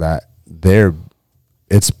now that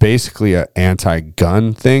it's basically an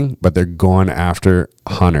anti-gun thing, but they're going after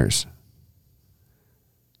hunters.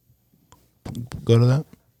 Go to that.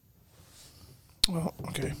 Oh,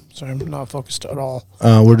 okay. Sorry, I'm not focused at all.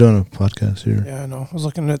 We're doing a podcast here. Yeah, I know. I was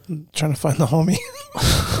looking at trying to find the homie.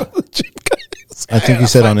 I think you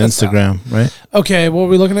said on Instagram, right? Okay, what were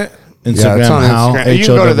we looking at? Instagram, it's on Howl, Instagram. You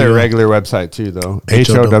can go to their HOWL. regular website too, though.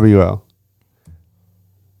 HOWL. HOWL.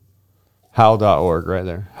 Howl.org right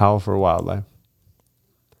there. Howl for Wildlife.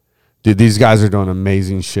 Dude, these guys are doing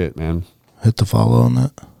amazing shit, man. Hit the follow on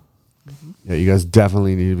that. Yeah, you guys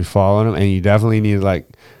definitely need to be following them, and you definitely need to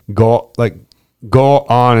go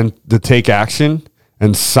on and to take action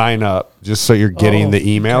and sign up just so you're getting the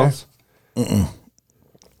emails. Okay.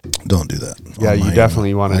 Don't do that. Yeah, you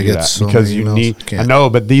definitely want to do that so because many you emails. need. Can't. I know,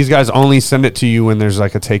 but these guys only send it to you when there's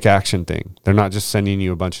like a take action thing. They're not just sending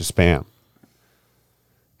you a bunch of spam.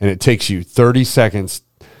 And it takes you 30 seconds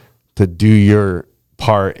to do your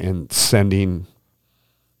part in sending.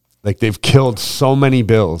 Like they've killed so many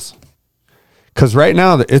bills. Because right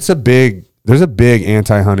now there's a big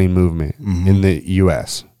anti-hunting movement in the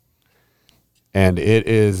U.S. And it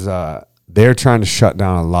is they're trying to shut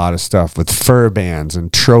down a lot of stuff with fur bans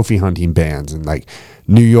and trophy hunting bans, and like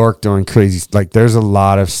New York doing crazy. Like there's a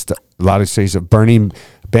lot of states of banning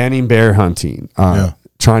bear hunting,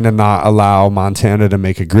 trying to not allow Montana to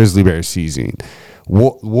make a grizzly bear season,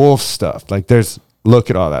 wolf stuff. Like look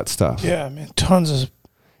at all that stuff. Yeah, man, tons of.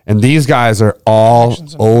 And these guys are all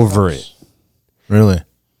over it. Really?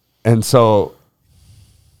 And so,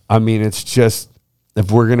 I mean, it's just,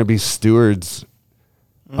 if we're going to be stewards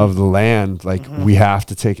of the land, like we have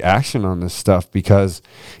to take action on this stuff, because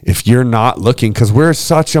if you're not looking, because we're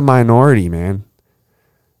such a minority, man.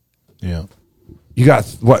 Yeah. You got,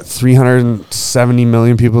 370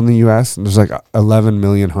 million people in the U.S., and there's like 11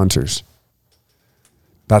 million hunters.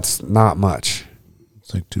 That's not much.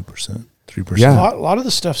 It's like 2%, 3%. Yeah. A lot of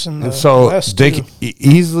the stuff's in the And so West, they too.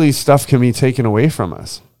 easily stuff can be taken away from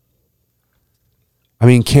us. I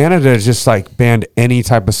mean, Canada just like banned any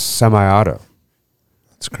type of semi-auto.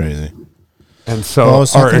 That's crazy. And so, Well, I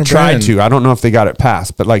was talking or to tried Brian. to. I don't know if they got it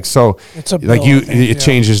passed, but like, so, It's a like bill, I think, it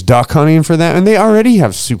changes duck hunting for them, and they already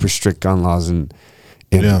have super strict gun laws in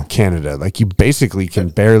Canada. Like, you basically can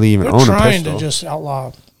barely even They're own a trying pistol. to just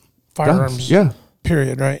outlaw firearms. Guns, yeah.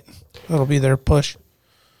 Period. Right. That'll be their push.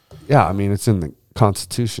 Yeah, I mean, it's in the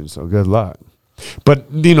Constitution, so good luck.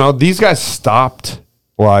 But, these guys stopped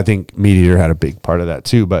well, I think Meat Eater had a big part of that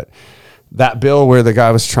too. But that bill where the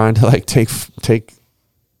guy was trying to like take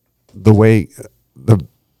the way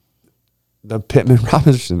the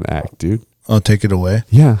Pittman-Robertson Act, dude. Oh, take it away.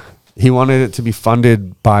 Yeah. He wanted it to be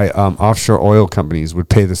funded by offshore oil companies, would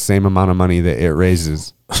pay the same amount of money that it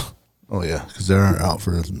raises. Oh, yeah, because they're out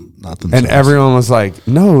for not themselves. And everyone was like,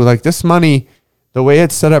 no, like this money, the way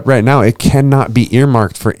it's set up right now, it cannot be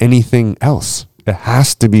earmarked for anything else. It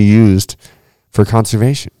has to be used for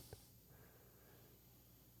conservation.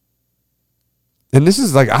 And this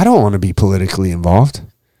is like, I don't want to be politically involved,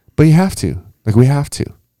 but you have to. Like, we have to.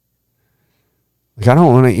 Like, I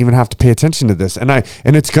don't want to even have to pay attention to this. And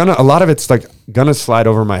it's a lot of it's like gonna slide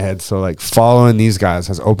over my head. So like following these guys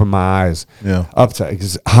has opened my eyes up to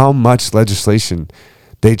because how much legislation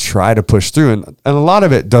they try to push through. And a lot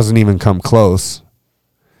of it doesn't even come close.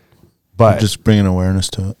 But just bringing awareness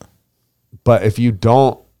to it. But if we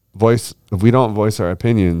don't voice our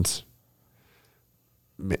opinions,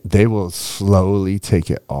 they will slowly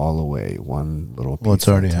take it all away. One little piece. Well, it's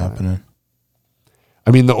already happening. I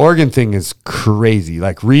mean, the Oregon thing is crazy.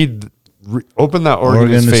 Like, open that.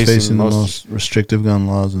 Oregon is facing the most restrictive gun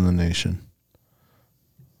laws in the nation,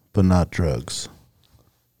 but not drugs.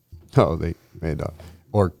 Oh, they made up.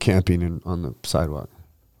 Or camping on the sidewalk.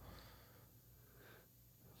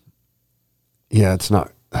 Yeah, it's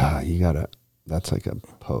not. That's like a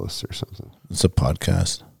post or something. It's a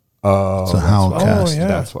podcast. Oh, it's a Howlcast. Oh, yeah.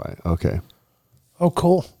 That's why. Okay. Oh,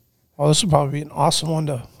 cool. Well, this would probably be an awesome one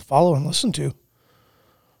to follow and listen to.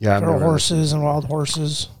 Yeah, Feral horses and wild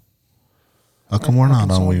horses. How come we're not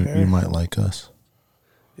on? You might like us.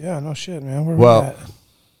 Yeah, no shit, man. We're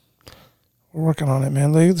working on it,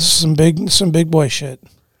 man. This is some big boy shit.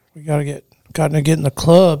 We gotten to get in the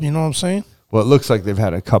club. You know what I'm saying? Well, it looks like they've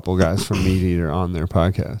had a couple guys from Meat Eater on their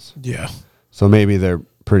podcast. Yeah. So maybe they're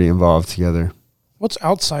pretty involved together. What's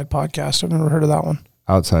Outside Podcast? I've never heard of that one.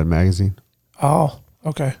 Outside Magazine. Oh,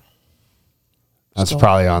 okay. That's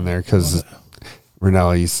probably on there because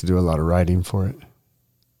Ranella used to do a lot of writing for it.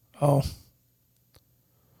 Oh.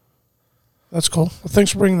 That's cool. Well,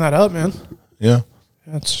 thanks for bringing that up, man. Yeah.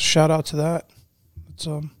 That's a shout out to that. It's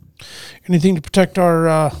anything to protect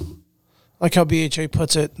our, like how BHA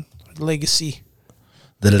puts it, legacy.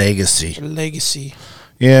 The legacy. The legacy.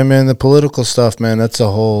 Yeah, man, the political stuff, man, that's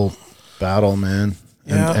a whole battle, man.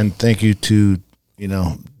 Yeah. And thank you to,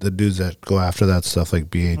 the dudes that go after that stuff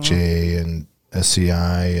like BHA and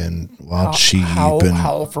SCI and Wild Sheep and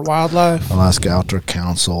Howl for Wildlife, Alaska Outdoor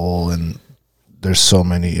Council, and there's so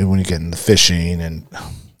many when you get into fishing and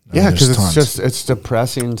because it's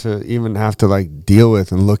depressing to even have to like deal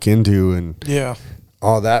with and look into and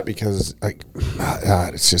all that because like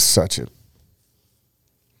God, it's just such a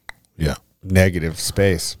negative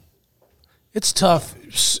space. It's tough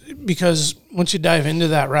because once you dive into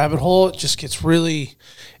that rabbit hole, it just gets really.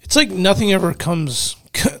 It's like nothing ever comes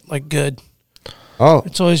like good. Oh,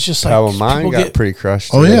 it's always just like Pebble Mine got pretty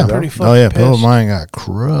crushed. Oh yeah, pissed. Pebble Mine got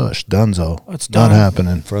crushed. Dunzo. It's done. Not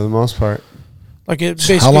happening for the most part. Like it.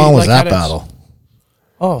 Basically, how long was like that battle?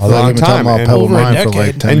 Oh, a long time. About Pebble Mine for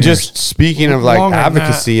like 10 and years. Just speaking of like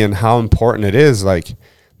advocacy and how important it is, like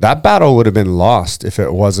that battle would have been lost if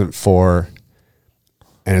it wasn't for.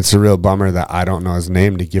 And it's a real bummer that I don't know his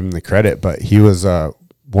name to give him the credit, but he was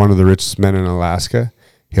one of the richest men in Alaska.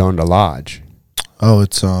 He owned a lodge. Oh,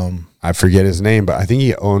 it's I forget his name, but I think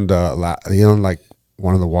he owned like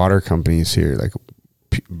one of the water companies here, like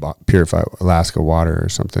Purify Alaska Water or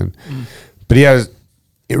something. Mm. But he was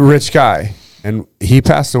a rich guy, and he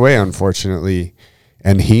passed away unfortunately,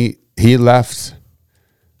 and he left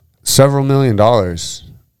several $1 million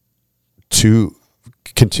to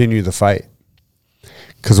continue the fight.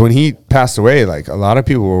 Because when he passed away, like a lot of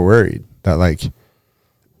people were worried that like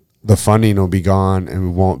the funding will be gone and we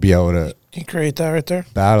won't be able to. Can you create that right there?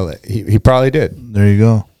 Battle it. He probably did. There you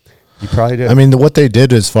go. He probably did. I mean, what they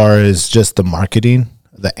did as far as just the marketing,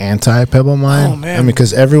 the anti-Pebble Mine. Oh, man. I mean,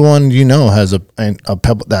 because everyone has a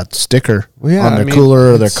Pebble that sticker on their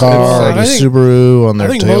cooler or their car, or the Subaru on their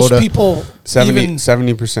Toyota. I think most people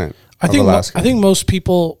 70%. I think most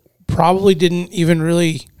people probably didn't even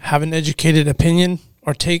really have an educated opinion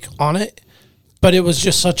or take on it, but it was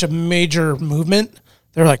just such a major movement.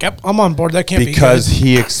 They're like, yep, I'm on board. That can't be good. Because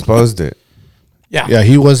he exposed it. Yeah,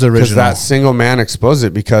 he was the original. Because that single man exposed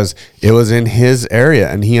it because it was in his area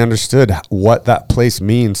and he understood what that place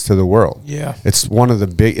means to the world. Yeah. It's one of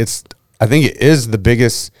the I think it is the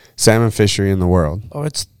biggest salmon fishery in the world. Oh,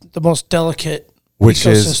 it's the most delicate which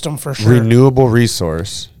ecosystem is for sure. Renewable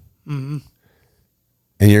resource. Mm-hmm.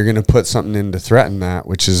 And you're going to put something in to threaten that,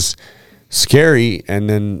 which is scary. And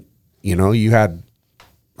then, you had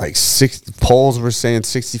like polls were saying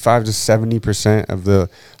 65 to 70% of the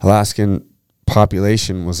Alaskan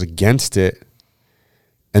population was against it.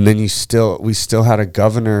 And then we still had a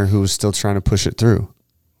governor who was still trying to push it through.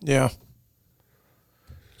 Yeah.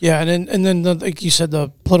 Yeah, and then like you said, the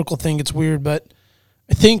political thing gets weird, but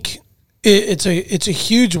I think it's a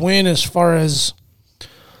huge win as far as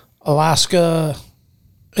Alaska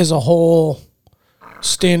as a whole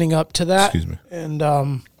standing up to that. Excuse me. And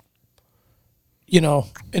and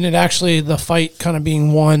it actually the fight kind of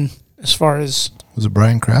being won as far as Was it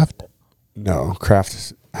Brian Kraft? No,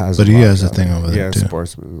 Kraft has, but he has a thing over there yeah, too.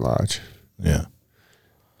 Sportsman Lodge. Yeah.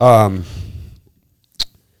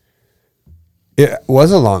 It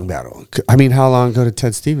was a long battle. I mean, how long ago did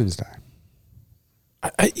Ted Stevens die?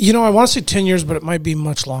 I want to say 10 years, but it might be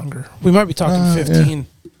much longer. We might be talking 15.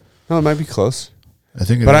 Yeah. No, it might be close. I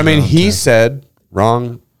think. But I mean, he said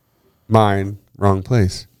wrong mind, wrong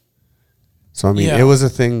place. So I mean, Yeah. it was a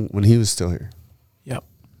thing when he was still here. Yep.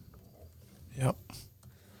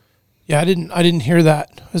 Yeah, I didn't hear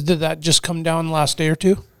that. Did that just come down the last day or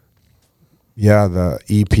two? Yeah, the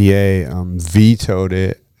EPA vetoed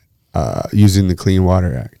it using the Clean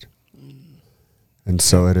Water Act, and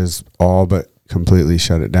so it is all but completely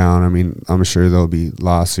shut it down. I mean, I'm sure there'll be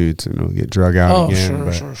lawsuits and it'll get drug out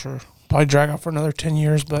again. Sure. Probably drag out for another 10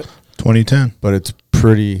 years, but 2010. But it's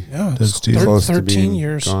pretty it's close to 13 being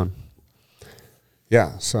years. gone.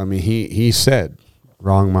 Yeah, so I mean, he said,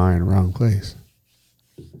 "Wrong mind, wrong place."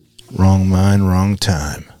 Wrong mind, wrong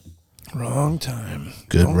time. Wrong time.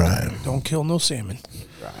 Good Don't- rhyme. Don't kill no salmon.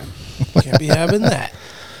 Can't be having that.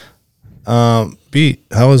 Pete,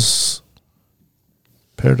 how was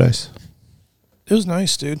Paradise? It was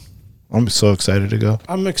nice, dude. I'm so excited to go.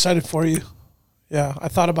 I'm excited for you. Yeah, I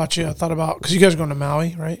thought about you. Because you guys are going to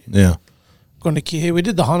Maui, right? Yeah. Going to Kihei. We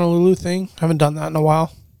did the Honolulu thing. Haven't done that in a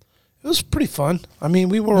while. It was pretty fun. I mean,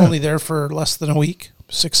 we were only there for less than a week,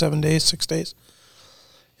 6 days.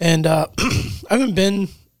 And I haven't been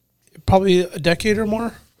probably a decade or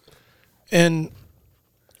more. And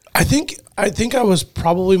I think I was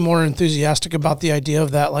probably more enthusiastic about the idea of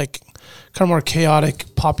that, like, kind of more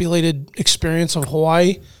chaotic, populated experience of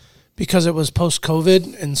Hawaii because it was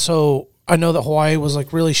post-COVID. And so I know that Hawaii was,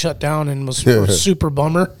 like, really shut down and was a super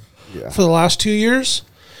bummer for the last 2 years.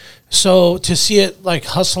 So to see it, like,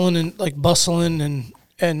 hustling and, like, bustling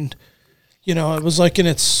and it was like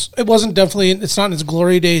it's not in its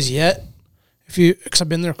glory days yet, because I've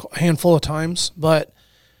been there a handful of times, but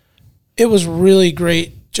it was really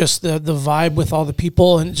great. Just the vibe with all the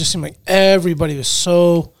people, and it just seemed like everybody was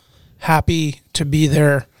so happy to be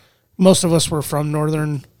there. Most of us were from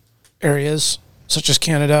northern areas, such as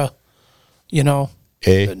Canada. A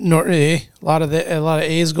lot of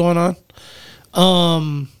A's going on.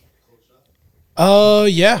 Oh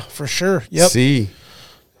yeah, for sure. Yep.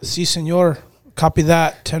 Si, senor. Copy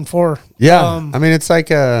that. 10-4. Yeah, I mean, it's like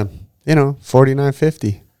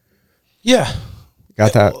 49-50. Yeah.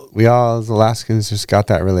 Got that. We all as Alaskans just got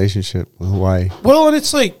that relationship with Hawaii. Well, and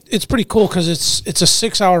it's pretty cool because it's a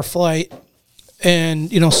 6-hour flight,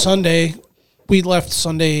 and Sunday, we left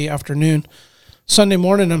Sunday afternoon. Sunday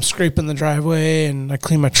morning, I'm scraping the driveway and I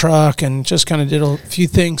cleaned my truck and just kind of did a few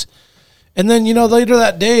things. And then, later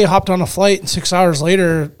that day, I hopped on a flight, and 6 hours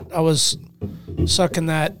later, I was sucking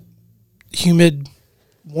that humid,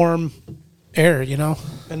 warm air,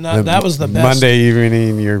 and that was the best. Monday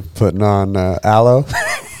evening, you're putting on aloe.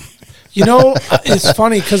 It's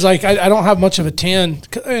funny because I don't have much of a tan.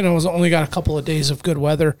 I was only got a couple of days of good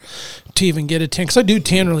weather to even get a tan, because I do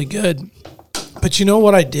tan really good. But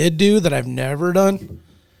what I did do that I've never done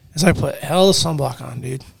is I put hell of sunblock on,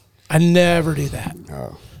 dude. I never do that.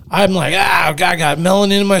 Oh. I'm like, I got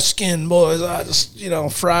melanin in my skin, boys. I just,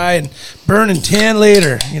 fry and burn and tan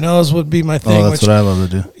later. This would be my thing. Oh, that's what I love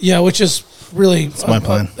to do. Yeah, which is really... That's my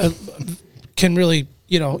plan. Can really,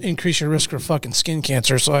 increase your risk for fucking skin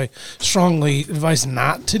cancer. So I strongly advise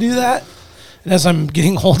not to do that. And as I'm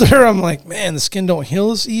getting older, I'm like, man, the skin don't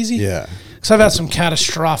heal as easy. Yeah. Because I've had some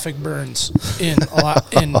catastrophic burns in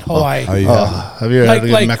Hawaii. Oh, yeah. Have you ever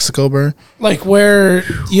had a Mexico burn? Like where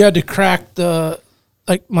you had to crack the...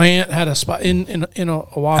 Like my aunt had a spot in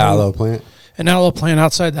Oahu, Aloe plant, an aloe plant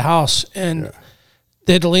outside the house, and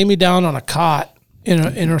they had to lay me down on a cot in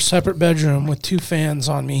her separate bedroom with 2 fans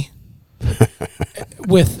on me,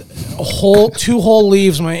 with 2 whole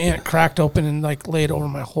leaves my aunt cracked open and like laid over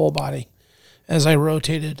my whole body as I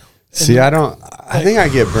rotated. See, I think I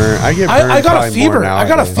get burnt. I get burnt. I got a probably more fever. I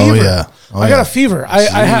got a nowadays. fever. Oh, yeah. Oh, I got a fever. I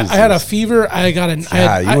had a fever. I got an.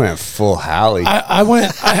 Yeah, you went full Hallie. I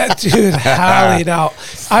had hallied out.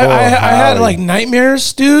 I had like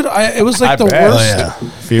nightmares, dude. It was like the bet.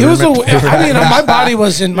 worst. It was my body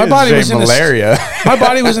was in malaria. My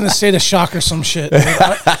body was in a state of shock or some shit.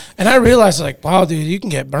 And I realized like, wow, dude, you can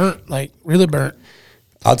get burnt, like really burnt.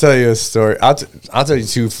 I'll tell you a story. I'll tell you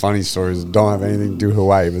 2 funny stories. Don't have anything to do with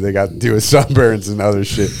Hawaii, but they got to do with sunburns and other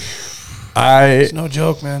shit. It's no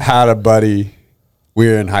joke, man. Had a buddy. We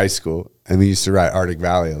were in high school, and we used to ride Arctic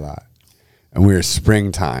Valley a lot. And we were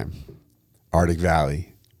springtime, Arctic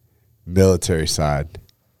Valley, military side.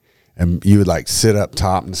 And you would like sit up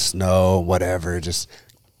top in the snow, whatever, just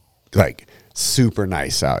like super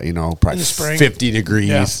nice out, you know, probably 50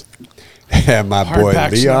 degrees. Yeah. And my boy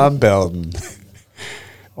Leon Belden.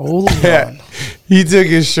 Oh, Leon. He took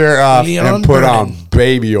his shirt off and put on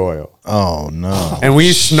baby oil. Oh, no. And we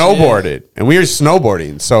snowboarded. And we were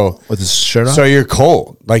snowboarding. So with his shirt on? So you're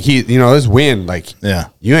cold. Like there's wind. Like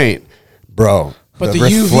you ain't, bro. But the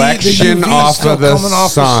UV, reflection off of the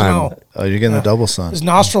sun. Oh, you're getting the double sun. His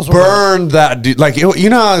nostrils burned that dude. Like you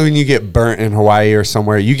know how when you get burnt in Hawaii or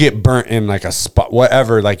somewhere, you get burnt in like a spot,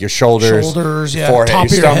 whatever, like your shoulders, yeah, forehead, top your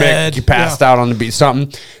of your stomach. head. You passed out on the beach.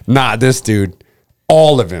 Something. Not this dude.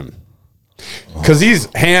 All of him. Because he's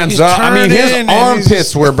hands up. I mean, his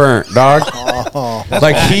armpits were burnt, dog.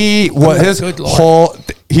 Like he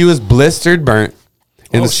was blistered, burnt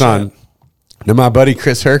in the sun. Shit. Then my buddy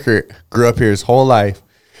Chris Herkert grew up here his whole life.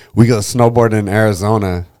 We go snowboarding in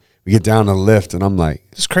Arizona. We get down the lift, and I'm like,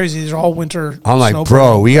 it's crazy. These are all winter. I'm like,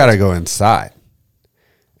 bro, we got to go inside.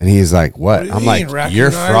 And he's like, what? I'm like,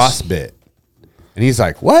 you're frostbit. And he's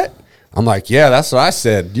like, what? I'm like, yeah, that's what I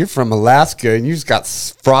said. You're from Alaska, and you just got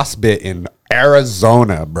frostbit in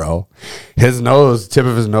Arizona, bro. His tip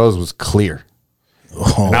of his nose was clear.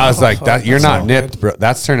 And I was like, that you're not nipped, bro.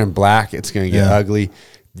 That's turning black. It's going to get ugly.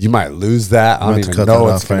 You might lose that. I don't even know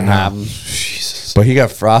what's going to happen. Jesus. But he got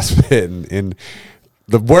frostbit, and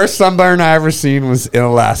the worst sunburn I ever seen was in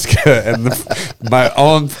Alaska. And my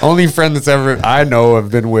only friend that's ever I know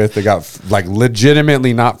have been with that got like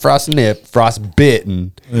legitimately not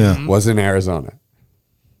frostbitten was in Arizona.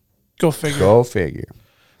 Go figure.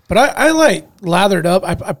 But I like lathered up.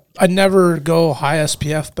 I never go high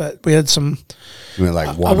SPF, but we had some. You went like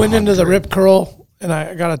I went into the Rip Curl, and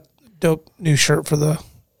I got a dope new shirt for the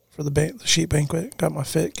sheep banquet. Got my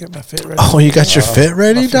fit ready. Oh, you got your fit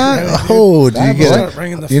ready, Doc? Oh, do you get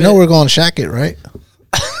it? You know we're going shack it, right?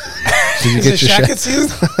 Did you get your shack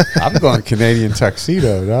season? I'm going Canadian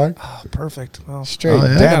tuxedo, dog. Oh, perfect. Well, straight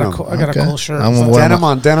denim. I got a cool shirt. Denim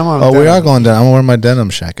on denim. Oh, we are going down. I'm wearing my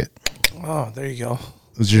denim jacket. Oh, there you go.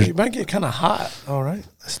 You might get kind of hot. All right.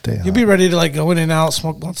 Stay hot. You'll be ready to like go in and out,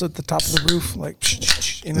 smoke blunts at the top of the roof,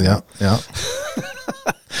 like in and out. Yeah.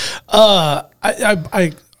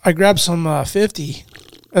 I grabbed some 50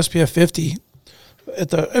 SPF 50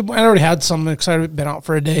 I already had some. Excited, been out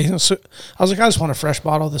for a day. So I was like, I just want a fresh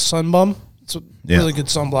bottle of the Sun Bum. It's a really good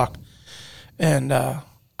sunblock. And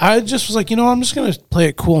I just was like, I'm just gonna play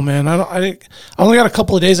it cool, man. I only got a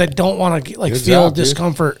couple of days. I don't want to feel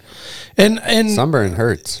discomfort. And sunburn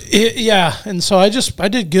hurts. And so I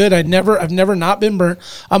did good. I've never not been burnt.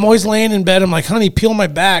 I'm always laying in bed. I'm like, honey, peel my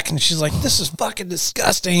back. And she's like, this is fucking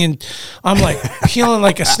disgusting. And I'm like peeling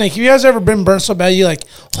like a snake. Have you guys ever been burnt so bad you like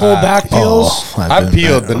whole back peels? I've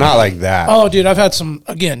peeled, but not like that. Oh, dude, I've had some,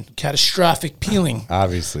 again, catastrophic peeling.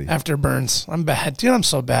 Obviously. After burns. I'm bad. Dude, I'm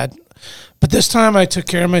so bad. But this time I took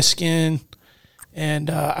care of my skin. And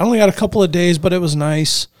I only got a couple of days, but it was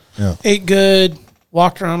nice. Yeah. Ate good.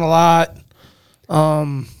 Walked around a lot.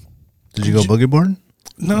 Did you go boogie boarding?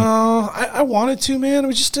 No, I wanted to, man.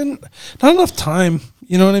 We just didn't. Not enough time.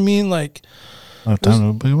 You know what I mean? Like, not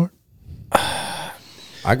time to boogie board.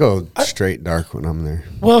 I go straight dark when I'm there.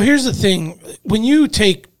 Well, here's the thing: when you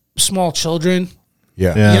take small children,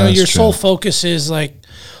 your sole focus is like,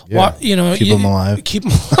 keep them alive. Keep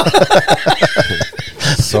them alive.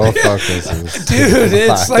 So focused, dude.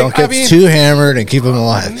 It's like don't get too hammered and keep them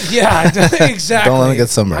alive. Yeah, exactly. Don't let them get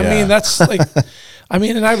sunburned. I mean, that's like,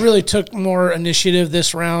 and I really took more initiative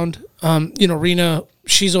this round. Rena,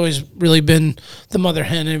 she's always really been the mother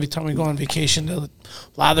hen. Every time we go on vacation, to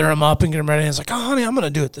lather them up and get them ready. And it's like, oh, honey, I'm going to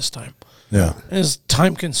do it this time. Yeah. And it's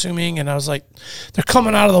time consuming. And I was like, they're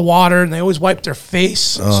coming out of the water and they always wipe their face.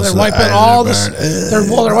 So they're wiping all this. They're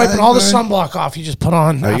wiping all the sunblock off. You just put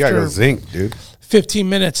on. You gotta go zinc, dude. 15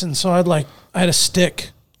 minutes, and so I had a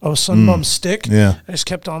stick, a Sun Bum stick. Yeah, I just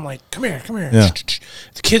kept on like, come here. Yeah.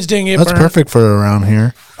 The kids didn't get That's burned. perfect for around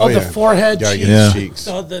here. Oh, the forehead, Gotta cheeks. get Yeah. the cheeks.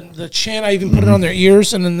 So the chin, I even put it on their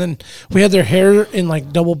ears, and then we had their hair in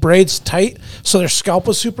like double braids tight, so their scalp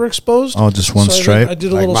was super exposed. Oh, just one So stripe? I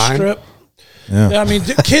did a Like little mine? strip. Yeah. I mean,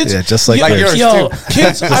 kids. Yeah, just like yo, yours. yo,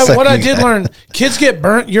 kids. like what I me. did learn, kids get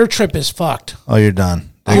burnt. Your trip is fucked. Oh, you're done.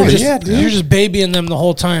 You're Oh, just, yeah, dude. you're just babying them the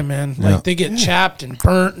whole time, man. Like Yeah. they get chapped and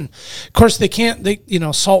burnt, and of course they can't.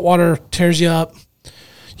 Salt water tears you up.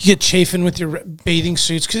 You get chafing with your bathing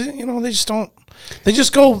suits because they just don't. They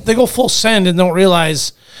just go. They go full send and don't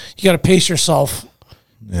realize you got to pace yourself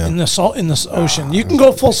in the ocean. You can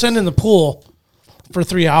go full send in the pool for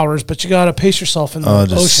 3 hours, but you got to pace yourself in the Oh, it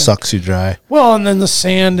ocean. just sucks you dry. Well, and then the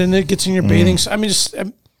sand and it gets in your bathing. I mean, just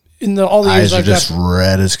in all the years Eyes are I've just got.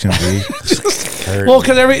 red as can be. Well,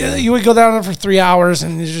 because you would go down there for 3 hours,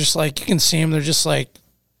 and you're just like you can see them. They're just like,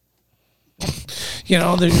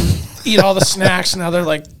 they eat all the snacks, and now they're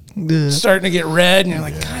like starting to get red, and you're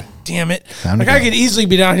like, God damn it! Time to Like I go. could easily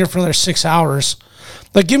be down here for another 6 hours.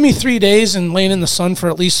 Like give me 3 days and laying in the sun for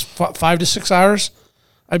at least 5 to 6 hours,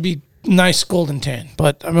 I'd be nice golden tan.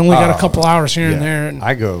 But I've only got a couple hours here and there, and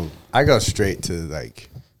I go straight to like.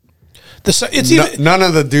 it's even. None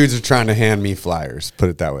of the dudes are trying to hand me flyers. Put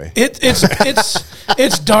it that way.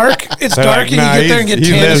 It's dark. It's They're dark, like, and "Nah, you get there and get he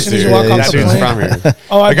tan as lives soon as you here. walk That off the dude's plane. from here.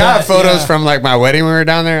 Oh, I I got bet, photos yeah. from like my wedding when we were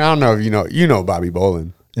down there. I don't know if you know Bobby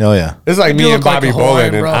Bolin. Oh, yeah. It's like You me and look like Bobby a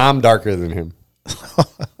Hawaiian, Bolin, and bro. I'm darker than him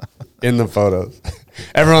in the photos.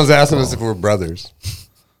 Everyone's asking us if we're brothers.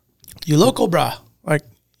 You local, brah? Like,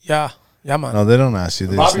 yeah, man. No, they don't ask you.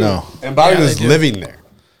 They just know. And Bobby Yeah, was they do. living there.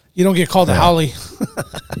 You don't get called a Howley.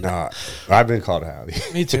 No, I've been called a howdy.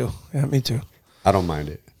 Me too. Yeah, me too. I don't mind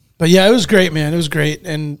it. But yeah, it was great, man. It was great,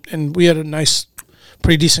 and we had a nice,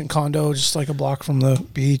 pretty decent condo, just like a block from the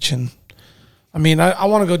beach. And I mean, I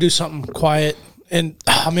want to go do something quiet. And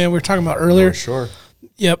man, we were talking about earlier. Sure.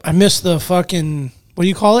 Yep, I missed the fucking what do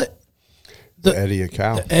you call it? The Eddie a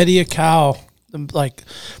cow. Eddie a cow.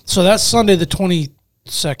 So that's Sunday the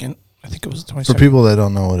 22nd. I think it was the 22nd. For people that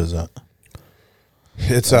don't know, what is that?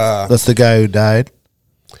 It's That's the guy who died.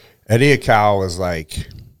 Eddie a cow was like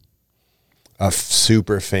a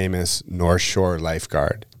super famous North Shore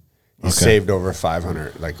lifeguard. He saved over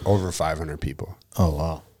 500 people. Oh,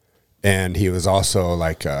 wow. And he was also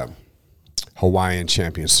like a Hawaiian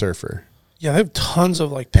champion surfer. Yeah, they have tons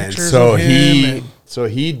of like And pictures so of him.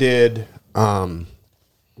 he did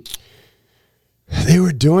they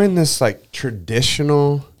were doing this like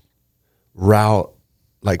traditional route,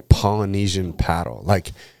 like Polynesian paddle,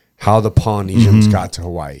 like how the Polynesians got to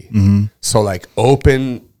Hawaii. So like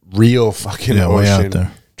open, real fucking Way out ocean,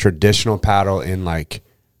 there. traditional paddle in like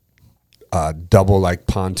a double like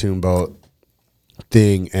pontoon boat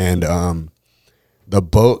thing. And the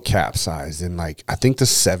boat capsized in like, I think the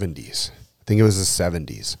 70s. I think it was the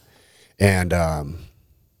 70s. And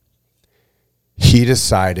he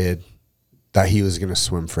decided that he was going to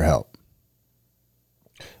swim for help.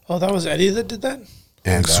 Oh, that was Eddie that did that?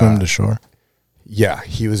 And Swim to shore. yeah,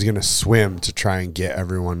 he was going to swim to try and get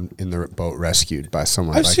everyone in the boat rescued by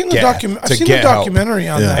someone. I've like, seen the to get help. documentary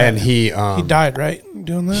on Yeah. that. And he he died, right?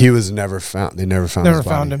 Doing that? he was never found. They never found Never his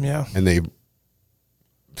body. found him, yeah. And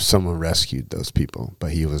someone rescued those people,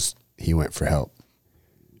 but he went for help,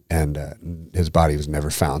 and his body was never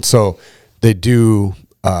found. So they do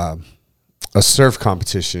a surf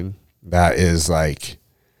competition that is like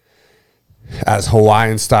as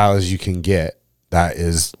Hawaiian style as you can get. That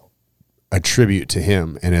is a tribute to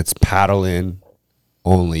him, and it's paddle in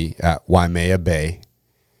only at Waimea Bay,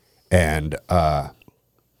 and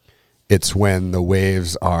it's when the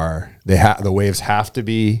waves are the waves have to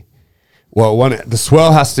be the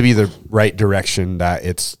swell has to be the right direction that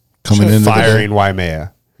it's Coming into the firing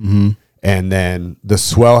Waimea, and then the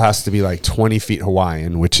swell has to be like 20 feet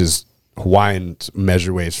Hawaiian, which is Hawaiian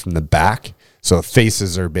measure waves from the back. So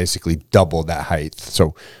faces are basically double that height.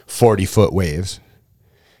 So 40-foot waves.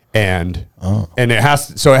 And it has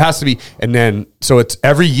to be, and then, so it's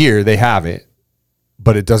every year they have it,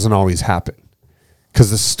 but it doesn't always happen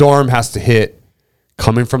because the storm has to hit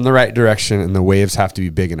coming from the right direction and the waves have to be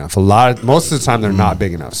big enough. Most of the time they're not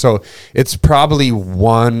big enough. So it's probably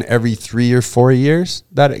one every 3 or 4 years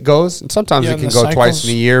that it goes. And sometimes it can go twice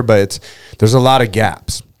in a year, but there's a lot of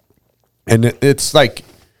gaps. And it's like,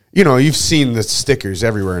 you've seen the stickers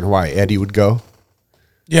everywhere in Hawaii. Eddie would go.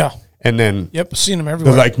 Yeah. And then, Yep, seen him the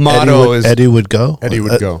everywhere. like motto is Eddie would go. Eddie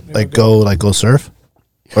would go. Like go surf,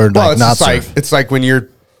 or Well, like it's not just like surf. it's like when you're,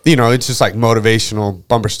 it's just like motivational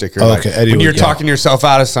bumper sticker. Oh, like okay, Eddie when would you're go. talking yourself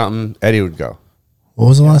out of something, Eddie would go. What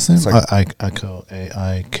was the last name? like- Aiko.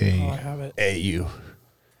 A-I-K. I have it. AU.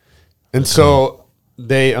 And so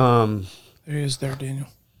they There he is there, Daniel.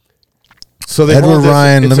 So they Edward hold this-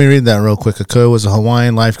 Ryan, it's let me read that real quick. Akua was a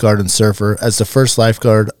Hawaiian lifeguard and surfer. As the first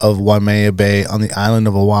lifeguard of Waimea Bay on the island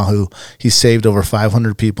of Oahu, he saved over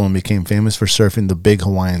 500 people and became famous for surfing the big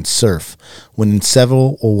Hawaiian surf, winning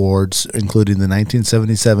several awards, including the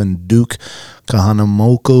 1977 Duke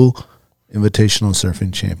Kahanamoku Invitational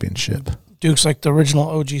Surfing Championship. Duke's like the original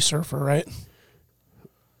OG surfer, right?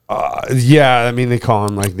 Yeah, I mean they call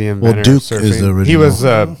him like the inventor. Well, Duke of surfing. is the original. He was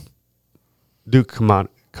Duke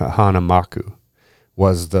Kahanamoku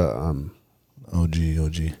was the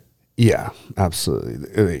OG. yeah,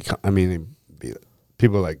 absolutely. I mean,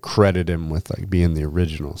 people like credit him with like being the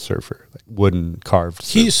original surfer, like wooden carved.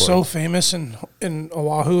 He's surfboard. so famous in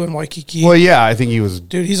Oahu and Waikiki. Well, yeah, I think he was.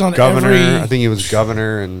 Dude, he's on governor. every- I think he was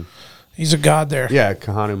governor and He's a god there. yeah,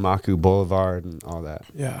 Kahanamoku Boulevard and all that.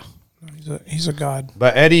 Yeah. He's a god.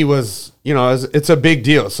 But Eddie was, it's a big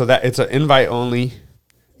deal. So that it's an invite only.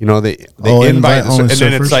 They Oh, invite, invite-only and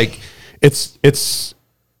then surfers? it's like it's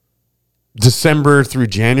December through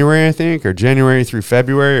January, I think, or January through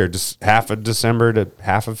February, or just half of December to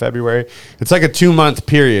half of February. It's like a 2-month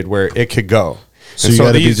period where it could go. So And you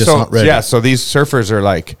gotta be just ready. Yeah, so these surfers are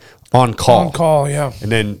like on call. On call, yeah.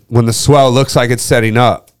 And then when the swell looks like it's setting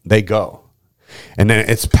up, they go. And then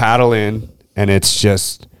it's paddle in, and it's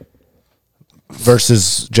just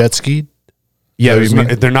Versus jet ski? yeah. What do you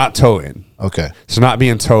mean? They're not tow in. Okay. It's not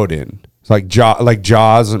being towed in. It's like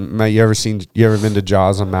Jaws. And you ever been to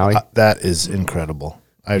Jaws on Maui? That is incredible.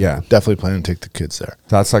 I Yeah. definitely plan to take the kids there.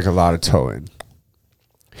 That's like a lot of towing.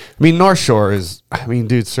 I mean, North Shore is. I mean,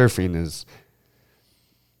 dude, surfing is.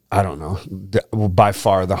 I don't know. By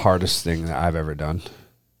far the hardest thing that I've ever done.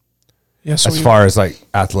 Yeah, so As far as like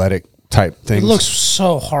athletic type it things, looks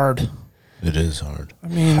so hard. It is hard. I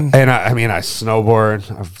mean, And I snowboard.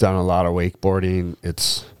 I've done a lot of wakeboarding.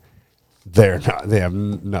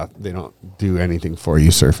 They don't do anything for you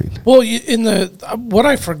surfing. well, what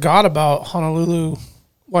I forgot about Honolulu,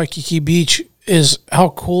 Waikiki Beach is how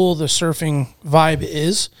cool the surfing vibe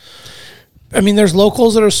is. I mean, there's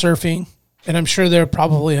locals that are surfing, and I'm sure they're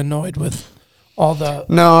probably annoyed with all the.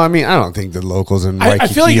 No, I mean, I don't think the locals in I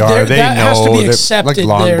Waikiki feel like are. They that know has to be they're accepted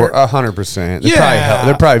like there. longboard, 100%. Yeah.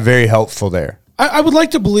 They're probably very helpful there. I would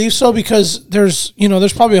like to believe so because there's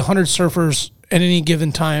probably 100 surfers at any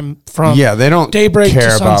given time from Yeah, they don't daybreak care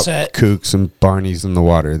to about sunset. kooks and barneys in the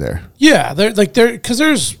water there. Yeah, because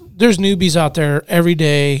there's newbies out there every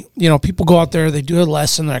day. People go out there, they do a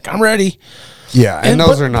lesson, they're like, I'm ready. Yeah, and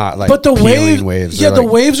those but- are not like but the peeling waves. Yeah, They're the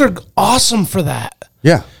like- waves are awesome for that.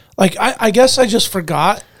 Yeah, Like I guess I just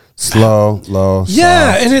forgot. slow, low.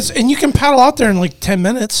 Yeah, soft. and you can paddle out there in like 10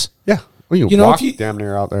 minutes. Yeah. Well, you, You know, walk if you- damn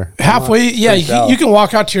near out there. Halfway, yeah, Freaked out. you can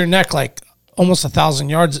walk out to your neck like almost 1,000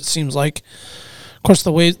 yards. It seems like. Of course,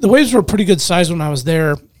 the waves were a pretty good size when I was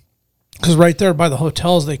there, because right there by the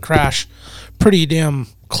hotels they crash pretty damn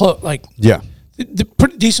close. Like Yeah. the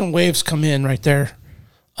pretty decent waves come in right there,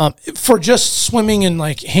 for just swimming and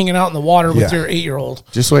like hanging out in the water with Yeah. your 8-year-old.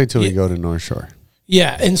 Just wait till we go to North Shore.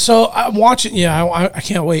 Yeah, and so I'm watching. Yeah, I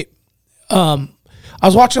can't wait. I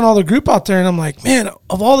was watching all the group out there, and I'm like, man,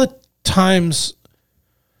 of all the times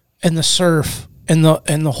in the surf and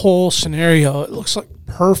the whole scenario, it looks like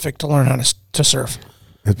perfect to learn how to surf.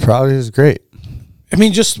 It probably is great. I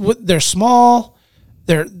mean, they're small.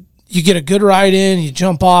 You get a good ride in. You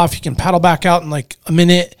jump off. You can paddle back out in like a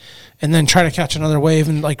minute, and then try to catch another wave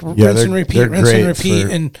and like rinse and they're repeat, rinse and great repeat,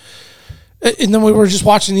 for- and then we were just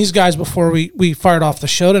watching these guys before we fired off the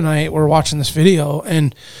show tonight. We're watching this video,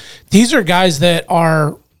 and these are guys that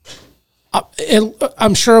are,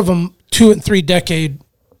 I'm sure of them, 2 and 3 decade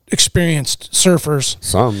experienced surfers.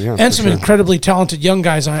 Some, yeah. And for some sure. incredibly talented young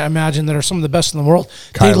guys, I imagine, that are some of the best in the world.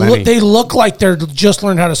 Kai Lenny. They look like they're just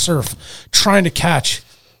learned how to surf, trying to catch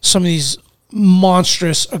some of these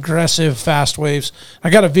monstrous, aggressive, fast waves. I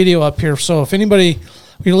got a video up here, so if anybody,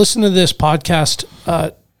 you're listening to this podcast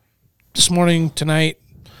this morning, tonight,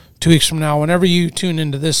 2 weeks from now, whenever you tune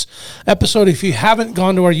into this episode, if you haven't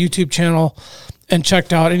gone to our YouTube channel and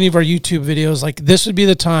checked out any of our YouTube videos, like this would be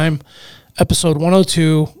the time, episode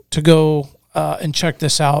 102, to go and check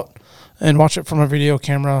this out and watch it from a video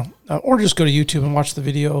camera, or just go to YouTube and watch the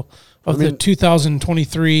video of the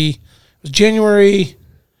 2023. It was January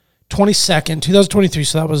 22nd, 2023,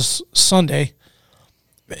 so that was Sunday.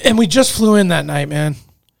 And we just flew in that night, man.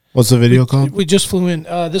 What's the video called? We just flew in.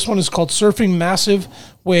 This one is called Surfing Massive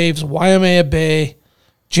Waves, Waimea Bay,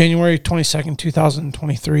 January 22nd,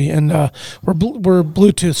 2023. And we're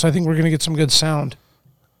Bluetooth, so I think we're going to get some good sound.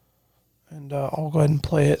 And I'll go ahead and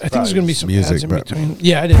play it. I think there's going to be some music, ads in but- between.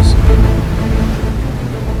 Yeah, it is.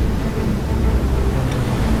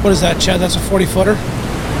 What is that, Chad? That's a 40-footer?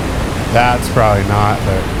 That's probably not,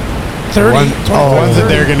 but 30. The ones that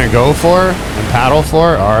they're gonna go for and paddle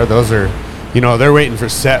for they're waiting for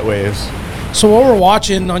set waves. So what we're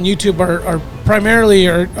watching on YouTube are primarily,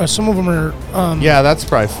 or some of them are. Yeah, that's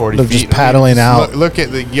probably 40 They're feet. just paddling out. Look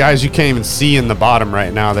at the guys you can't even see in the bottom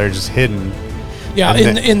right now. They're just hidden. Yeah,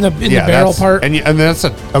 in the barrel part. And that's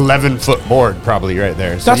an 11-foot board probably right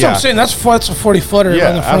there. So That's what I'm saying. That's a 40-footer Yeah,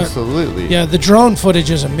 on the front. absolutely. Yeah, the drone footage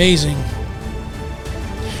is amazing.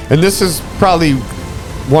 And this is probably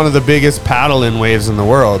one of the biggest paddle-in waves in the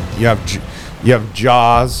world. You have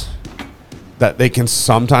Jaws that they can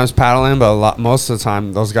sometimes paddle in, but most of the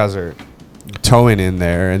time those guys are towing in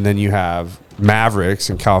there. And then you have Mavericks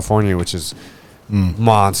in California, which is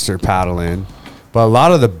monster paddle-in. But a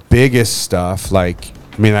lot of the biggest stuff,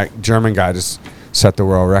 that German guy just set the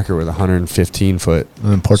world record with 115 foot.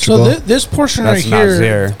 In Portugal. So this portion That's right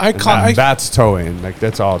here, Nazir. That's towing.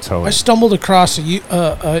 That's all towing. I stumbled across an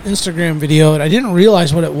Instagram video, and I didn't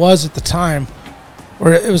realize what it was at the time.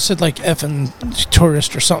 Or it was said like effing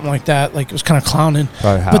tourist or something like that. Like it was kind of clowning.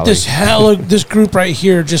 But this group right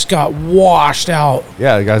here just got washed out.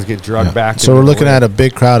 Yeah, the guys get drugged back. So we're looking at a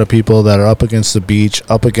big crowd of people that are up against the beach,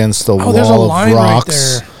 up against the there's a wall line of right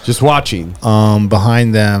rocks. there. Just watching.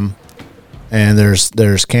 Behind them. And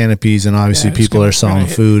there's canopies, and obviously people are selling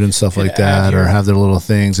food and stuff like that, or have their little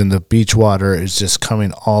things. And the beach water is just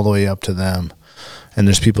coming all the way up to them. And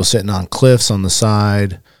there's people sitting on cliffs on the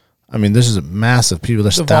side. I mean, this is a massive people.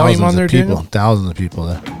 There's thousands of people. Daniel? Thousands of people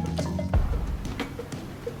there.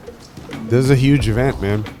 This is a huge event,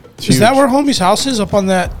 man. Is that where homie's house is? Up on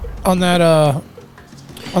that bench right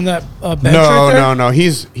there? No.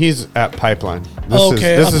 He's at Pipeline.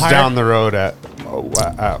 This is down the road at.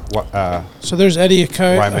 So there's Eddie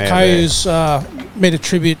Waimea Akai who's made a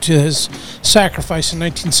tribute to his sacrifice in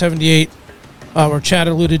 1978, where Chad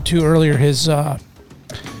alluded to earlier his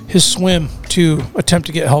swim to attempt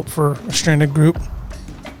to get help for a stranded group.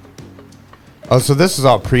 Oh, so this is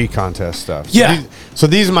all pre-contest stuff. Yeah. So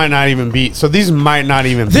these might not even be. So these might not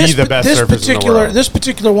even be the best surface in the world. This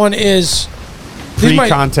particular one is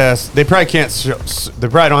pre-contest. They probably can't. They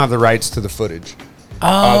probably don't have the rights to the footage.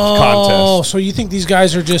 Of contest. So you think these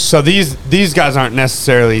guys are just... So these guys aren't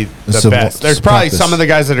necessarily the best. There's probably some of the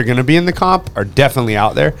guys that are going to be in the comp are definitely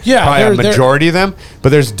out there. Yeah. Probably a majority of them. But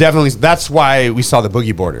there's definitely... That's why we saw the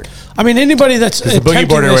boogie boarder. I mean, anybody that's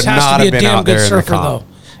attempting this has to be a damn good surfer, though.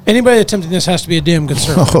 Anybody attempting this has to be a damn good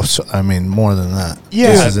surfer. Oh, so, I mean, more than that.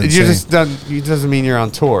 Yeah. It doesn't mean you're on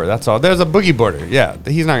tour. That's all. There's a boogie boarder. Yeah.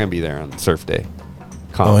 He's not going to be there on surf day.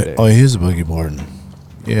 Comp day. Oh, he's a boogie boarding.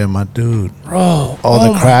 Yeah, my dude. Bro.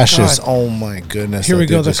 Oh, the crashes. God. Oh, my goodness. Here we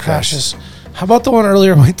go, the crashes. How about the one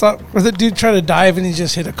earlier where the dude tried to dive and he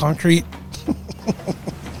just hit a concrete?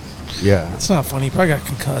 Yeah. It's not funny. He probably got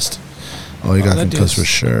concussed. Oh, he got concussed for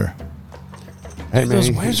sure. Hey,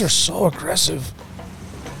 those waves are so aggressive.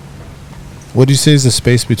 What do you say is the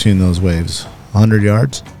space between those waves? 100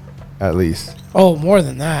 yards? At least. Oh, more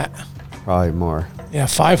than that. Probably more. Yeah,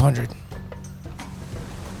 500.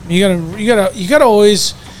 You gotta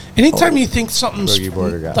always. Anytime you think something's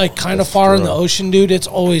like kind of far in the ocean, dude, it's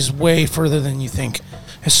always way further than you think.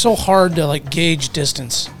 It's so hard to like gauge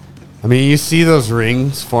distance. I mean, you see those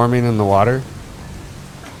rings forming in the water?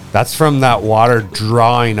 That's from that water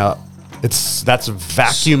drawing up. That's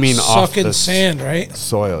vacuuming off the sand, right?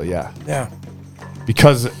 Soil, yeah. Yeah.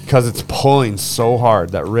 Because it's pulling so hard.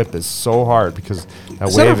 That rip is so hard because that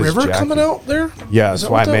is wave that a river coming out there? Yeah, it's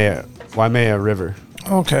Waimea River.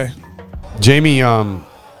 Okay. Jamie O'Brien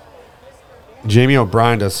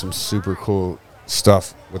does some super cool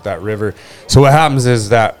stuff with that river. So what happens is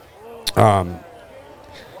that Waimea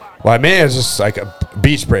is just like a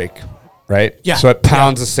beach break, right? Yeah. So it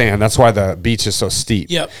pounds the sand. That's why the beach is so steep.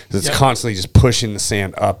 Yep. It's constantly just pushing the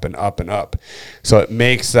sand up and up and up. So it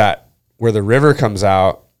makes that where the river comes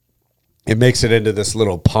out, it makes it into this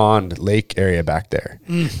little pond lake area back there.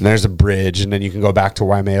 And there's a bridge, and then you can go back to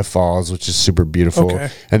Waimea Falls, which is super beautiful.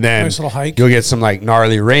 Okay. And then nice little hike. You'll get some like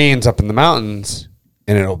gnarly rains up in the mountains,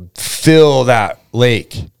 and it'll fill that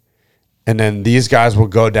lake. And then these guys will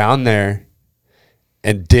go down there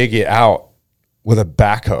and dig it out with a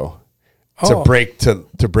backhoe to break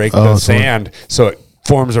the sand, so it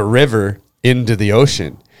forms a river into the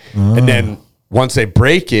ocean. And then once they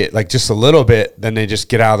break it, like just a little bit, then they just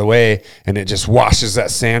get out of the way and it just washes that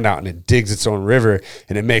sand out and it digs its own river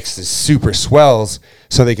and it makes these super swells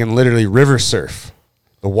so they can literally river surf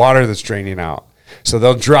the water that's draining out. So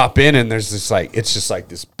they'll drop in and there's this like, it's just like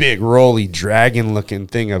this big rolly dragon looking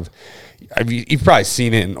thing of, you've probably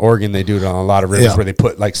seen it in Oregon. They do it on a lot of rivers where they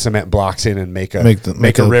put like cement blocks in and make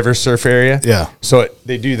a river surf area. Yeah. So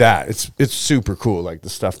they do that. It's super cool. Like the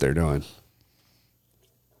stuff they're doing.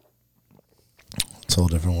 It's a whole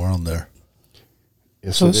different world there.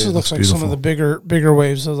 Yes, So it this is. looks like It's some of the bigger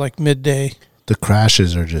waves of like midday. The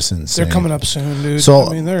crashes are just insane. They're coming up soon, dude. So,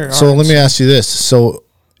 I mean, they're so let me ask you this: so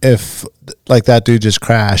if like that dude just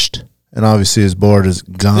crashed, and obviously his board is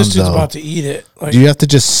gone, This dude's about to eat it. Like, do you have to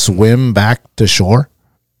just swim back to shore,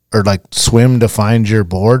 or like swim to find your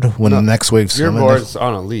board when the next wave's Your coming? board's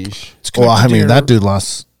on a leash. it's Well, I connected to mean, your- that dude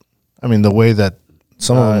lost. I mean, the way that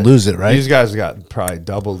some of them lose it, right? These guys got probably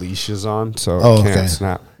double leashes on, so Oh, it can't okay.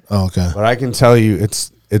 snap. Oh, okay. But I can tell you,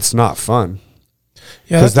 it's not fun.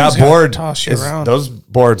 Yeah, Because that thing's gotta board, toss you around. those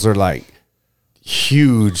boards are like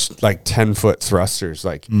huge, like 10-foot thrusters.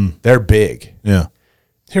 Like they're big. Yeah.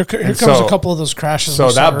 Here comes so- a couple of those crashes. So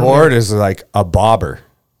we saw that board earlier. is like a bobber.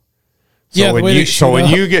 So Yeah, the when way you they shoot when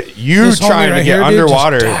up. you get This homie trying to right get here, dude, just-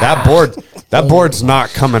 underwater, that board's not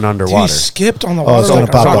coming Dude, he underwater. skipped on the Oh, water. it's gonna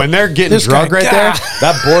like pop a- up. So when they're getting This guy, drug right there,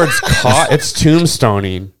 that board's caught. It's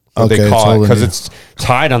tombstoning. What Okay, they it's call it holding because you. it's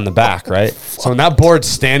tied on the back, right? So when that board's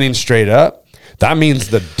standing straight up, that means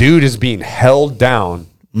the dude is being held down,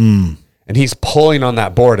 and he's pulling on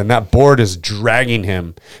that board, and that board is dragging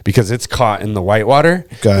him because it's caught in the whitewater.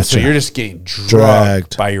 And so Gotcha. you're just getting Dragged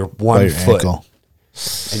dragged by your one by your foot, ankle.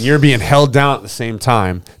 and you're being held down at the same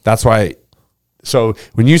time. That's why. So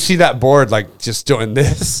when you see that board like just doing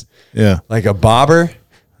this, Yeah. like a bobber,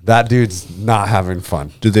 that dude's not having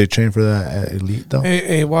fun. Do they train for that at elite though?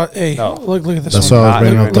 Hey, what? Hey, No. look at this That's one. why I was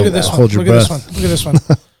bringing Look up Look the at this one. hold your Look at this breath. one. Look at this one.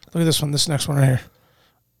 Look at this one. This next one right here.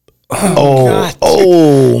 Oh,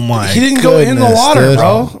 oh my! He didn't go in the goodness, water, dude.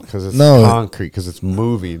 bro. Because it's No. concrete, because it's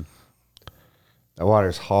moving. That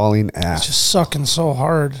water's hauling ass. Just sucking so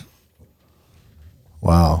hard.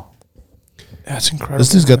 Wow, That's incredible. this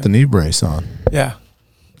dude's got the knee brace on. Yeah,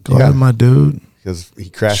 Go Yeah. ahead, my dude. Because he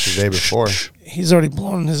crashed the day before. he's already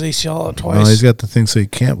blown his ACL out twice. No, he's got the thing so he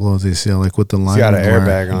can't blow his ACL, like with the line. got an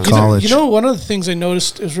airbag on. in You know- college. You know, one of the things I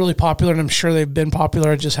noticed is really popular, and I'm sure they've been popular.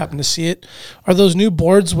 I just happened to see it. Are those new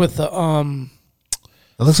boards with the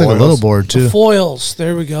it looks like a foils. little board too. foils?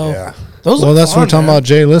 There we go. Yeah. Those. Well, look that's what we're fun, talking man. about.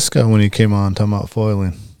 Jay Liska when he came on, talking about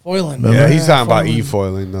foiling. Foiling. Yeah, he's talking about foiling.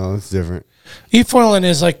 e-foiling, though. It's different. E-foiling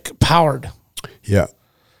is like powered. Yeah.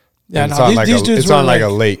 Yeah, it's no, on, these, like, these a, dudes it's were on like a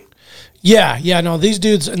lake. Yeah, no, these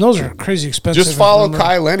dudes, and those are crazy expensive. Just follow Remember-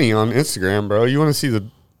 Kai Lenny on Instagram, bro. You want to see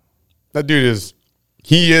that dude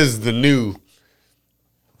is the new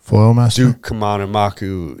Foil master. Duke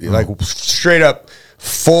Kamanamaku, like straight up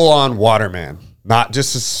full on waterman. Not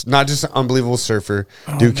just an unbelievable surfer.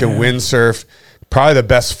 Dude can windsurf. Probably the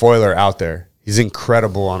best foiler out there. He's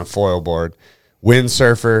incredible on a foil board.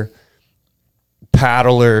 Windsurfer,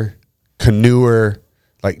 paddler, canoeer,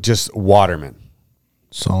 like just waterman.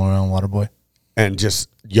 It's all around water boy. And just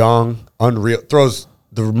young, unreal. Throws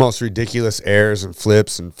the most ridiculous airs and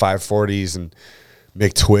flips and 540s and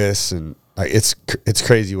McTwists and like it's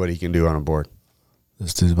crazy what he can do on a board.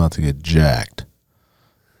 This dude's about to get jacked.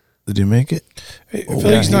 Did he make it? I feel Yeah,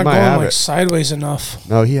 like he's he not might going have like it. sideways enough.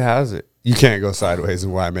 No, he has it. You can't go sideways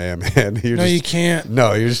in Waimea, man. No, you can't.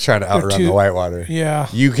 No, you're just trying to outrun too- the whitewater. Yeah.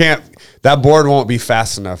 You can't. That board won't be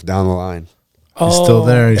fast enough down the line. He's still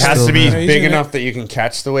there. It He's has still to be there. He's big in it. enough that you can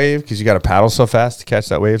catch the wave because you got to paddle so fast to catch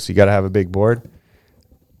that wave. So you got to have a big board.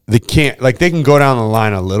 They can't, like, they can go down the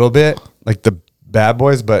line a little bit, like the bad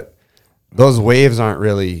boys, but those waves aren't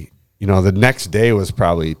really, the next day was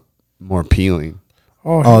probably more appealing.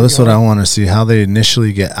 Oh, Oh, this is what I want to see. How they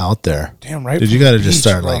initially get out there. Damn right. Dude, you from got to the just beach,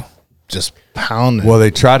 start bro. like just pounding. Well, they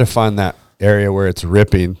try to find that area where it's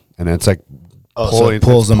ripping and it's like so it pulling,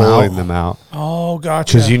 pulls them out? them out. Oh,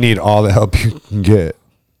 gotcha. Because you need all the help you can get.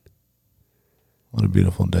 What a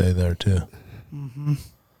beautiful day there too.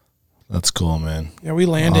 That's cool, man. Yeah, we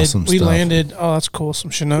landed. Awesome we stuff. landed. Oh, that's cool.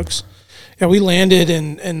 Some Chinooks. Yeah, we landed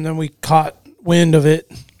and then we caught wind of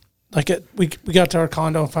it. Like we got to our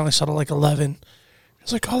condo and finally settled like 11.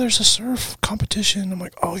 It's like, oh, there's a surf competition. I'm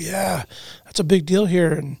like, oh yeah, that's a big deal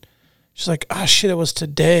here. And she's like, ah, shit, it was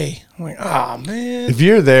today. I'm like, ah, man. If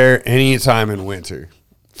you're there anytime in winter,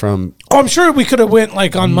 from Oh, I'm sure we could have went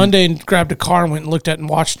like on Monday and grabbed a car and went and looked at and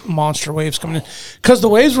watched monster waves coming in because the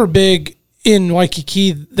waves were big in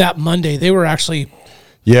Waikiki that Monday. They were actually.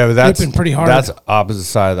 yeah, but that's Ripping pretty hard. That's opposite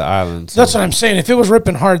side of the island. So. That's what I'm saying. If it was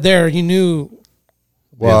ripping hard there, you knew.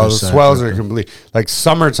 well, other the side swells are ripping. complete. Like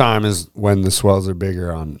summertime is when the swells are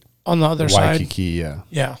bigger on On the other side, Waikiki. Yeah,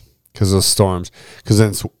 yeah, because of storms. Because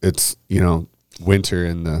then it's winter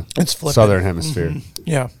in the It's flipping. southern hemisphere.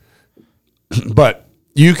 yeah. But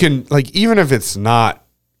you can, like, even if it's not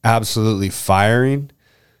absolutely firing,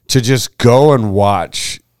 to just go and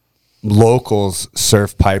watch locals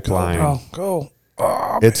surf pipeline. Oh, go!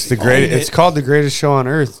 Oh, It's the greatest. It's called the greatest show on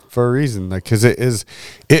earth for a reason, like because it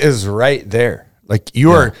is right there. Like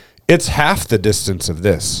you are, it's half the distance of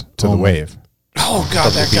this to the wave. Oh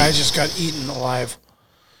God, that guy just got eaten alive.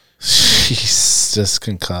 He's just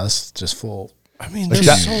concussed, just full. I mean, they're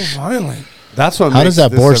so violent. That's what. How does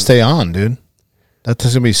that board stay on, dude? That's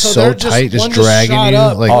gonna be so tight, just dragging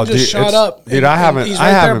you. Like, just shot up. Dude, I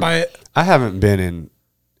haven't been in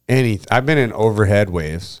any. I've been in overhead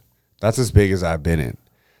waves. That's as big as I've been in.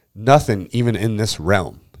 Nothing even in this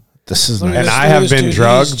realm. This is, and I have been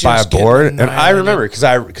drugged by a board. And I remember because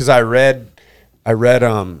I read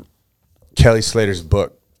Kelly Slater's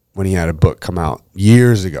book when he had a book come out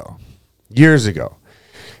years ago,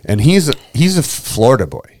 and he's a Florida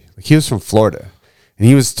boy. Like he was from Florida, and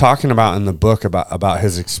he was talking about in the book about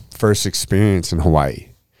his first experience in Hawaii.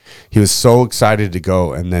 He was so excited to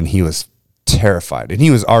go, and then he was terrified, and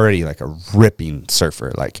he was already like a ripping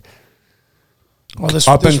surfer, like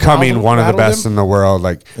up and coming, one of the best in the world,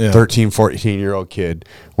 like 13, 14-year-old kid,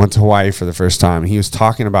 went to Hawaii for the first time. And he was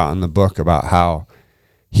talking about in the book about how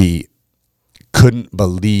he couldn't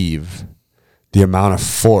believe the amount of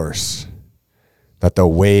force that the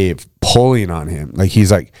wave pulling on him. Like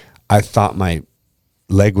he's like, I thought my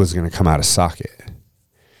leg was going to come out of socket.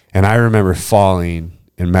 And I remember falling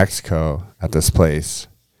in Mexico at this place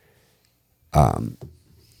that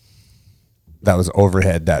was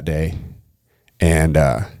overhead that day. And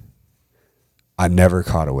I never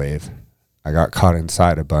caught a wave. I got caught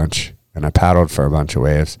inside a bunch, and I paddled for a bunch of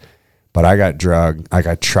waves. But I got drugged. Like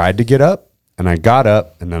I tried to get up, and I got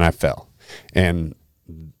up, and then I fell. And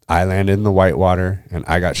I landed in the whitewater, and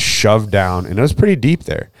I got shoved down, and it was pretty deep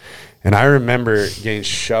there. And I remember getting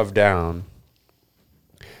shoved down,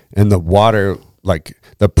 and the water, like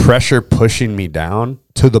the pressure pushing me down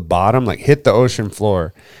to the bottom, like hit the ocean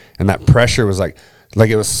floor, and that pressure was like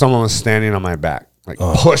it was someone was standing on my back, like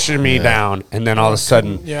pushing me down, and then all of a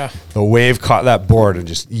sudden, the wave caught that board and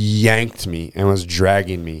just yanked me and was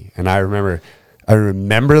dragging me. And I remember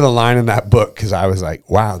the line in that book because I was like,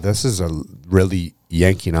 "Wow, this is a really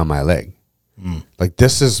yanking on my leg. Like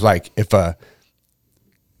this is like if a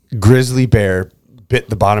grizzly bear bit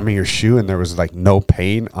the bottom of your shoe and there was like no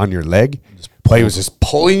pain on your leg, but he was just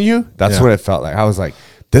pulling you. That's what it felt like. I was like,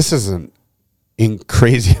 this isn't." In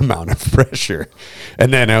crazy amount of pressure,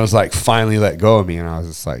 and then I was like finally let go of me, and I was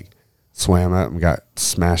just like swam up and got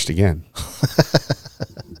smashed again.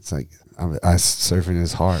 It's like surfing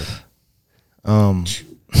is hard. Yeah,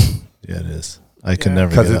 it is. I could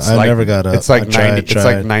never get up. I never got up. It's like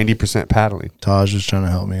 90% paddling. Taj was trying to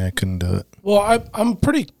help me. I couldn't do it. Well, I'm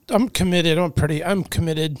committed. I'm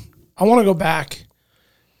committed. I want to go back,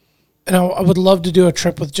 and I would love to do a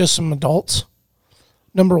trip with just some adults.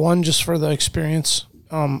 Number one, just for the experience.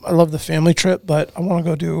 I love the family trip, but I want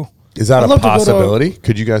to go do. Is that a possibility?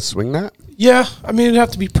 Could you guys swing that? Yeah, I mean it'd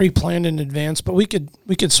have to be pre-planned in advance, but we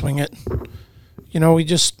could swing it. You know, it's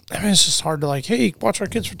just hard to like, hey, watch our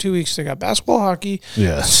kids for 2 weeks. They got basketball, hockey,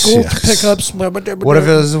 school pickups. What if it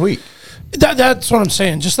was a week? That's what I'm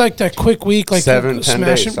saying. Just like that quick week, like 7-10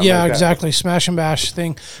 smash days. Yeah, like exactly. Smash and bash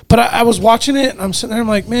thing. But I was watching it, and I'm sitting there, I'm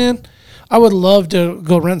like, man, I would love to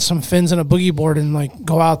go rent some fins and a boogie board and like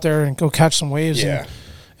go out there and go catch some waves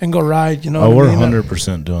and go ride. You know, we're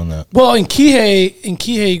 100% doing that. Well, in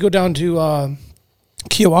Kihei, you go down to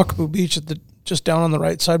Kiawakapu Beach just down on the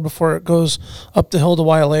right side before it goes up the hill to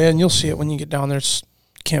Wailea, and you'll see it when you get down there.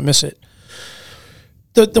 Can't miss it.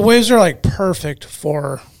 The waves are like perfect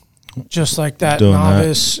for just like that doing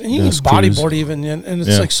novice. That. And you can bodyboard even, and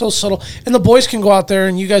it's like so subtle. And the boys can go out there,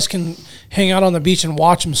 and you guys can hang out on the beach and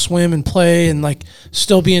watch them swim and play, and like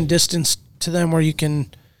still be in distance to them where you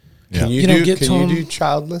can. Can you do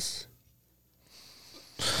childless?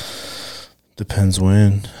 Depends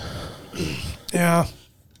when. Yeah.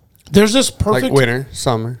 There's this perfect... Like winter,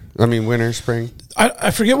 spring.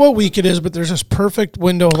 I forget what week it is, but there's this perfect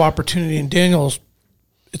window of opportunity, and Daniel's,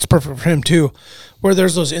 it's perfect for him too, where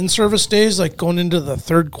there's those in-service days, like going into the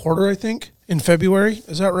third quarter, I think, in February.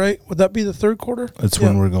 Is that right? Would that be the third quarter? That's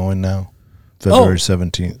when we're going now. February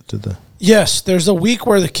 17th to the... Yes, there's a week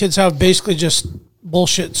where the kids have basically just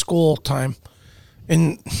bullshit school time,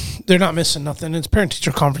 and they're not missing nothing. It's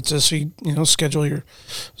parent-teacher conferences, so you schedule your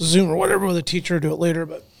Zoom or whatever with a teacher, do it later,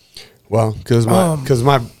 but... Well, because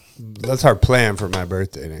that's our plan for my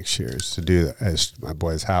birthday next year is to do that at my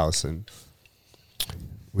boy's house, and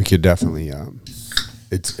we could definitely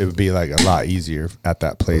it would be like a lot easier at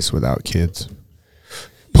that place without kids.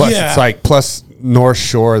 Plus, it's like North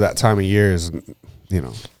Shore that time of year is,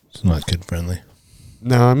 it's not kid friendly.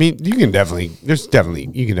 No, I mean you can definitely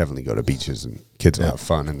go to beaches and kids will have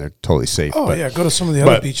fun and they're totally safe. Oh yeah, go to some of the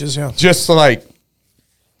other beaches. Yeah, just like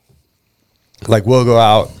we'll go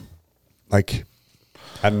out like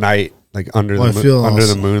at night like under Well, I feel under the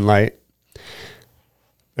also- moonlight.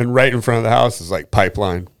 And right in front of the house is like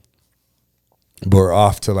pipeline. But we're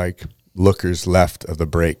off to like lookers left of the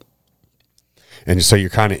break. And so you're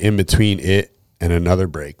kind of in between it and another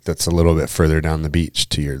break that's a little bit further down the beach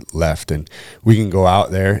to your left. And we can go out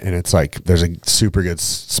there and it's like there's a super good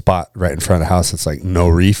spot right in front of the house. It's like no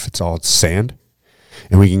reef. It's all sand.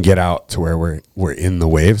 And we can get out to where we're in the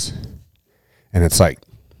waves. And it's like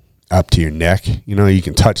up to your neck. You know, you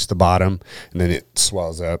can touch the bottom and then it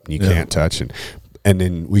swells up and you can't touch. And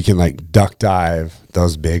then we can like duck dive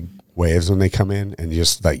those big waves when they come in and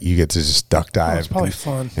just like you get to just duck dive. It's probably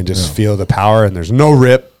fun. And just feel the power and there's no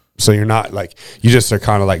rip. So you're not like, you just are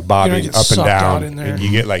kind of like bobbing get up and sucked out down. in there. And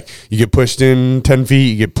you get pushed in 10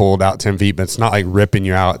 feet, you get pulled out 10 feet, but it's not like ripping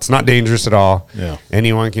you out. It's not dangerous at all. Yeah.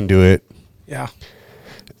 Anyone can do it. Yeah.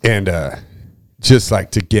 And just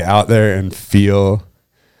like to get out there and feel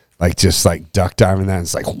like just like duck diving that.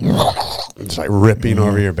 It's like ripping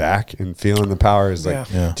over your back and feeling the power is like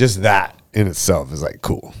just that in itself is like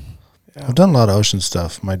cool. Yeah. I've done a lot of ocean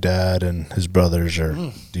stuff. My dad and his brothers are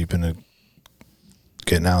deep into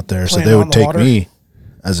getting out there. Playing so they on would the take water. me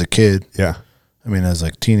as a kid. Yeah. I mean, as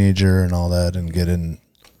like teenager and all that and get in,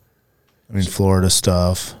 I mean, Florida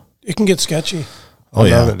stuff. It can get sketchy. Oh, I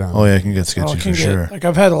yeah. love it down Oh, yeah. It can get sketchy It can for get- sure. Like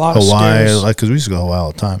I've had a lot of Hawaii, scares. like, because we used to go Hawaii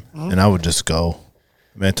all the time. And I would just go.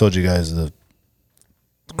 I mean, I told you guys the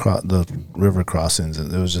river crossings.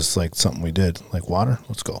 It was just like something we did. Like water,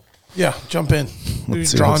 let's go. Yeah, jump in. You're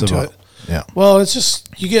Let's see drawn what it's to about. it. Yeah. Well, it's just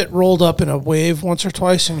you get rolled up in a wave once or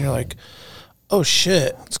twice, and you're like, "Oh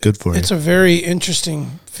shit!" It's good for It's you. a very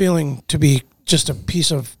interesting feeling to be just a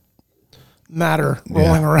piece of matter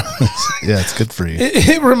rolling around. Yeah, it's good for you.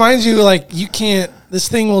 It reminds you like you can't. This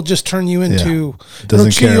thing will just turn you into. It doesn't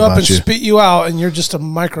it'll chew care you up about and you. spit you out, and you're just a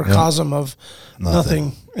microcosm of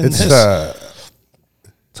nothing. in It's this.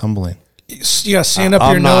 It's humbling. You got sand up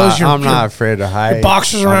your nose. I'm not afraid to hide. Your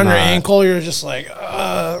boxers around I'm your not. ankle. You're just like,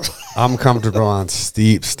 I'm comfortable on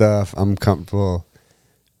steep stuff. I'm comfortable.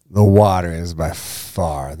 The water is by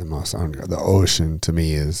far the most the ocean to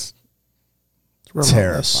me is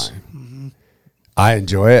relentless. terrifying. I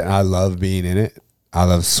enjoy it. I love being in it. I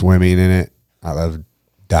love swimming in it. I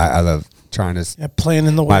love trying to Yeah, playing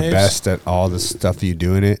in the my waves. best at all the stuff you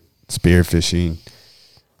do in it. Spearfishing,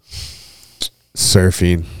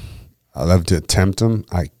 surfing. I love to attempt them.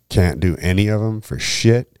 I can't do any of them for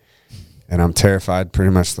shit. And I'm terrified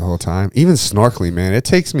pretty much the whole time. Even snorkeling, man. It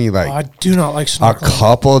takes me like I do not like a snorkeling.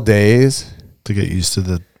 couple days To get used to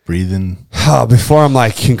the breathing. before I'm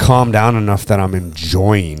like can calm down enough that I'm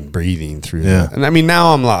enjoying breathing through Yeah. that. And I mean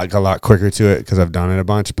now I'm like a lot quicker to it because I've done it a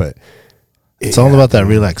bunch, but It's all about that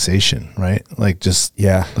relaxation, right? Like just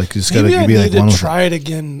like you just Maybe gotta I be need like to one with try it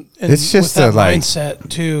again. And It's just with that a, like- mindset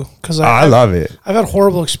too, because I love it. I've had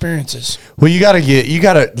horrible experiences. Well,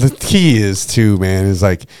 the key is too, man, is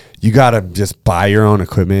like you gotta just buy your own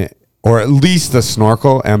equipment or at least the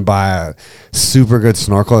snorkel and buy a super good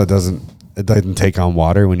snorkel that doesn't take on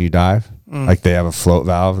water when you dive. Like they have a float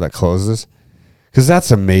valve that closes. Cause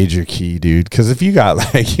that's a major key, dude. Cause if you got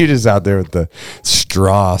like, you're just out there with the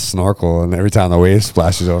straw snorkel and every time the wave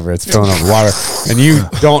splashes over, it's filling up with water and you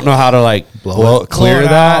don't know how to like clear Blow it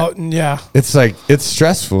that. out, and yeah. It's like, it's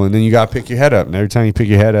stressful. And then you got to pick your head up. And every time you pick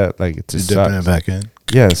your head up, like it's just dipping it back in.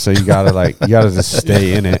 Yeah. So you got to just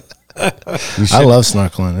stay in it. I love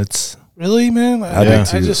snorkeling. It's Really, man? I do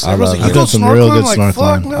too. I was like, I've you done go some real good Like, snorkeling.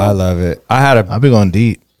 fuck no. I love it. I've been going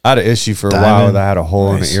deep. I had an issue for a Diving. while that I had a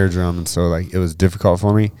hole Nice. in the eardrum, and so like it was difficult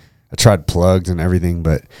for me. I tried plugs and everything,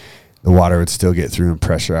 but the water would still get through and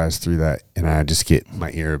pressurize through that, and I just get my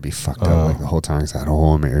ear would be fucked up like the whole time because I had a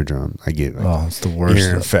hole in my eardrum. I get like It's the worst.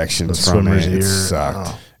 ear infections The from it. swimmer's It ear.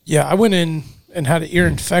 sucked. Yeah, I went in and had an ear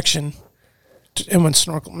infection and went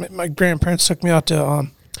snorkeling. My grandparents took me out to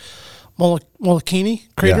Molokini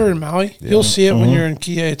Crater in Maui. You'll see it when you're in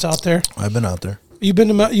Kihei. It's out there. I've been out there. You been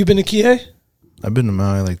to Kihei? I've been to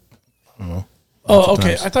Maui like I don't know. Oh, okay.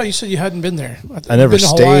 times. I thought you said you hadn't been there. I never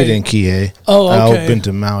stayed in Kihei. Oh, okay. I've been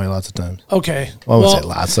to Maui lots of times. Okay. Well, I wouldn't say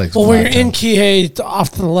lots, like well, when 5 you're in times. Kihei,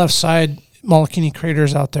 off to the left side, Molokini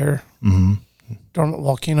Crater's out there. Mm-hmm. Dormant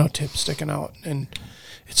volcano tip sticking out, and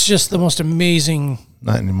it's just the most amazing.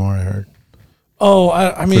 Not anymore, I heard. Oh,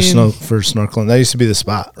 I mean, For snorkeling. That used to be the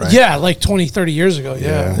spot, right? yeah, like 20, 30 years ago.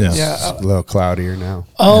 Yeah, Yeah. yeah. It's a little cloudier now.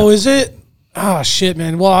 Oh, is it? Ah, shit,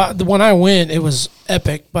 man. Well, when I went, it was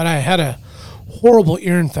epic, but I had a horrible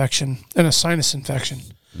ear infection and a sinus infection.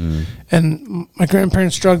 And my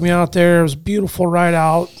grandparents dragged me out there. It was a beautiful ride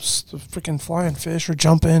out. The freaking flying fish were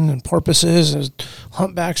jumping and porpoises. There's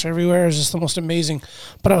humpbacks everywhere. It was just the most amazing.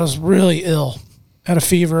 But I was really ill. Had a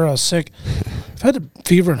fever. I was sick. I've had a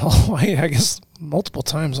fever in Hawaii, I guess, multiple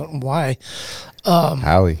times. I don't know why.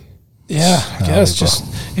 Howie. Yeah, I guess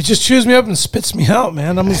it just chews me up and spits me out,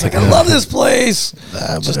 man. I'm just like, I love this place.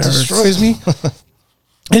 It just destroys me.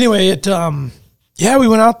 Anyway, we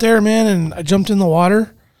went out there, man, and I jumped in the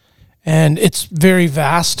water, and it's very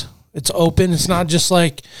vast. It's open. It's not just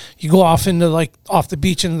like you go off the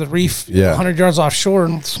beach into the reef, 100 yards offshore,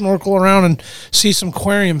 and snorkel around and see some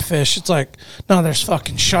aquarium fish. It's like, no, there's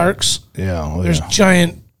fucking sharks. Yeah, there's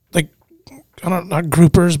giant, like, not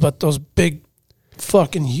groupers, but those big,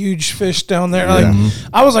 fucking huge fish down there. Like,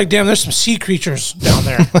 I was like, damn, there's some sea creatures down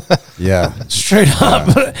there. Yeah, straight up.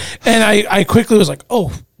 And I quickly was like,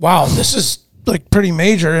 oh wow, this is like pretty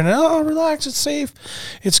major. And relax, it's safe,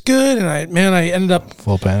 it's good. And I ended up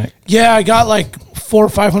full panic. Yeah, I got like 400 or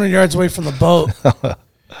 500 yards away from the boat.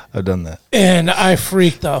 I've done that, and I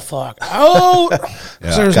freaked the fuck out.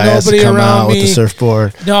 There's Guy has to nobody come around out me with the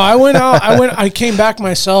surfboard. No, I went out. I came back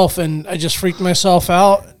myself, and I just freaked myself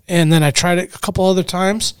out. And then I tried it a couple other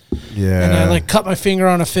times. Yeah. And I like cut my finger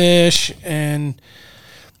on a fish, and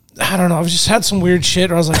I don't know. I just had some weird shit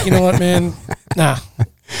where I was like, you know what, man? Nah.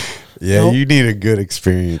 Yeah, Nope. you need a good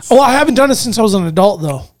experience. Well, I haven't done it since I was an adult,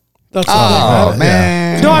 though. That's Oh,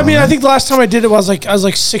 man. No, I mean, I think the last time I did it was I was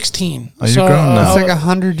like 16. Oh, you're grown now. It's like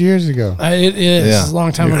 100 years ago. It is. Yeah. It's a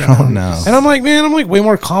long time You're ago. grown now. And I'm like, man, I'm like way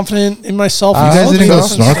more confident in myself. You guys didn't go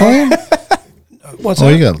snorkeling? What's Oh,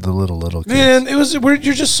 that? you got the little kids. Man,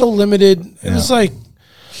 you're just so limited. It was like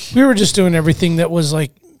we were just doing everything that was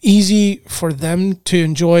like easy for them to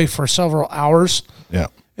enjoy for several hours. Yeah.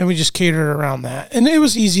 And we just catered around that. And it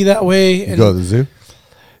was easy that way. You And go to the zoo?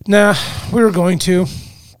 nah, we were going to.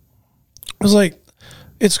 It was like,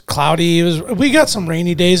 it's cloudy. We got some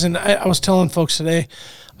rainy days, and I was telling folks today,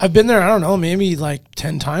 I've been there, I don't know, maybe like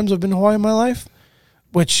 10 times I've been to Hawaii in my life,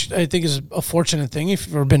 which I think is a fortunate thing if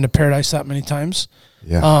you've ever been to Paradise that many times.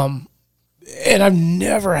 Yeah. And I've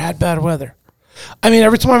never had bad weather. I mean,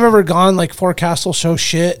 every time I've ever gone, like forecast will show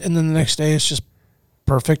shit, and then the next day it's just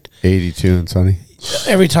perfect. 82 and sunny.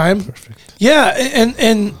 Every time. Perfect. Yeah,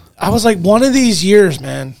 and I was like, one of these years,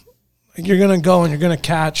 man, like you're going to go and you're going to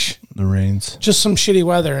catch the rains. Just some shitty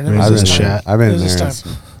weather. And it Rains was and this shit. time. I've been It was there. this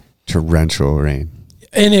It's time. torrential rain.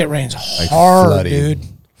 And it rains Like hard, flooding. dude.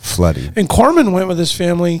 Flooding. And Corman went with his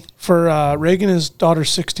family for Reagan, his daughter's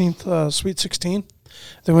 16th, Sweet 16.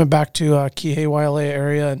 They went back to Kihei, Wailea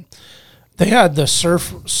area, and they had the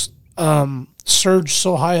surf surge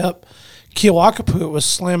so high up, Keowakapu was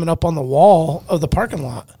slamming up on the wall of the parking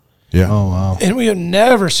lot. Yeah. Oh, wow. And we had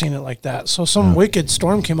never seen it like that. So some wicked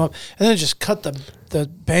storm came up, and then it just cut the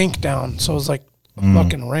bank down. So it was like a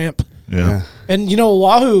fucking ramp. Yeah. And you know,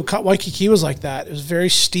 Oahu, Waikiki was like that. It was very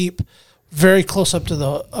steep, very close up to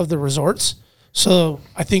the resorts. So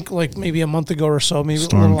I think like maybe a month ago or so, maybe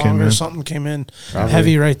Storm a little came longer, in. something came in Probably.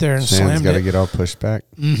 heavy right there and Sand's slammed got to it. get all pushed back.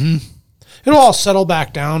 It'll all settle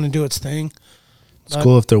back down and do its thing. It's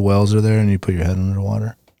cool if their wells are there and you put your head under the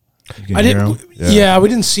water. You can I hear didn't. 'em. Yeah, we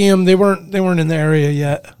didn't see them. They weren't in the area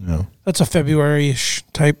yet. No. That's a February-ish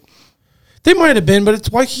type. They might have been, but it's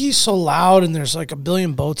Waikiki's so loud, and there's like a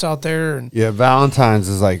billion boats out there, and Yeah, Valentine's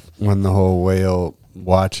is like when the whole whale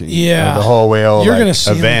watching. Yeah. or the whole whale. You're like, gonna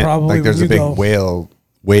see 'em event. probably Like there's when a big you go.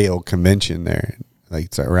 whale convention there. Like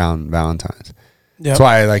it's around Valentine's. Yep. That's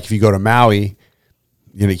why, like, if you go to Maui,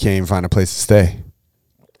 you can't even find a place to stay.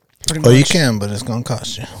 pretty Oh, you much. can, but it's going to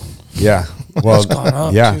cost you. Yeah, well, gone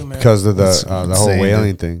up yeah, too, man. because of the It's whole insane,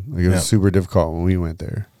 whaling dude. thing. Like, it was Yeah. super difficult when we went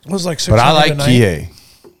there. It was like But I $600 like a night. Kihei.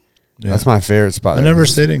 That's my favorite spot. I never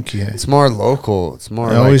stayed in Kihei. It's more local. It's more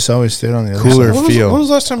I like always stayed on the other cooler side. feel. When was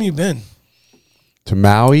the last time you've been to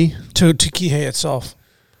Maui. to Kihei itself?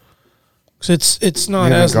 Because it's We not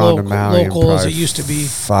haven't as gone to local, Maui in local as it probably used to be.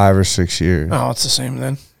 5 or 6 years. Oh, it's the same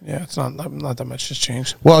then. Yeah, it's not that much has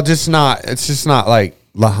changed. Well, it's just not like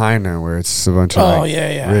Lahaina where it's a bunch of Oh, like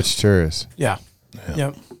yeah. rich tourists. Yeah.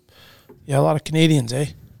 Yep. Yeah, a lot of Canadians, eh?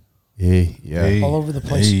 Yeah. Hey, All over the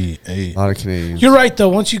place. Hey. A lot of Canadians. You're right, though.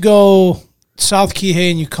 Once you go South Kihei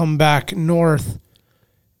and you come back north,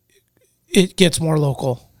 it gets more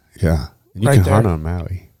local. Yeah. You Right can there. hunt on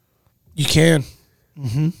Maui. You can.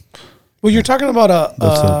 Mm-hmm. Well, you're talking about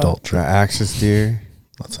That's an adult The trip. axis deer.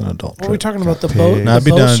 That's an adult What are we trip. talking about? The Pig. boat? Now, I'd the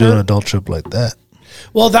be boat down to do trip? an adult trip like that.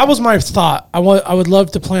 Well, that was my thought. I would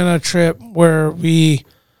love to plan a trip where we.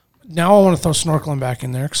 Now I want to throw snorkeling back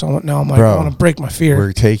in there because I'm like, Bro, I want to break my fear.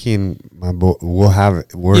 We're taking my boat. We'll have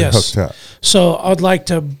it. We're Yes. hooked up. So I'd like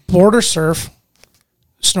to border surf,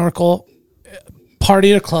 snorkel,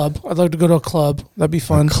 party at a club. I'd like to go to a club. That'd be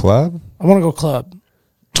fun. Club? I want to go club.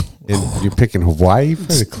 And you're picking Hawaii for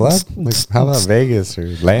the club? Like, how about Vegas or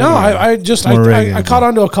Atlanta? No, I caught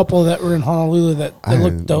on to a couple that were in Honolulu that I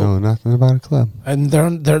looked dope. know nothing about a club. And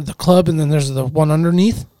they're the club, and then there's the one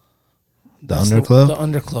underneath. The underclub? The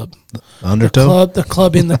underclub. The undertow? The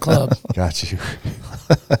club in the club. Got you.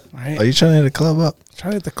 Right? Are you trying to hit the club up?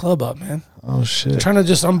 Trying to hit the club up, man. Oh, shit. Trying to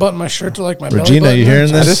just unbutton my shirt to like my belly Regina, button. you hearing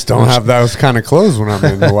I this? just don't have those kind of clothes when I'm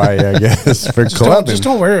in Hawaii, I guess, for clubbing. Just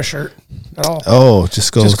don't wear a shirt at all. Oh,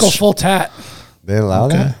 just go full tat. They allow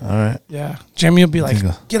that? All right. Yeah. Jamie will be like,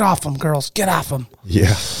 get off them, girls. Get off them.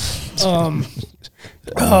 Yeah.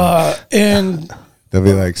 And They'll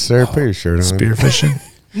be like, sir, put your shirt on. Spearfishing?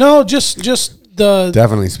 no, just the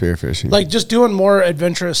Definitely spearfishing. like just doing more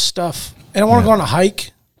adventurous stuff. And I want to go on a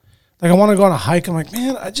hike. Like I want to go on a hike. I'm like,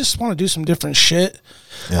 man, I just want to do some different shit.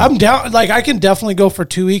 Yeah. I'm down. Like I can definitely go for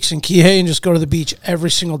 2 weeks in Kihei and just go to the beach every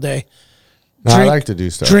single day. No, I like to do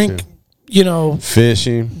stuff Drink, too.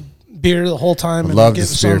 Fishing. Beer the whole time. I'd and love get to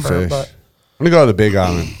sunburned, spearfish. but I'm going to go to the Big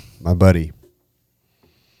Island. My buddy.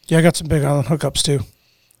 yeah, I got some Big Island hookups too.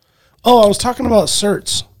 Oh, I was talking about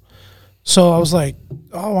certs. So I was like,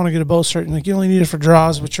 oh, I want to get a bow cert. And like, you only need it for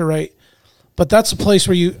draws, but you're right. But that's a place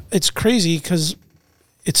where it's crazy because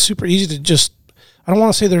it's super easy to just, I don't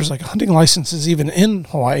want to say there's like hunting licenses even in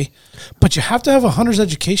Hawaii, but you have to have a hunter's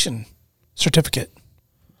education certificate.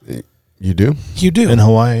 You do? You do. In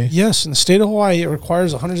Hawaii? Yes. In the state of Hawaii, it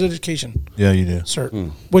requires a hunter's education Yeah, you do.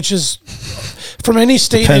 cert, which is from any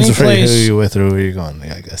state, Depends any who place. you're with or where you're going,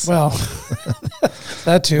 I guess. Well,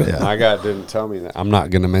 that too. Yeah. My guy didn't tell me that. I'm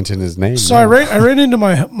not going to mention his name. So I ran into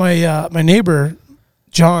my neighbor,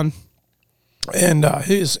 John, and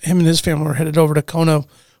him and his family were headed over to Kona.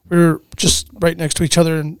 We were just right next to each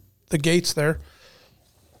other in the gates there.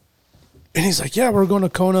 And he's like, yeah, we're going to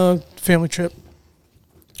Kona family trip.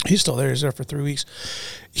 He's still there. He's there for 3 weeks.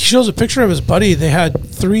 He shows a picture of his buddy. They had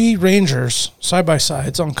 3 Rangers side by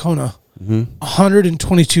sides on Kona,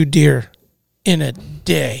 122 deer in a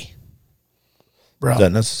day. Bro. Is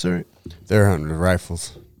that necessary? They're hunting with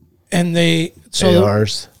rifles. And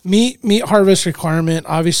ARs. Meat harvest requirement.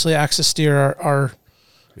 Obviously, axis deer are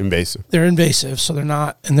invasive. They're invasive, so they're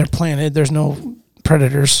not, and they're planted. There's no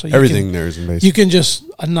predators. So everything there is invasive. You can just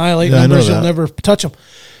annihilate numbers. You'll never touch them.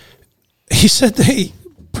 He said they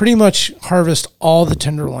pretty much harvest all the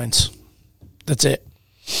tenderloins. That's it.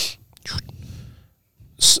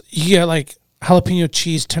 So you get like jalapeno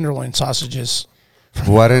cheese tenderloin sausages.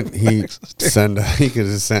 Why didn't he send? He could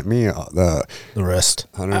have sent me the rest.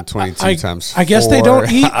 122 times. I guess 4. they don't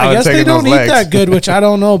eat. I guess they don't eat legs. that good, which I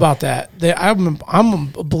don't know about that. I'm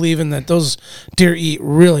believing that those deer eat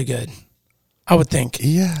really good. I would think.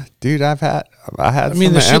 Yeah, dude, I had I mean,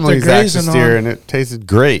 some the of shit Emily's they're axis grazing deer, on. and it tasted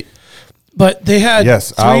great. But they had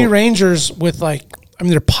 3 I'll- rangers with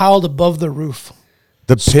they're piled above the roof.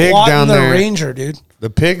 The pig Squatting down the there, ranger, dude. The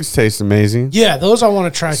pigs taste amazing. Yeah, those I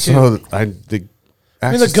want to try too. So the I mean, the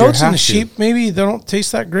axis deer goats and the have to. sheep, maybe they don't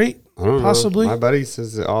taste that great. I don't Possibly. know. My buddy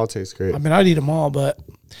says it all tastes great. I mean, I'd eat them all, but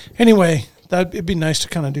anyway, it'd be nice to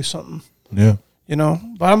kind of do something. Yeah. You know,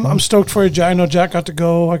 but I'm stoked for you, Jack. I know Jack got to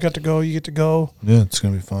go. I got to go. You get to go. Yeah, it's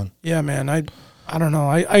going to be fun. Yeah, man. I don't know.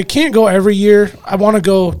 I can't go every year. I want to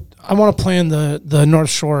go. I want to plan the North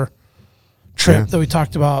Shore trip that we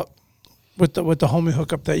talked about with the homie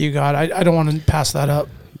hookup that you got. I don't want to pass that up.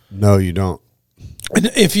 No, you don't. And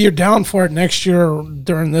if you're down for it next year or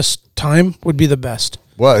during this time, would be the best.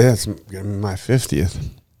 Well, yeah, it's gonna be my 50th.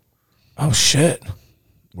 Oh shit.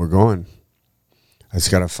 We're going. I just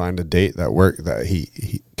got to find a date that that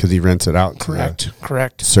he because he rents it out. Correct.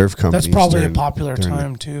 Surf companies. That's probably a popular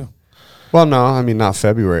time too. Well, no, I mean not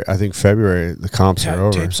February. I think February the comps are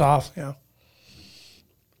over. Tapes off. Yeah.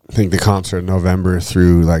 I think the comps are November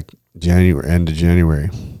through like January, end of January.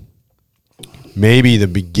 Maybe the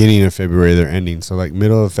beginning of February they're ending. So like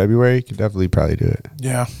middle of February, you could definitely probably do it.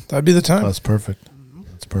 Yeah, that'd be the time. That's perfect.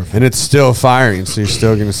 That's perfect. And it's still firing, so you're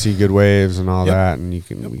still going to see good waves and all that, and we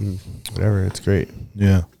can whatever. It's great.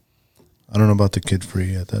 Yeah. I don't know about the kid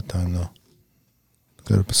free at that time though.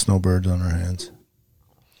 Got snowbirds on our hands.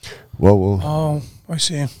 Well, Oh, I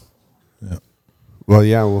see. Yeah. Well,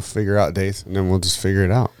 yeah, we'll figure out dates, and then we'll just figure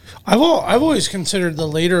it out. I've always considered the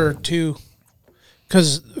later too,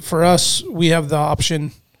 because for us we have the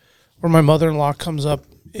option where my mother-in-law comes up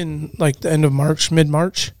in like the end of March,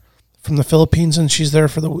 mid-March, from the Philippines, and she's there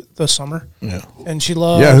for the summer. Yeah, and she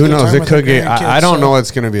loves. Yeah, who the knows? time It with her could get. grandkids, I don't so- know what's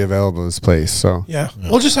going to be available at this place. So Yeah,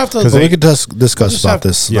 we'll just have to. we could discuss just about have-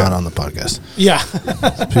 this Yeah. not on the podcast. Yeah.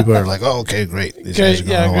 People are like, "Oh, okay, great. These Okay, guys are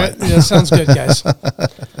going yeah, to Hawaii." great. Yeah, sounds good, guys.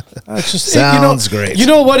 It's just Sounds great. You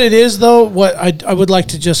know what it is, though. What I would like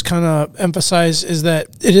to just kind of emphasize is that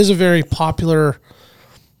it is a very popular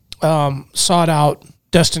sought out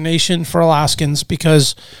destination for Alaskans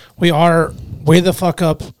because we are way the fuck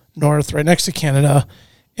up north, right next to Canada,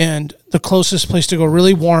 and the closest place to go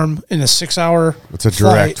really warm in a 6-hour. It's a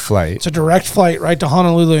direct flight. It's a direct flight right to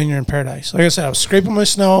Honolulu, and you're in paradise. Like I said, I was scraping my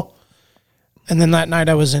snow, and then that night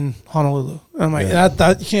I was in Honolulu. And I'm like,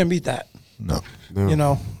 that you can't beat that. No. You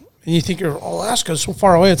know, and you think Alaska's so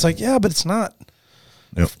far away. It's like, yeah, but it's not.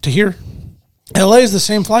 Yep. To here, LA is the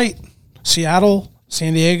same flight. Seattle,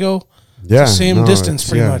 San Diego, Yeah, it's the same distance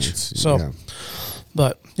pretty much. it's- So, yeah.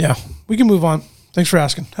 but yeah, we can move on. Thanks for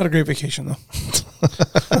asking. Had a great vacation though.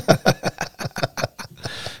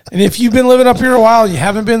 And if you've been living up here a while, you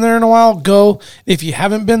haven't been there in a while, go. If you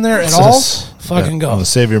haven't been there at all, fucking go. Well,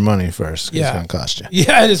 save your money first. 'Cause Yeah. It's going to cost you.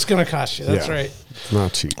 Yeah, it's going to cost you. That's Yeah. right. It's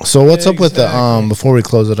not cheap. So what's up with the, before we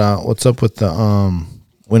close it out, what's up with the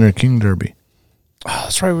Winter King Derby? Oh,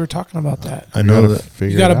 that's right. We were talking about that. I know gotta that.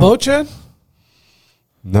 figure You got it a out. boat, Chad?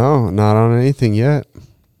 No, not on anything yet.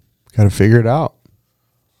 Got to figure it out.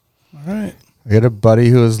 All right. I got a buddy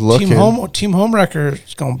who was looking. Team Home Wrecker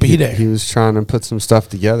is going to be there. He was trying to put some stuff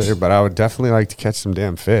together, but I would definitely like to catch some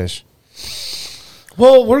damn fish.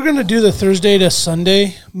 Well, we're going to do the Thursday to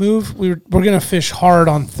Sunday move. We're going to fish hard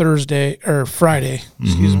on Thursday or Friday,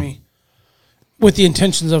 excuse me, with the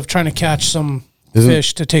intentions of trying to catch some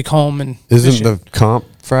fish to take home and Isn't fish the it. comp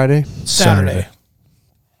Friday? Saturday.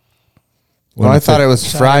 Well, I thought it was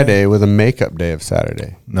Saturday. Friday with a makeup day of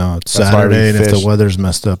Saturday. No, it's That's why we Saturday, and if the fished. weather's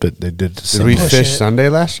messed up, they did the Did same. we Push fish it. Sunday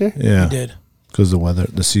last year? Yeah, We did. because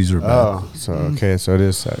the seas were bad. Oh, so okay, so it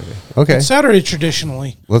is Saturday. Okay, It's Saturday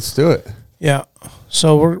traditionally. let's do it. Yeah.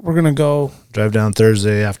 So we're going to go. Drive down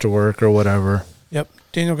Thursday after work or whatever. Yep.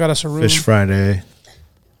 Daniel got us a room. Fish Friday.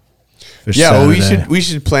 Fish Yeah, well, Saturday. we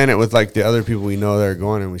should plan it with like the other people we know that are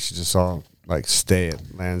going, and we should just all like stay at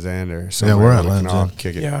Land's End or somewhere. we're at where we can Land's all End.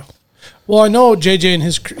 Kick it. Yeah. Well, I know JJ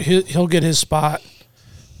and he'll get his spot.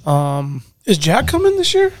 Is Jack coming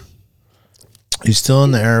this year? He's still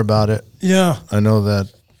in the air about it. Yeah. I know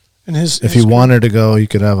that And if he wanted to go, he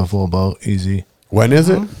could have a full boat easy. When is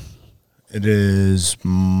it? It is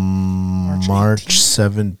March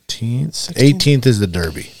 17th. 18th is the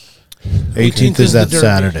Derby. 18th is that the Derby.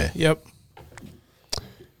 Saturday. Yep.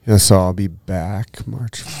 Yeah, so I'll be back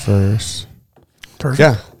March 1st. Perfect.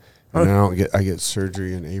 Yeah, and then I get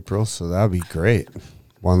surgery in April, so that'll be great.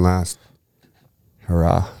 One last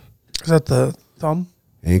hurrah. Is that the thumb?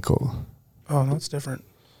 Ankle Oh, no, it's different.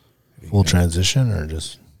 Full transition or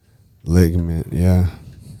just ligament. Yeah,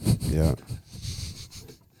 yeah.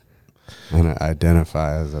 And I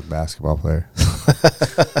identify as a basketball player.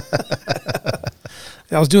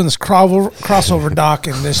 I was doing this crossover dock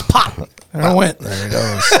and this pop. And I went. there it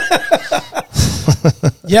goes.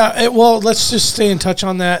 Yeah. Well, let's just stay in touch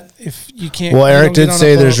on that. If you can't. Well, you Eric don't get did on a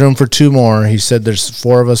say boat. there's room for 2 more. He said there's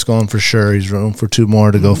 4 of us going for sure. He's room for 2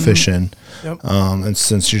 more to go fishing. Yep. And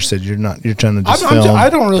since you said you're trying to just I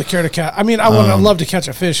film. don't really care to catch. I mean, I would love to catch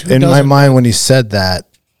a fish. Who in my doesn't? mind, when he said that,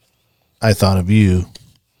 I thought of you.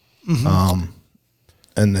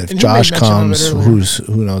 And if And you Josh made mention of it comes,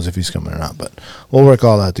 earlier. who knows if he's coming or not? But we'll work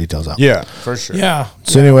all that details out. Yeah, for sure. Yeah.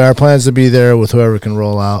 So anyway, our plan is to be there with whoever can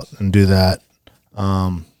roll out and do that.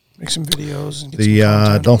 Make some videos and get The some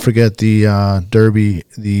content. don't forget the Derby,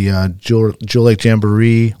 the Jewel Lake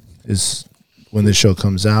Jamboree is when this show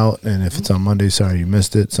comes out, and if it's on Monday, sorry you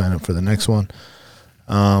missed it. Sign up for the next one.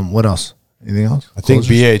 What else? Anything else? I think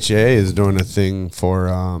Closers? BHA is doing a thing for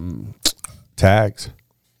tags.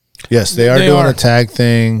 Yes, they are They doing are. a tag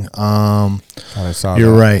thing. I saw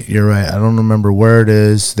You're that. right. You're right. I don't remember where it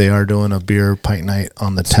is. They are doing a beer pint night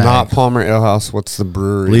on the It's tag. not Palmer Ale House. What's the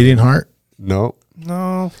brewery? Bleeding Heart, No,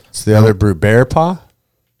 No. it's the other brew. Bear Paw.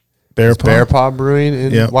 Bear It's Paw. Bear Paw Brewing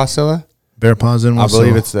in Yep. Wasilla. Bear Paw's in. I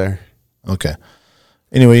believe Wasilla. it's there. Okay.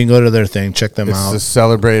 Anyway, you can go to their thing, check them It's out. the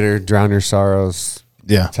Celebrator Drown Your Sorrows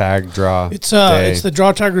Yeah. tag draw. It's day. it's the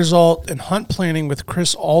draw tag result and hunt planning with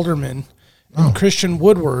Chris Alderman and Christian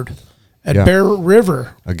Woodward at Yeah. Bear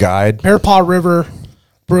River, a guide. Bear Paw River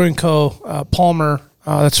Brewing Co. Palmer.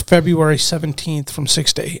 That's February 17th from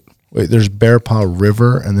 6 to 8. Wait, there's Bear Paw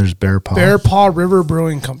River and there's Bear Paw. Bear Paw River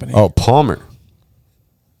Brewing Company. Oh, Palmer.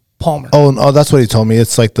 Palmer. Oh, that's what he told me.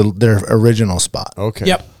 It's like their original spot. Okay.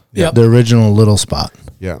 Yep. Yep. The original little spot.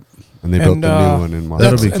 Yeah. And they built And, the new one in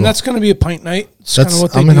That'll Wasilla. be cool. And that's going to be a pint night. It's kind That's of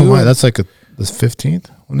what they I'm in do. Hawaii. That's like the 15th.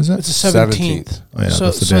 When is that? It's the 17th. Oh, yeah,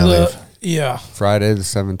 that's the day I leave. Yeah. Friday the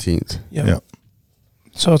 17th. Yep. Yeah.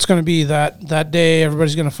 So it's going to be that day.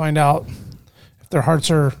 Everybody's going to find out if their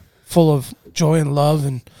hearts are full of joy and love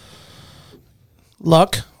and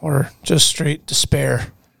luck or just straight despair.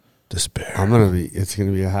 Despair. It's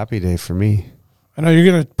gonna be a happy day for me. I know you're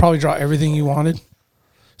going to probably draw everything you wanted.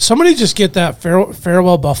 Somebody just get that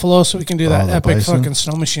Farewell Buffalo so we can do that the epic bison? fucking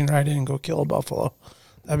snow machine ride in and go kill a buffalo.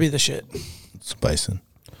 That'd be the shit. It's bison.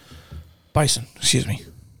 Bison, excuse me.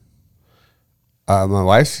 My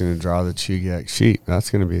wife's going to draw the Chugach sheep. That's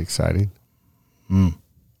going to be exciting. Oh.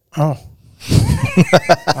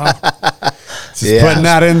 Just putting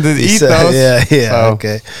that in the ethos.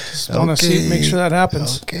 Okay. Just want to make sure that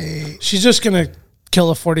happens. Okay. She's just going to kill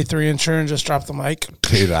a 43 incher and just drop the mic.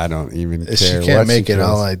 Dude, I don't even care. If she can't make it, kills.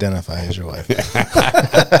 I'll identify as your wife. Well,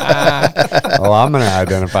 I'm going to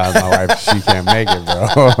identify as my wife if she can't make it,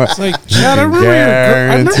 bro. It's like, Chad, I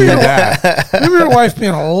remember your wife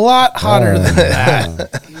being a lot hotter than that.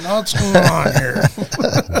 What's going on here?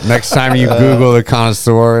 Next time you Google the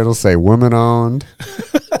connoisseur, it'll say woman owned.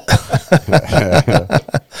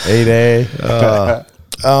 8A.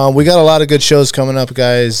 We got a lot of good shows coming up,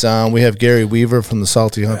 guys. We have Gary Weaver from the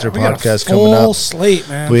Salty Hunter podcast coming up. Full slate,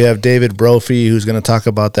 man. We have David Brophy, who's going to talk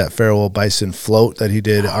about that Farewell Bison float that he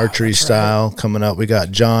did archery style coming up. We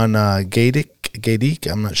got John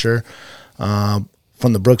Gadick, I'm not sure,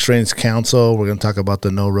 from the Brooks Range Council. We're going to talk about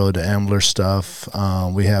the No Road to Ambler stuff.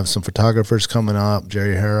 We have some photographers coming up,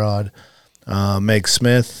 Jerry Herod, Meg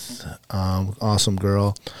Smith, awesome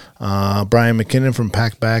girl. Brian McKinnon from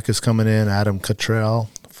Pack Back is coming in. Adam Cuttrell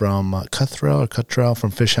from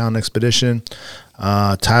from Fishhound Expedition.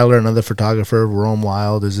 Tyler, another photographer. Rome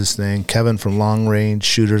Wild is his thing. Kevin from Long Range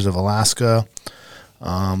Shooters of Alaska.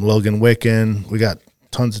 Logan Wicken. We got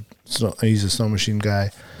tons of he's a snow machine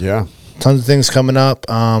guy. Yeah. Tons of things coming up.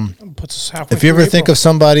 Puts us halfway If you ever through think April. of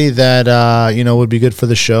somebody that would be good for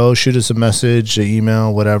the show, shoot us a message, an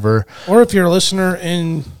email, whatever. Or if you're a listener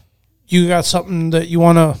and you got something that you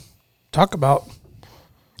want to talk about,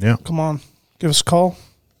 come on, give us a call,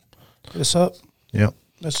 hit us up,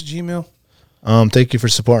 message, email. Thank you for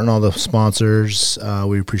supporting all the sponsors.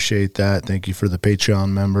 We appreciate that. Thank you for the Patreon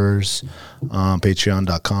members.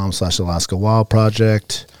 Patreon.com/Alaska Wild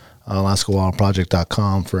Project.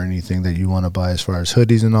 AlaskaWildProject.com for anything that you want to buy as far as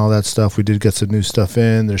hoodies and all that stuff. We did get some new stuff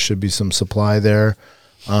in. There should be some supply there.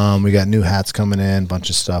 We got new hats coming in,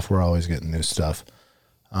 bunch of stuff. We're always getting new stuff.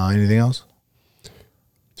 Anything else?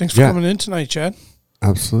 Thanks for coming in tonight, Chad.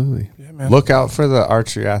 Absolutely. Yeah, man. Look out for the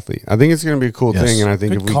archery athlete. I think it's going to be a cool thing, and I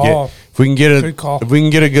think Good if we call. can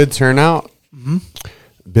get a good turnout,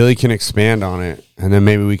 Billy can expand on it, and then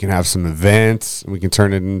maybe we can have some events. And we can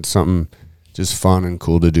turn it into something just fun and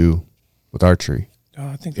cool to do with archery.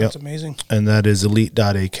 I think that's amazing. And that is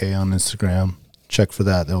elite.ak on Instagram. Check for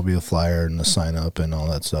that. There'll be a flyer and a sign up and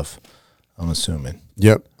all that stuff, I'm assuming.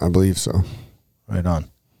 Yep, I believe so. Right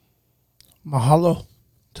on. Mahalo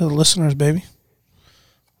to the listeners, baby.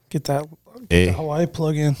 Get that Hawaii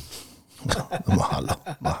plug in.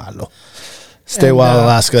 Mahalo. Stay wild,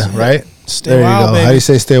 Alaska, right? Stay there wild, you go. baby. How do you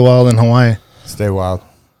say stay wild in Hawaii? Stay wild.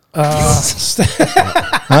 Huh?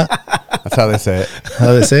 That's how they say it. How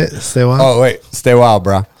do they say it? Stay wild? Oh, wait. Stay wild,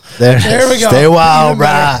 brah. There we go. Stay wild, Even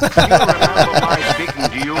brah. You remember my speaking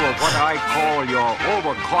to you of what I call your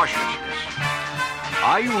overcautiousness.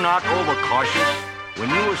 Are you not overcautious when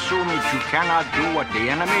you assume that you cannot do what the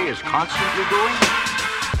enemy is constantly doing?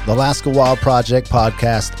 The Alaska Wild Project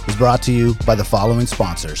podcast is brought to you by the following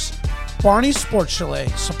sponsors. Barney's Sports Chalet,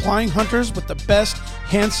 supplying hunters with the best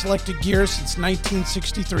hand-selected gear since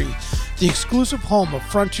 1963. The exclusive home of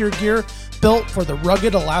frontier gear built for the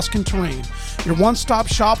rugged Alaskan terrain. Your one-stop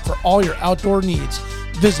shop for all your outdoor needs.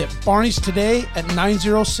 Visit Barney's today at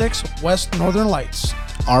 906 West Northern Lights.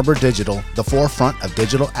 Arbor Digital, the forefront of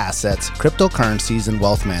digital assets, cryptocurrencies, and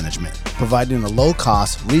wealth management, providing a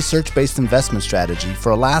low-cost, research-based investment strategy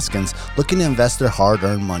for Alaskans looking to invest their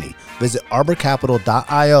hard-earned money. Visit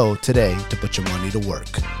arborcapital.io today to put your money to work.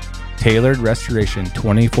 Tailored Restoration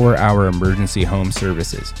 24-hour emergency home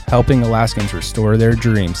services, helping Alaskans restore their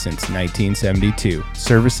dreams since 1972.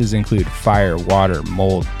 Services include fire, water,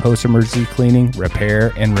 mold, post-emergency cleaning,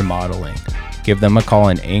 repair, and remodeling. Give them a call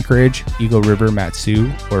in Anchorage, Eagle River,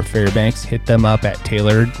 Matsu, or Fairbanks. Hit them up at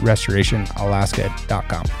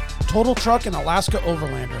tailoredrestorationalaska.com. Total Truck and Alaska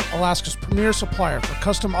Overlander, Alaska's premier supplier for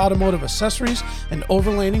custom automotive accessories and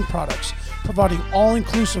overlanding products, providing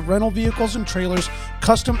all-inclusive rental vehicles and trailers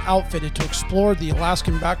custom outfitted to explore the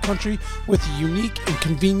Alaskan backcountry with a unique and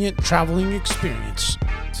convenient traveling experience.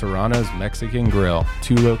 Serrano's Mexican Grill,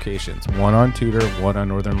 2 locations, one on Tudor, one on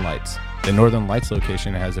Northern Lights. The Northern Lights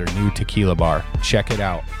location has their new tequila bar. Check it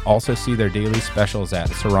out. Also see their daily specials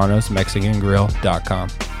at serranosmexicangrill.com.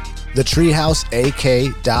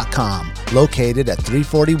 TheTreehouseAK.com, located at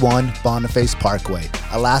 341 Boniface Parkway,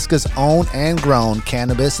 Alaska's own and grown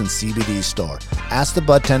cannabis and CBD store. Ask the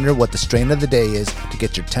bud tender what the strain of the day is to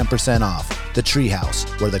get your 10% off. The Treehouse,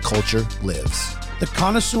 where the culture lives. The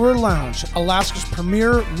Connoisseur Lounge, Alaska's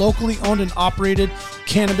premier locally owned and operated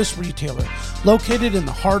cannabis retailer, located in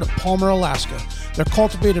the heart of Palmer, Alaska. Their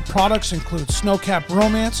cultivated products include Snowcap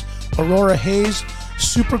Romance, Aurora Haze,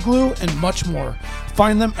 Super Glue, and much more.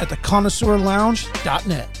 Find them at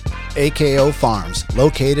theconnoisseurlounge.net. AKO Farms,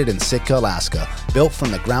 located in Sitka, Alaska, built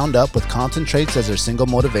from the ground up with concentrates as their single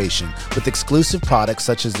motivation, with exclusive products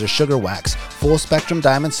such as their sugar wax, full spectrum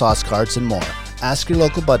diamond sauce carts, and more. Ask your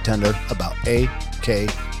local bud tender about AKO.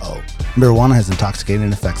 Marijuana has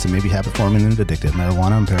intoxicating effects and may be habit-forming and addictive.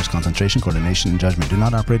 Marijuana impairs concentration, coordination, and judgment. Do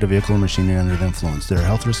not operate a vehicle or machinery under the influence. There are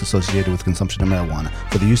health risks associated with consumption of marijuana.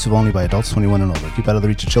 For the use of only by adults 21 and older. Keep out of the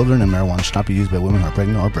reach of children, and marijuana should not be used by women who are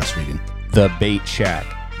pregnant or breastfeeding. The Bait Shack,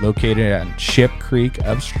 located on Ship Creek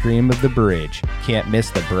upstream of the bridge. Can't miss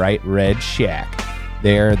the bright red shack.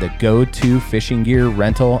 They are the go-to fishing gear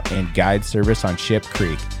rental and guide service on Ship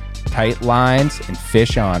Creek. Tight lines and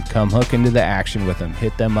fish on. Come hook into the action with them.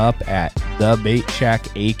 Hit them up at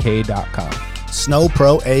thebaitshackak.com. Snow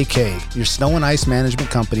Pro AK, your snow and ice management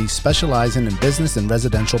company specializing in business and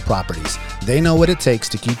residential properties. They know what it takes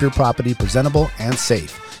to keep your property presentable and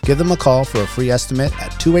safe. Give them a call for a free estimate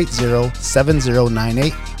at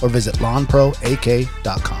 280-7098 or visit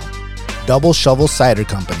lawnproak.com. Double Shovel Cider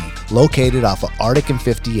Company, located off of Arctic and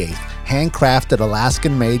 58th. Handcrafted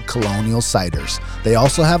Alaskan-made colonial ciders. They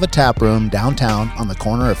also have a tap room downtown on the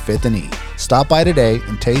corner of 5th and E. Stop by today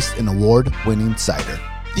and taste an award-winning cider.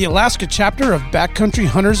 The Alaska chapter of Backcountry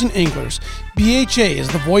Hunters and Anglers. BHA is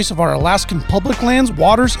the voice of our Alaskan public lands,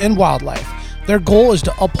 waters, and wildlife. Their goal is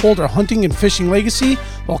to uphold our hunting and fishing legacy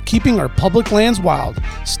while keeping our public lands wild.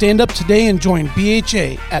 Stand up today and join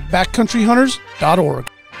BHA at backcountryhunters.org.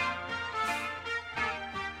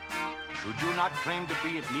 Should you not claim to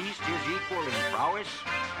be at least his equal in prowess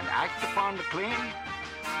and act upon the claim?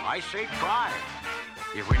 I say try.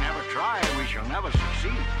 If we never try, we shall never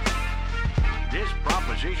succeed. This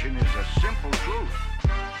proposition is a simple truth,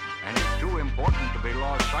 and it's too important to be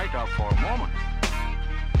lost sight of for a moment.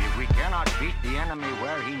 If we cannot beat the enemy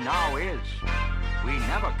where he now is, we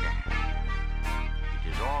never can.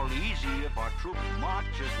 It is all easy if our troops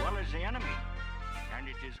march as well as the enemy, and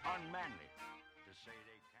it is unmanly to say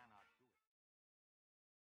they